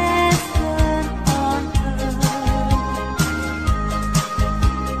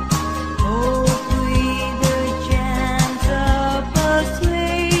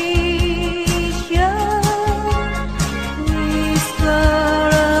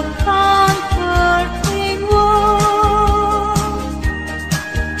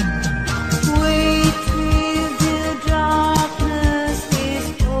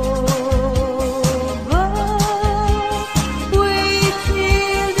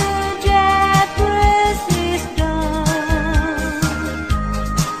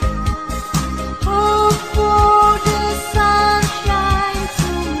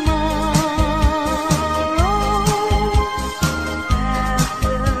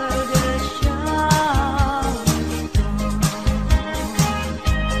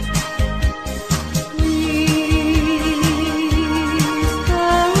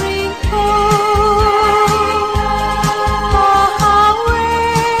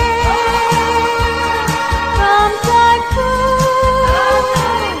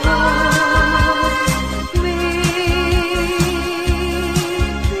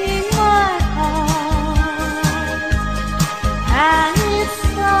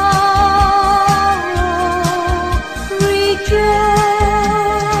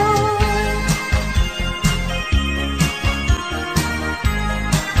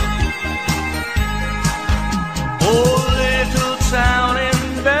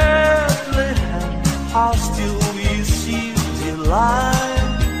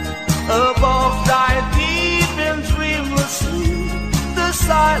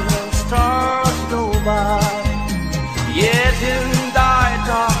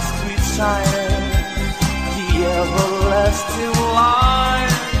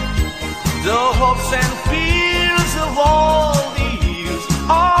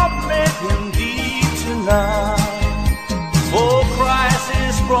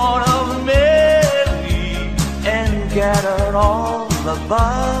scattered all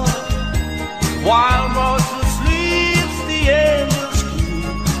above. While Moses sleeps, the angels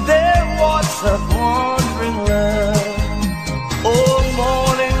keep their watch of wandering love. Oh,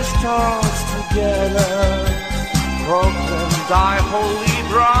 morning stars together proclaim thy holy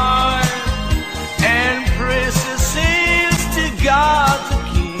bride, and praises sings to God the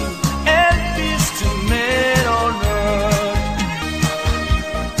King, and peace to men on earth.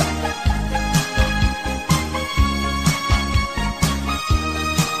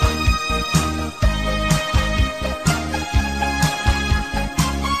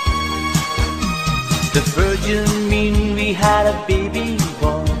 The virgin mean we had a baby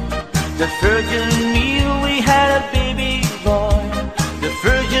boy. The virgin mean we had a baby boy. The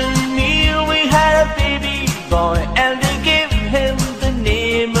virgin mean we had a baby boy, and they gave him the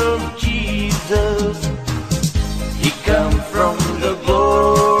name of Jesus. He come from the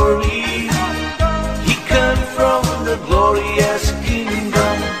glory. He come from the glorious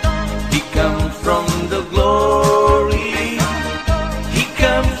kingdom. He come from the glory. He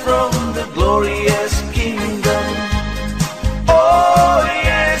come from the glorious kingdom. Oh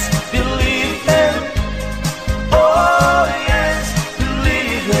yes, believe him. Oh yes,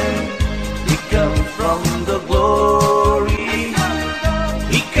 believe him. He come from the glory.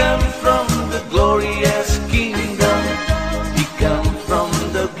 He come from the glorious kingdom. He come from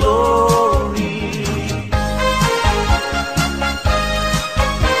the glory.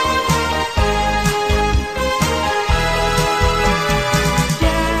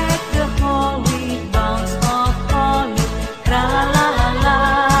 Deck the hall with boughs of olive, tra la la la la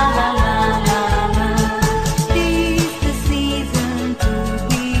la la la. This the season to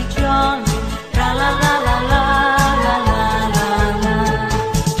be jolly, tra la la la la la la la la.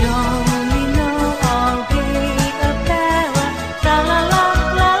 Don't we know all gay apparel, tra la la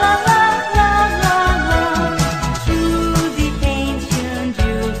la la la la la la. Through the ancient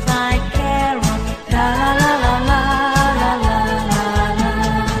Yuletide carol, tra la la la la la la la.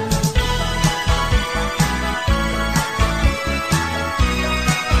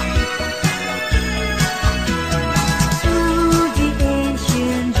 Through the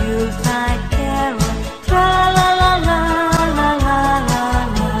ancient Yuletide carol, tra la la la la la la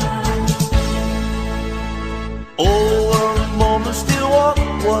la. Over moment still walk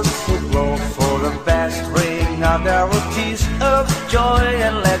was so low for the vast ring of melodies of joy,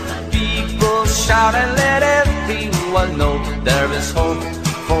 and let the people shout and let everyone know there is hope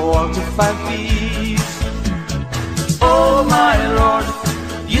for all to find peace. Oh my Lord,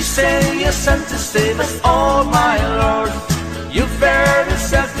 you sent your son to save us. Oh my Lord, you fared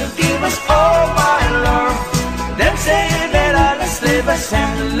yourself to give us. Oh my Lord, then say that I'll slave us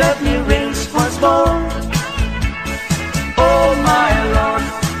and let me reigns once more. Oh my Lord,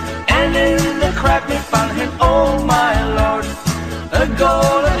 and in the crack we found him. Oh my Lord, a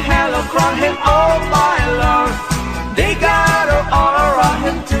golden halo crown him. Oh my Lord, they gather all around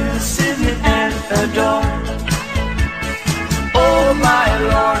him to see him and adore. Oh my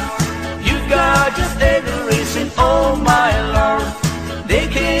Lord, you got just adoration. Oh my Lord, they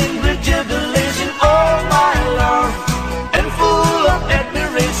came with jubilation. Oh my Lord, and full of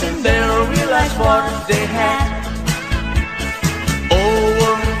admiration, they realized what they had.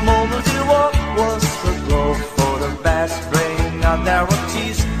 Over moments you walk was the glow for the vast bring out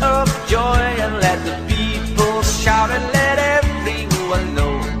narratives of joy, and let the people shout and let everyone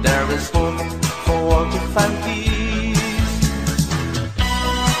know there is hope for all to find peace.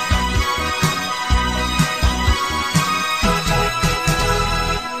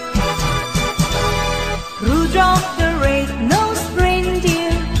 Rudolph the red-nosed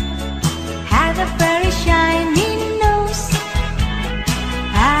reindeer had a very shiny nose,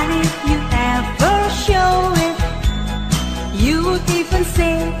 and if you ever show it, you would even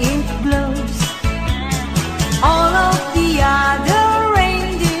say it blows. All of the other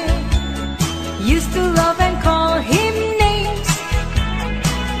reindeer used to love and call him names.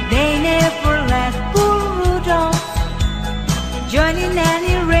 They never let poor Rudolph join in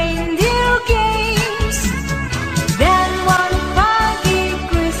any reindeer games. Then one foggy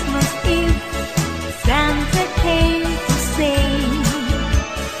Christmas Eve, Santa came to say,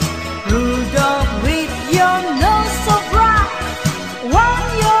 Rudolph, with your nose so bright, while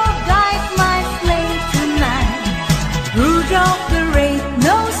you're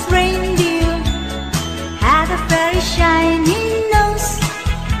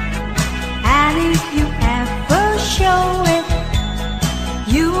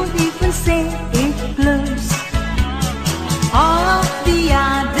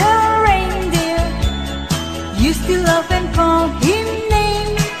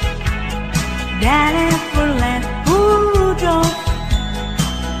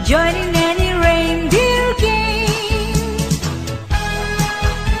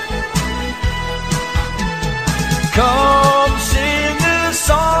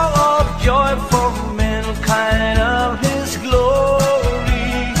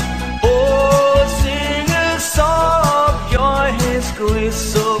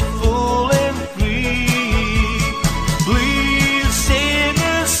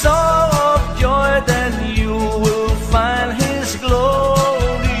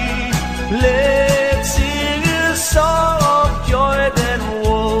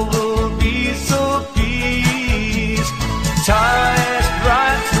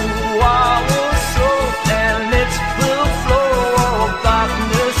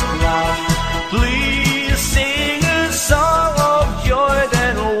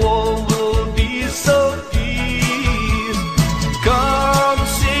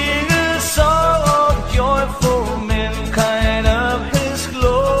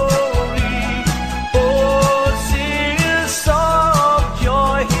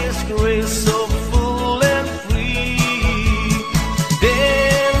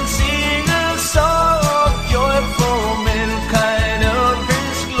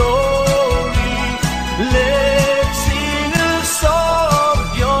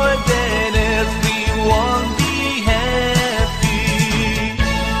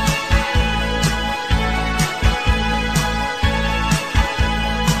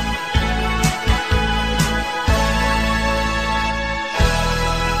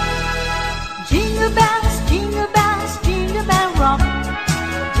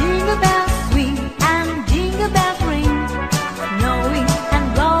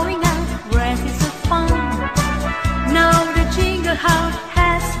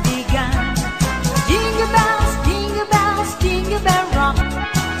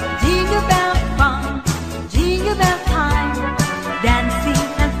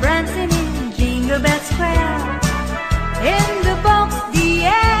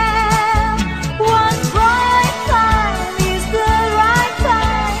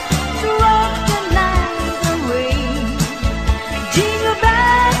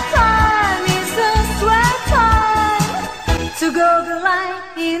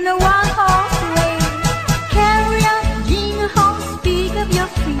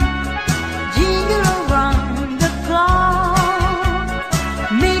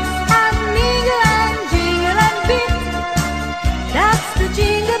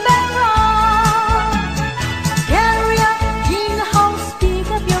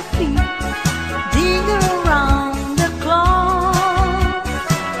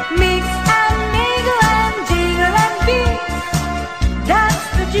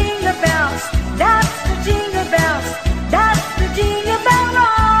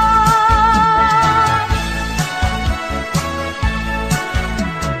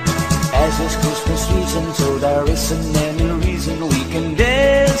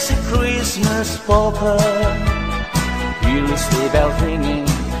Christmas polka. Hear the sleigh bells ringing,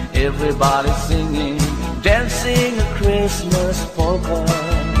 everybody singing, dancing a Christmas polka.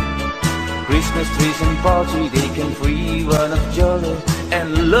 Christmas trees and party, they can free one of jolly,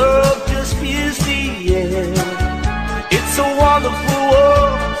 and love just fills the air. It's a wonderful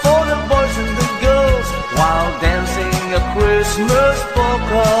world for the boys and the girls while dancing a Christmas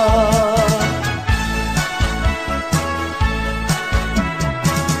polka.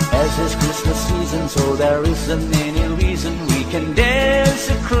 As it's Christmas season, so there isn't any reason we can dance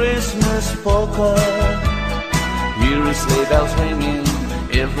a Christmas polka. Hear the sleigh bells ringing,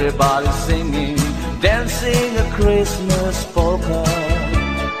 everybody singing, dancing a Christmas polka.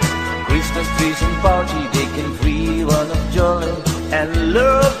 Christmas trees and party, they can free one of joy, and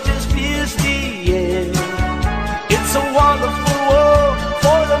love just fills the air. It's a wonderful world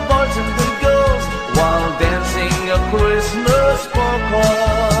for the boys and the girls while dancing a Christmas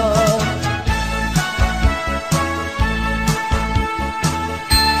polka.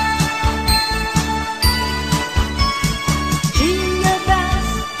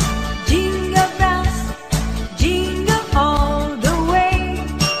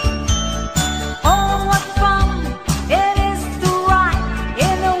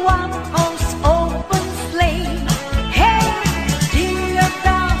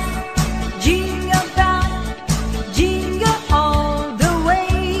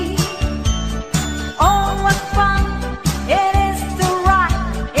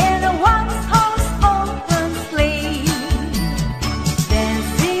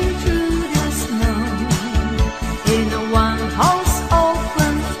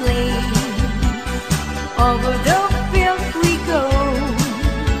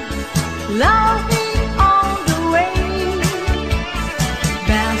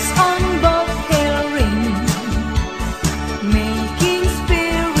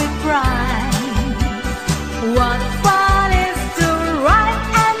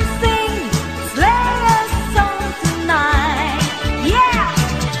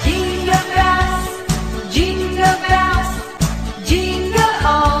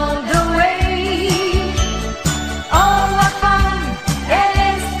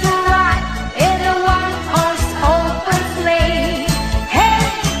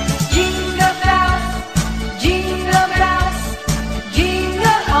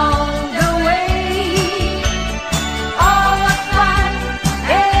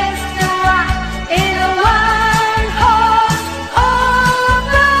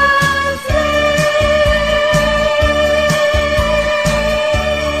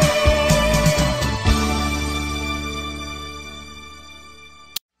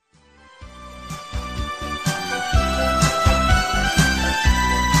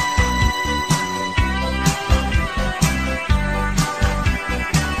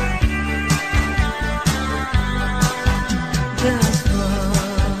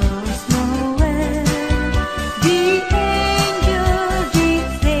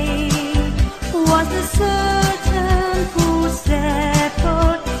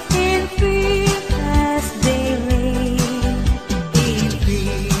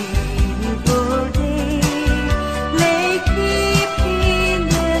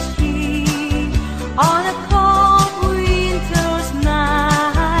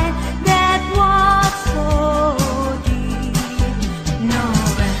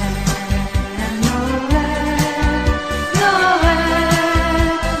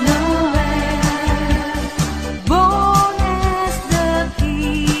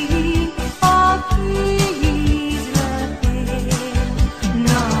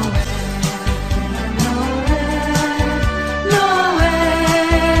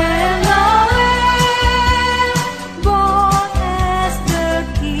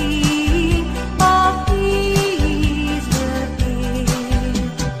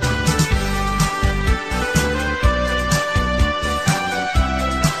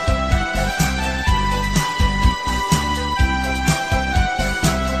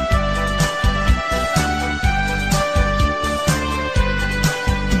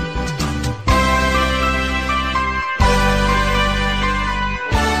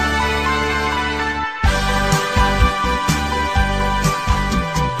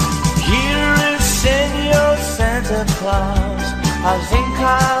 I think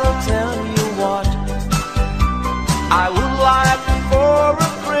I'll tell you what I would like for a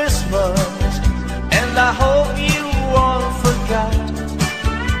Christmas, and I hope you all forgot.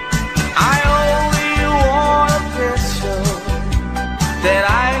 I only want a picture that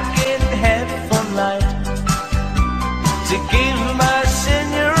I can have for night, to give my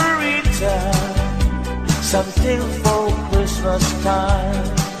señorita something for Christmas time.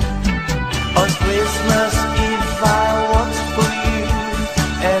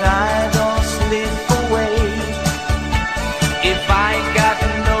 and I don't sleep away. If I got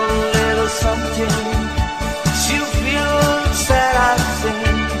no little something, she'll feel sad I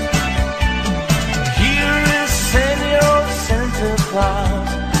sing. Here is Senor Santa Claus,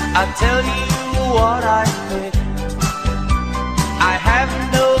 I tell you what I think. I have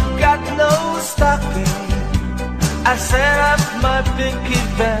got no stocking, I set up my pinky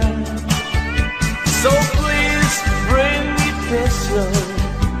band. So please bring me peso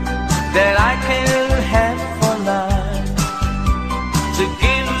that I can have for night, to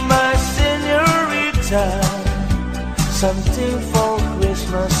give my senorita something for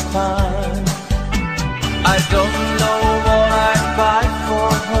Christmas time. I don't know what I'd buy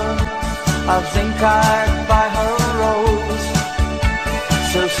for her, I think I'd buy her a rose,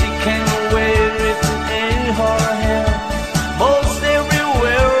 so she can wear it in her hair most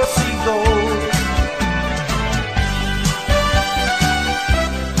everywhere she goes.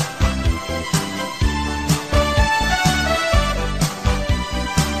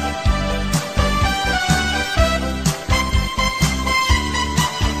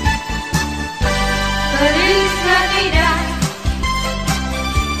 Feliz Navidad,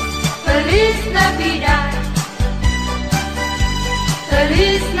 Feliz Navidad,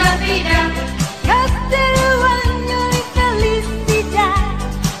 Feliz Navidad, Castello año y felicidad.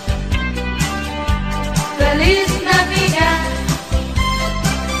 Feliz Navidad,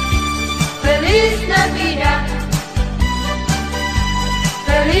 Feliz Navidad,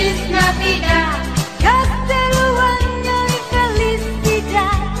 Feliz Navidad. Castello año y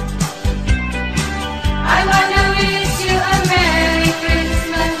felicidad. I wanna wish you a Merry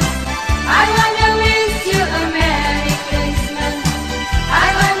Christmas. I wanna wish you a Merry Christmas. I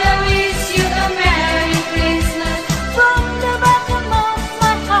wanna wish you a Merry Christmas. From the bottom of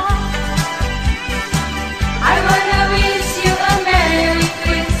my heart, I wanna wish you a Merry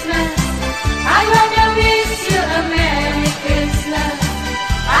Christmas. I wanna wish you a Merry Christmas.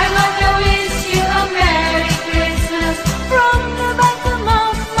 I wanna wish you a Merry Christmas. from the bottom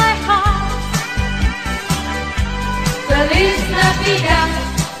of my heart. Feliz Navidad,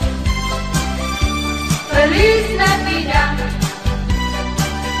 Feliz Navidad,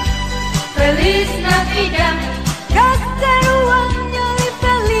 Feliz Navidad, Castello año y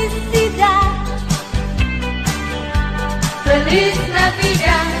felicidad. Feliz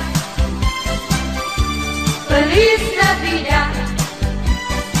Navidad, Feliz Navidad,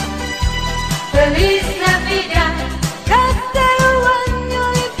 Feliz Navidad. Castello año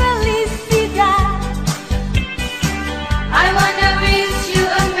y felicidad. I wanna wish you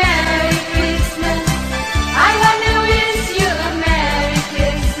a Merry Christmas. I wanna wish you a Merry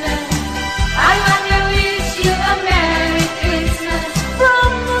Christmas. I wanna wish you a Merry Christmas.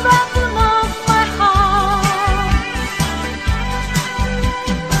 From the bottom of my heart.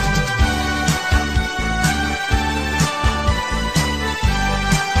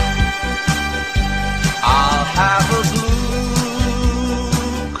 I'll have a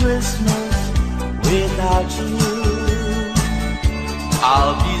blue Christmas without you.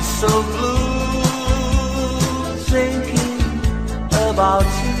 I'll be so blue thinking about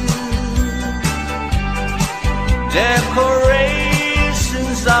you.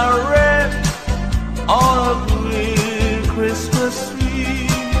 Decorations are red on a green Christmas tree.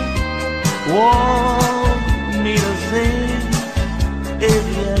 Won't mean a thing if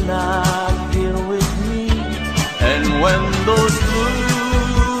you're not here with me. And when those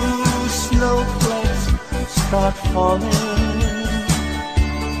blue snowflakes start falling,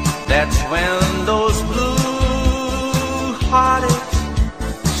 that's when those blue heartaches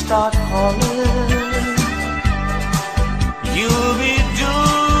start calling. You'll be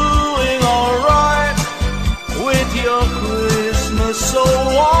doing alright with your Christmas so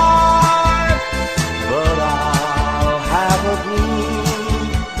white, but I'll have a blue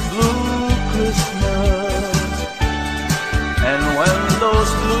Christmas. And when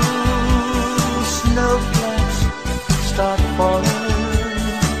those blue snowflakes start falling,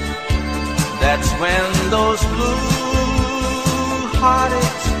 that's when those blue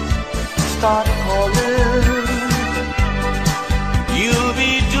heartaches start calling. You'll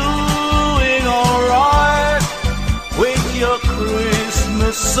be doing alright with your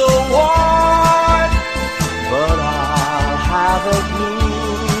Christmas so white, but I'll have a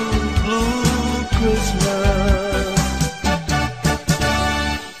blue Christmas.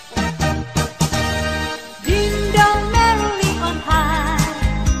 Ding dong merrily on high.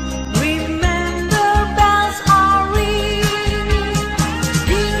 Remember bells are ringing.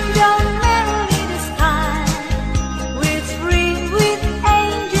 Ding dong merrily this time. With spring with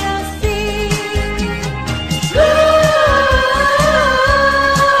angels sing.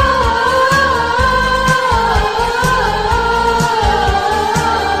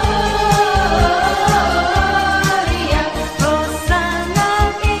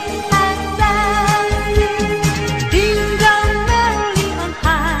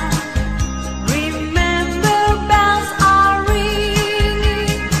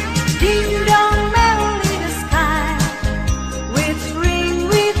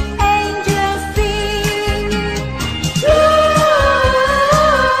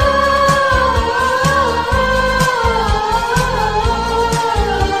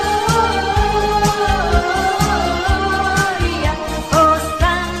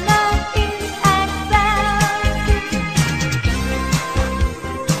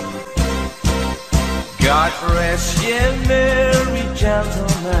 God rest ye merry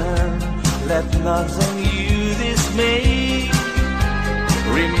gentlemen, let nothing you dismay.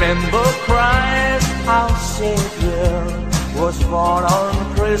 Remember Christ our Savior was born on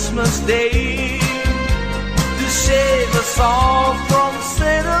Christmas Day to save us all from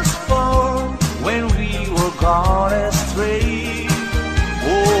sinners' fall when we were gone astray.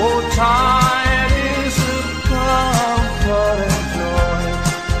 Oh, tidings of comfort and joy,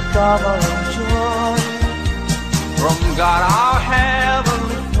 comfort and joy from God our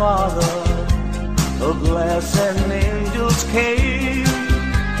Heavenly Father. A blessed angels came,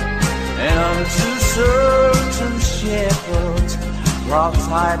 and unto certain shepherds brought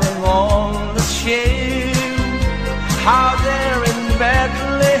tidings on the shame, how there in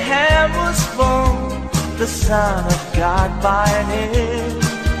Bethlehem was born the Son of God by name.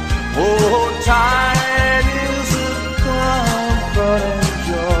 Oh, tidings of comfort and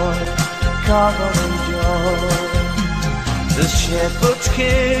joy, comfort and joy. The shepherds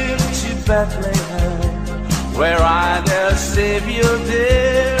came to Bethlehem, where I their Savior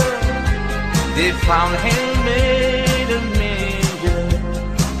dear. They found him made a manger,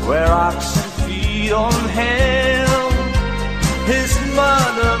 where oxen feed on him. His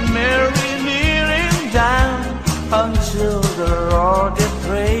mother Mary kneeling down until the Lord did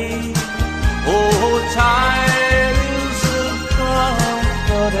pray. Oh, tidings of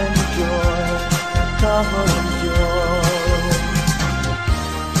comfort and joy, comfort and joy.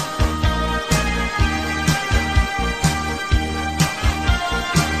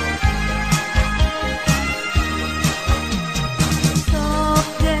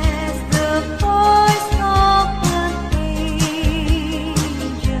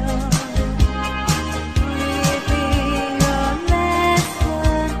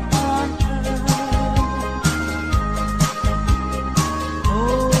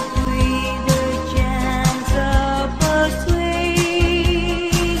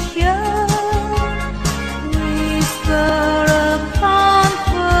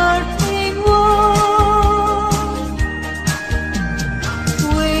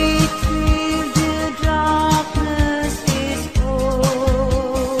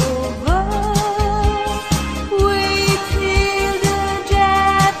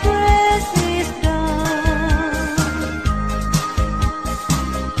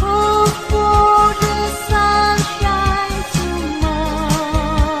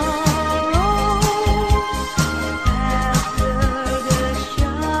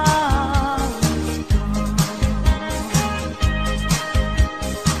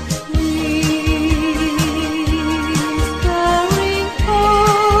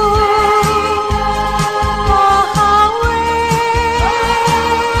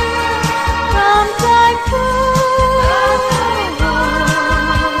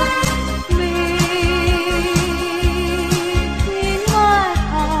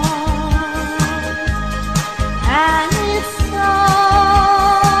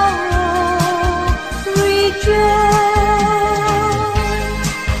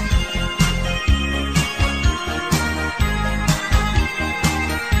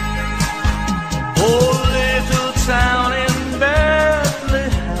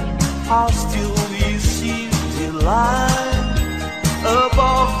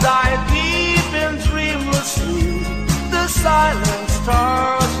 Silent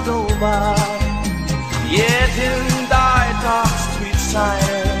stars go by, yet in thy dark street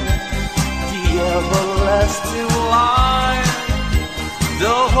shine the everlasting light.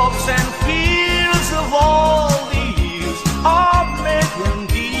 The hopes and fears of all these are making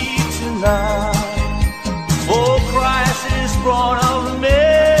thee tonight. For Christ is born of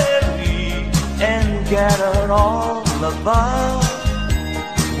Mary and gathered all above,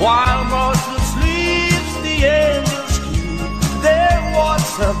 while Martha sleeps, the angels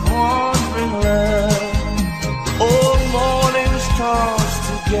of wandering love. All morning stars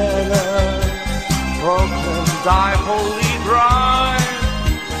together proclaim thy holy bride,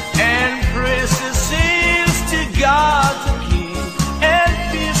 and praises sings to God the King, and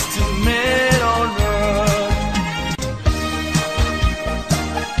peace to men on earth.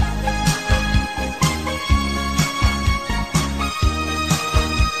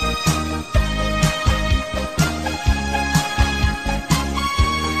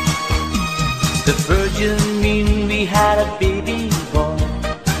 The virgin mean we had a baby boy.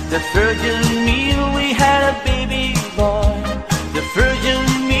 The virgin mean we had a baby boy. The virgin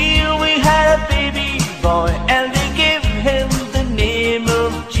mean we had a baby boy, and they gave him the name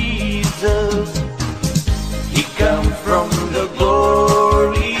of Jesus. He come from the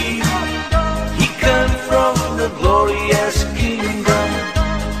glory. He come from the glorious kingdom.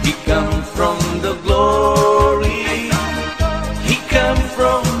 He come from the glory.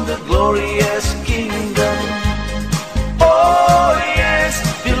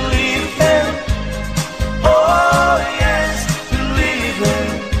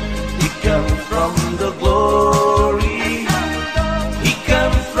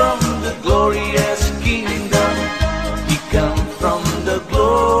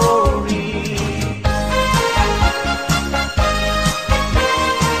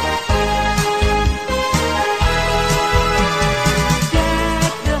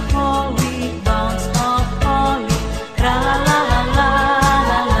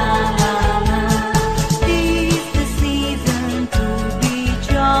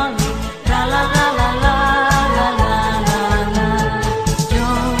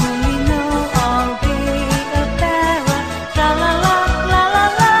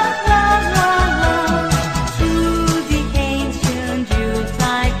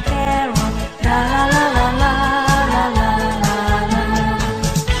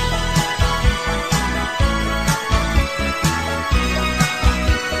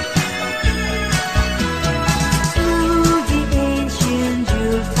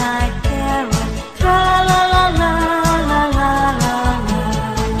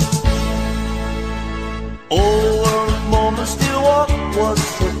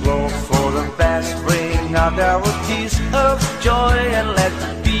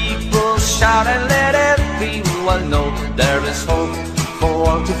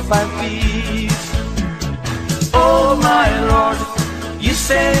 find peace. Oh my Lord, you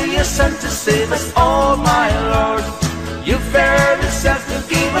sent your Son to save us. Oh my Lord, you fared yourself to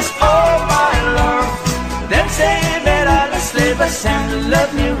give us. Oh my Lord, then save it all the slavers and let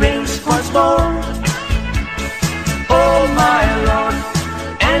me reigns once more. Oh my Lord,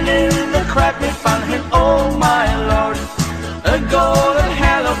 and in the crowd we found him. Oh my Lord, a golden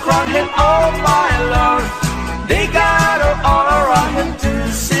halo crown him. Oh my Lord, they gather all around him to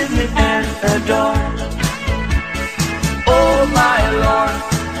see him and adore. Oh my Lord,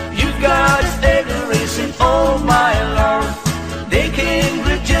 you got his adoration. Oh my Lord, they came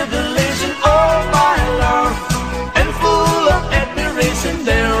with jubilation. Oh my Lord, and full of admiration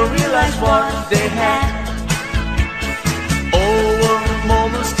they realized what they had. Oh, a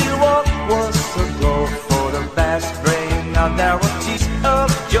moment still what was ago, for the vast rain out there were tears of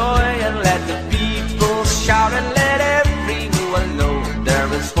joy, and let the people shout and let everyone know there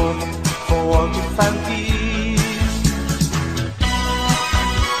is hope for all to find peace.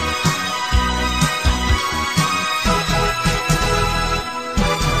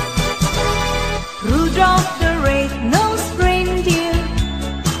 Rudolph the red-nosed reindeer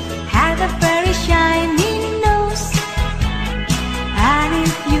had a very shiny nose, and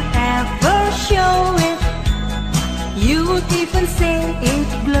if you ever show it, you would even say it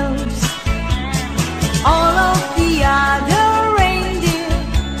glows. All of the other reindeer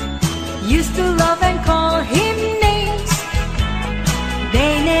used to love and call him names.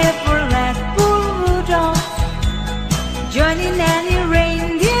 They never let poor Rudolph join in any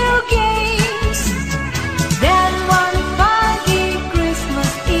reindeer games. Then one foggy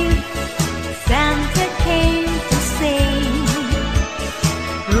Christmas Eve, Santa came to say,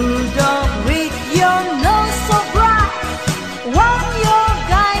 Rudolph, with your nose so bright, won't you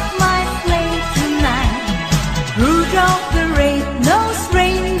guide my sleigh tonight? Rudolph the red-nosed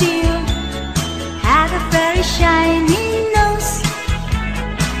reindeer had a very shiny nose,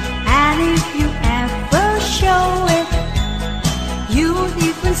 and if you ever show it, you would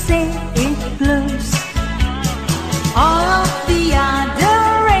even say it glows. All of the other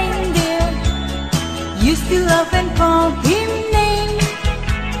reindeer used to love and call him names.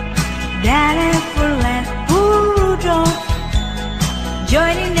 That never let poor Rudolph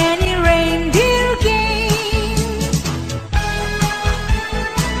join in any reindeer game.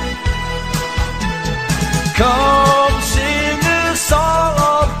 Come sing a song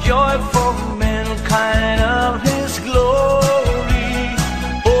of joy for mankind of his glory.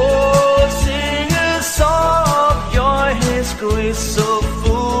 Oh, sing a song of joy, his grace so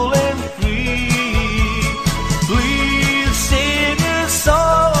full and free. Please sing a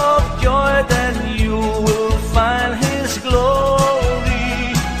song of joy, then you will find his glory.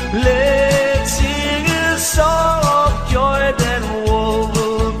 Let's sing a song of joy, then all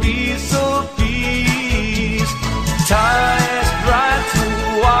will be so peace. Time is bright to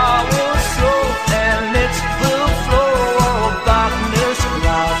our soul, and it will flow all darkness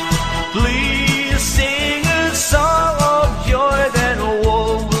cloud. Please sing a song of joy, then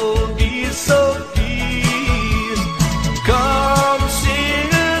all will be so peace. Come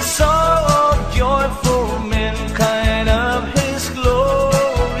sing a song of joy for mankind of his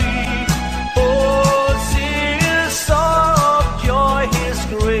glory. Oh, sing a song of joy, his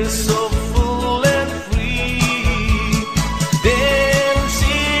grace so full and free. Then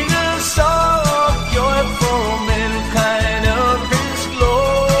sing a song of joy for mankind of his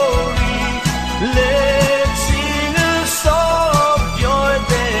glory. Let's sing a song of joy,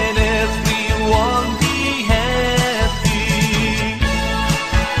 then everyone be happy.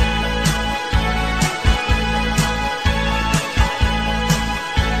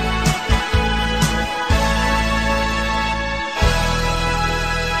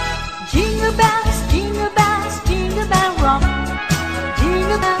 Jingle bells, jingle bells, jingle bell rock,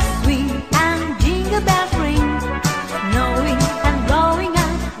 jingle bells swing and jingle bells ring, snowing and blowing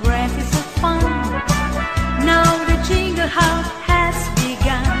up races of fun. Now the jingle hop has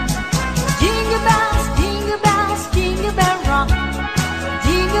begun. Jingle bells, jingle bells, jingle bell rock,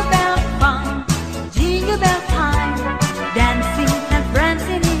 jingle bell fun, jingle bell time, dancing and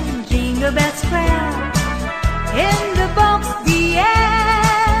prancing in Jingle Bell Square. In the box, the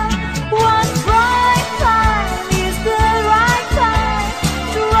air, one bright time is the right time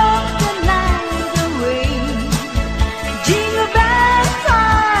to rock the night away. Jingle bell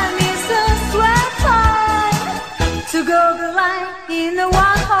time is a swell time to go the line in a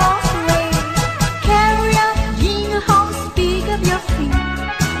one-horse race. Carry up, jingle horse, pick up your feet,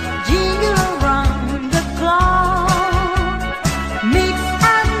 jingle around the clock. Mix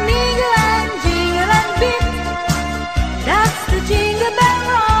and mingle and jingle and beat.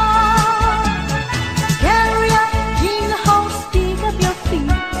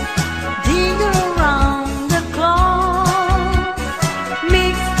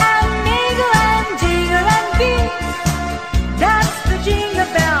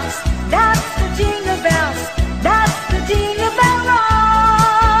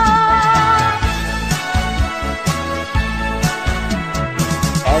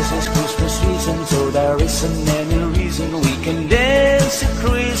 As it's Christmas season, so there isn't any reason we can dance a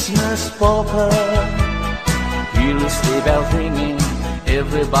Christmas polka. Hear the sleigh bells ringing,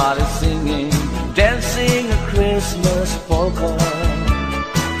 everybody singing, dancing a Christmas polka.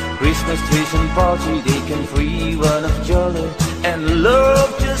 Christmas trees and party, they can free one of jolly, and love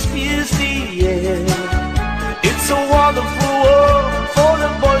just fills the air. It's a wonderful world for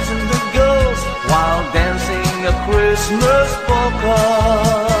the boys and the girls while dancing a Christmas polka.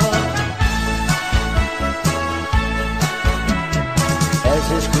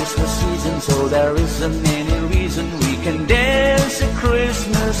 As it's Christmas season, so there isn't any reason we can dance a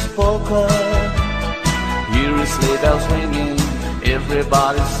Christmas polka. Hear the sleigh bells ringing,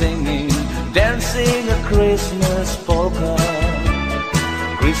 everybody singing, dancing a Christmas polka.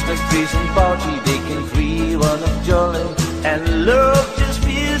 Christmas trees and party, they can free one of jolly, and love just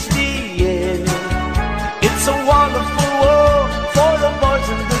fills the air. It's a wonderful world for the boys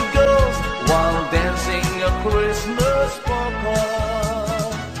and the girls while dancing a Christmas polka.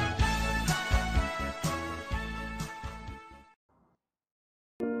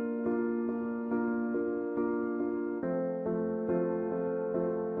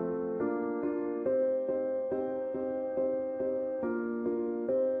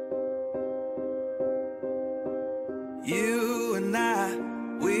 You and I,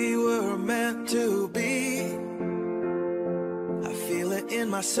 we were meant to be. I feel it in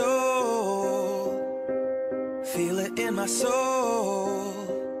my soul, feel it in my soul.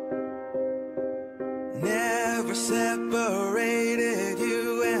 Never separated,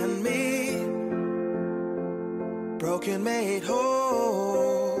 you and me. Broken made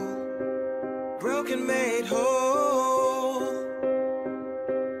whole, broken made whole.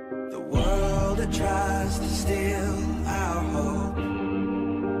 The world that tries to steal our hope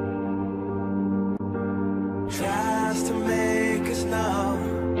tries to make us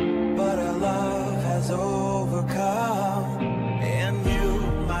numb, but our love has overcome. And you,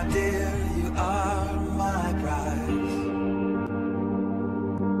 my dear, you are my prize.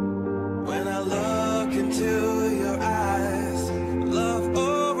 When I look into your eyes, love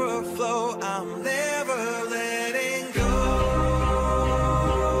overflow, I'm never letting go.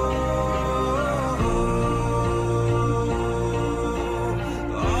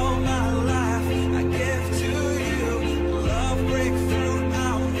 All my life I give to you, love breakthrough,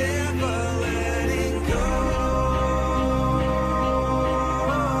 I'm never letting go.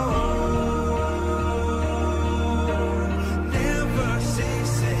 Never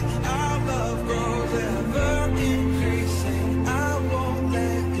ceasing, our love grows ever increasing, I won't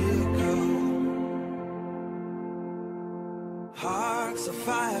let you go. Hearts of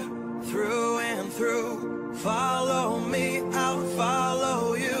fire through and through, follow me, I'll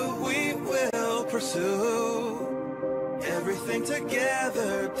follow you, we will pursue everything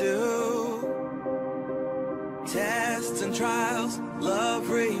together, do tests and trials, love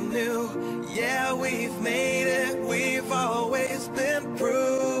renew. Yeah, we've made it, we've always been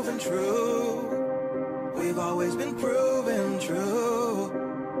proven true. We've always been proven true.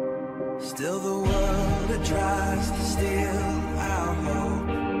 Still the world that tries to steal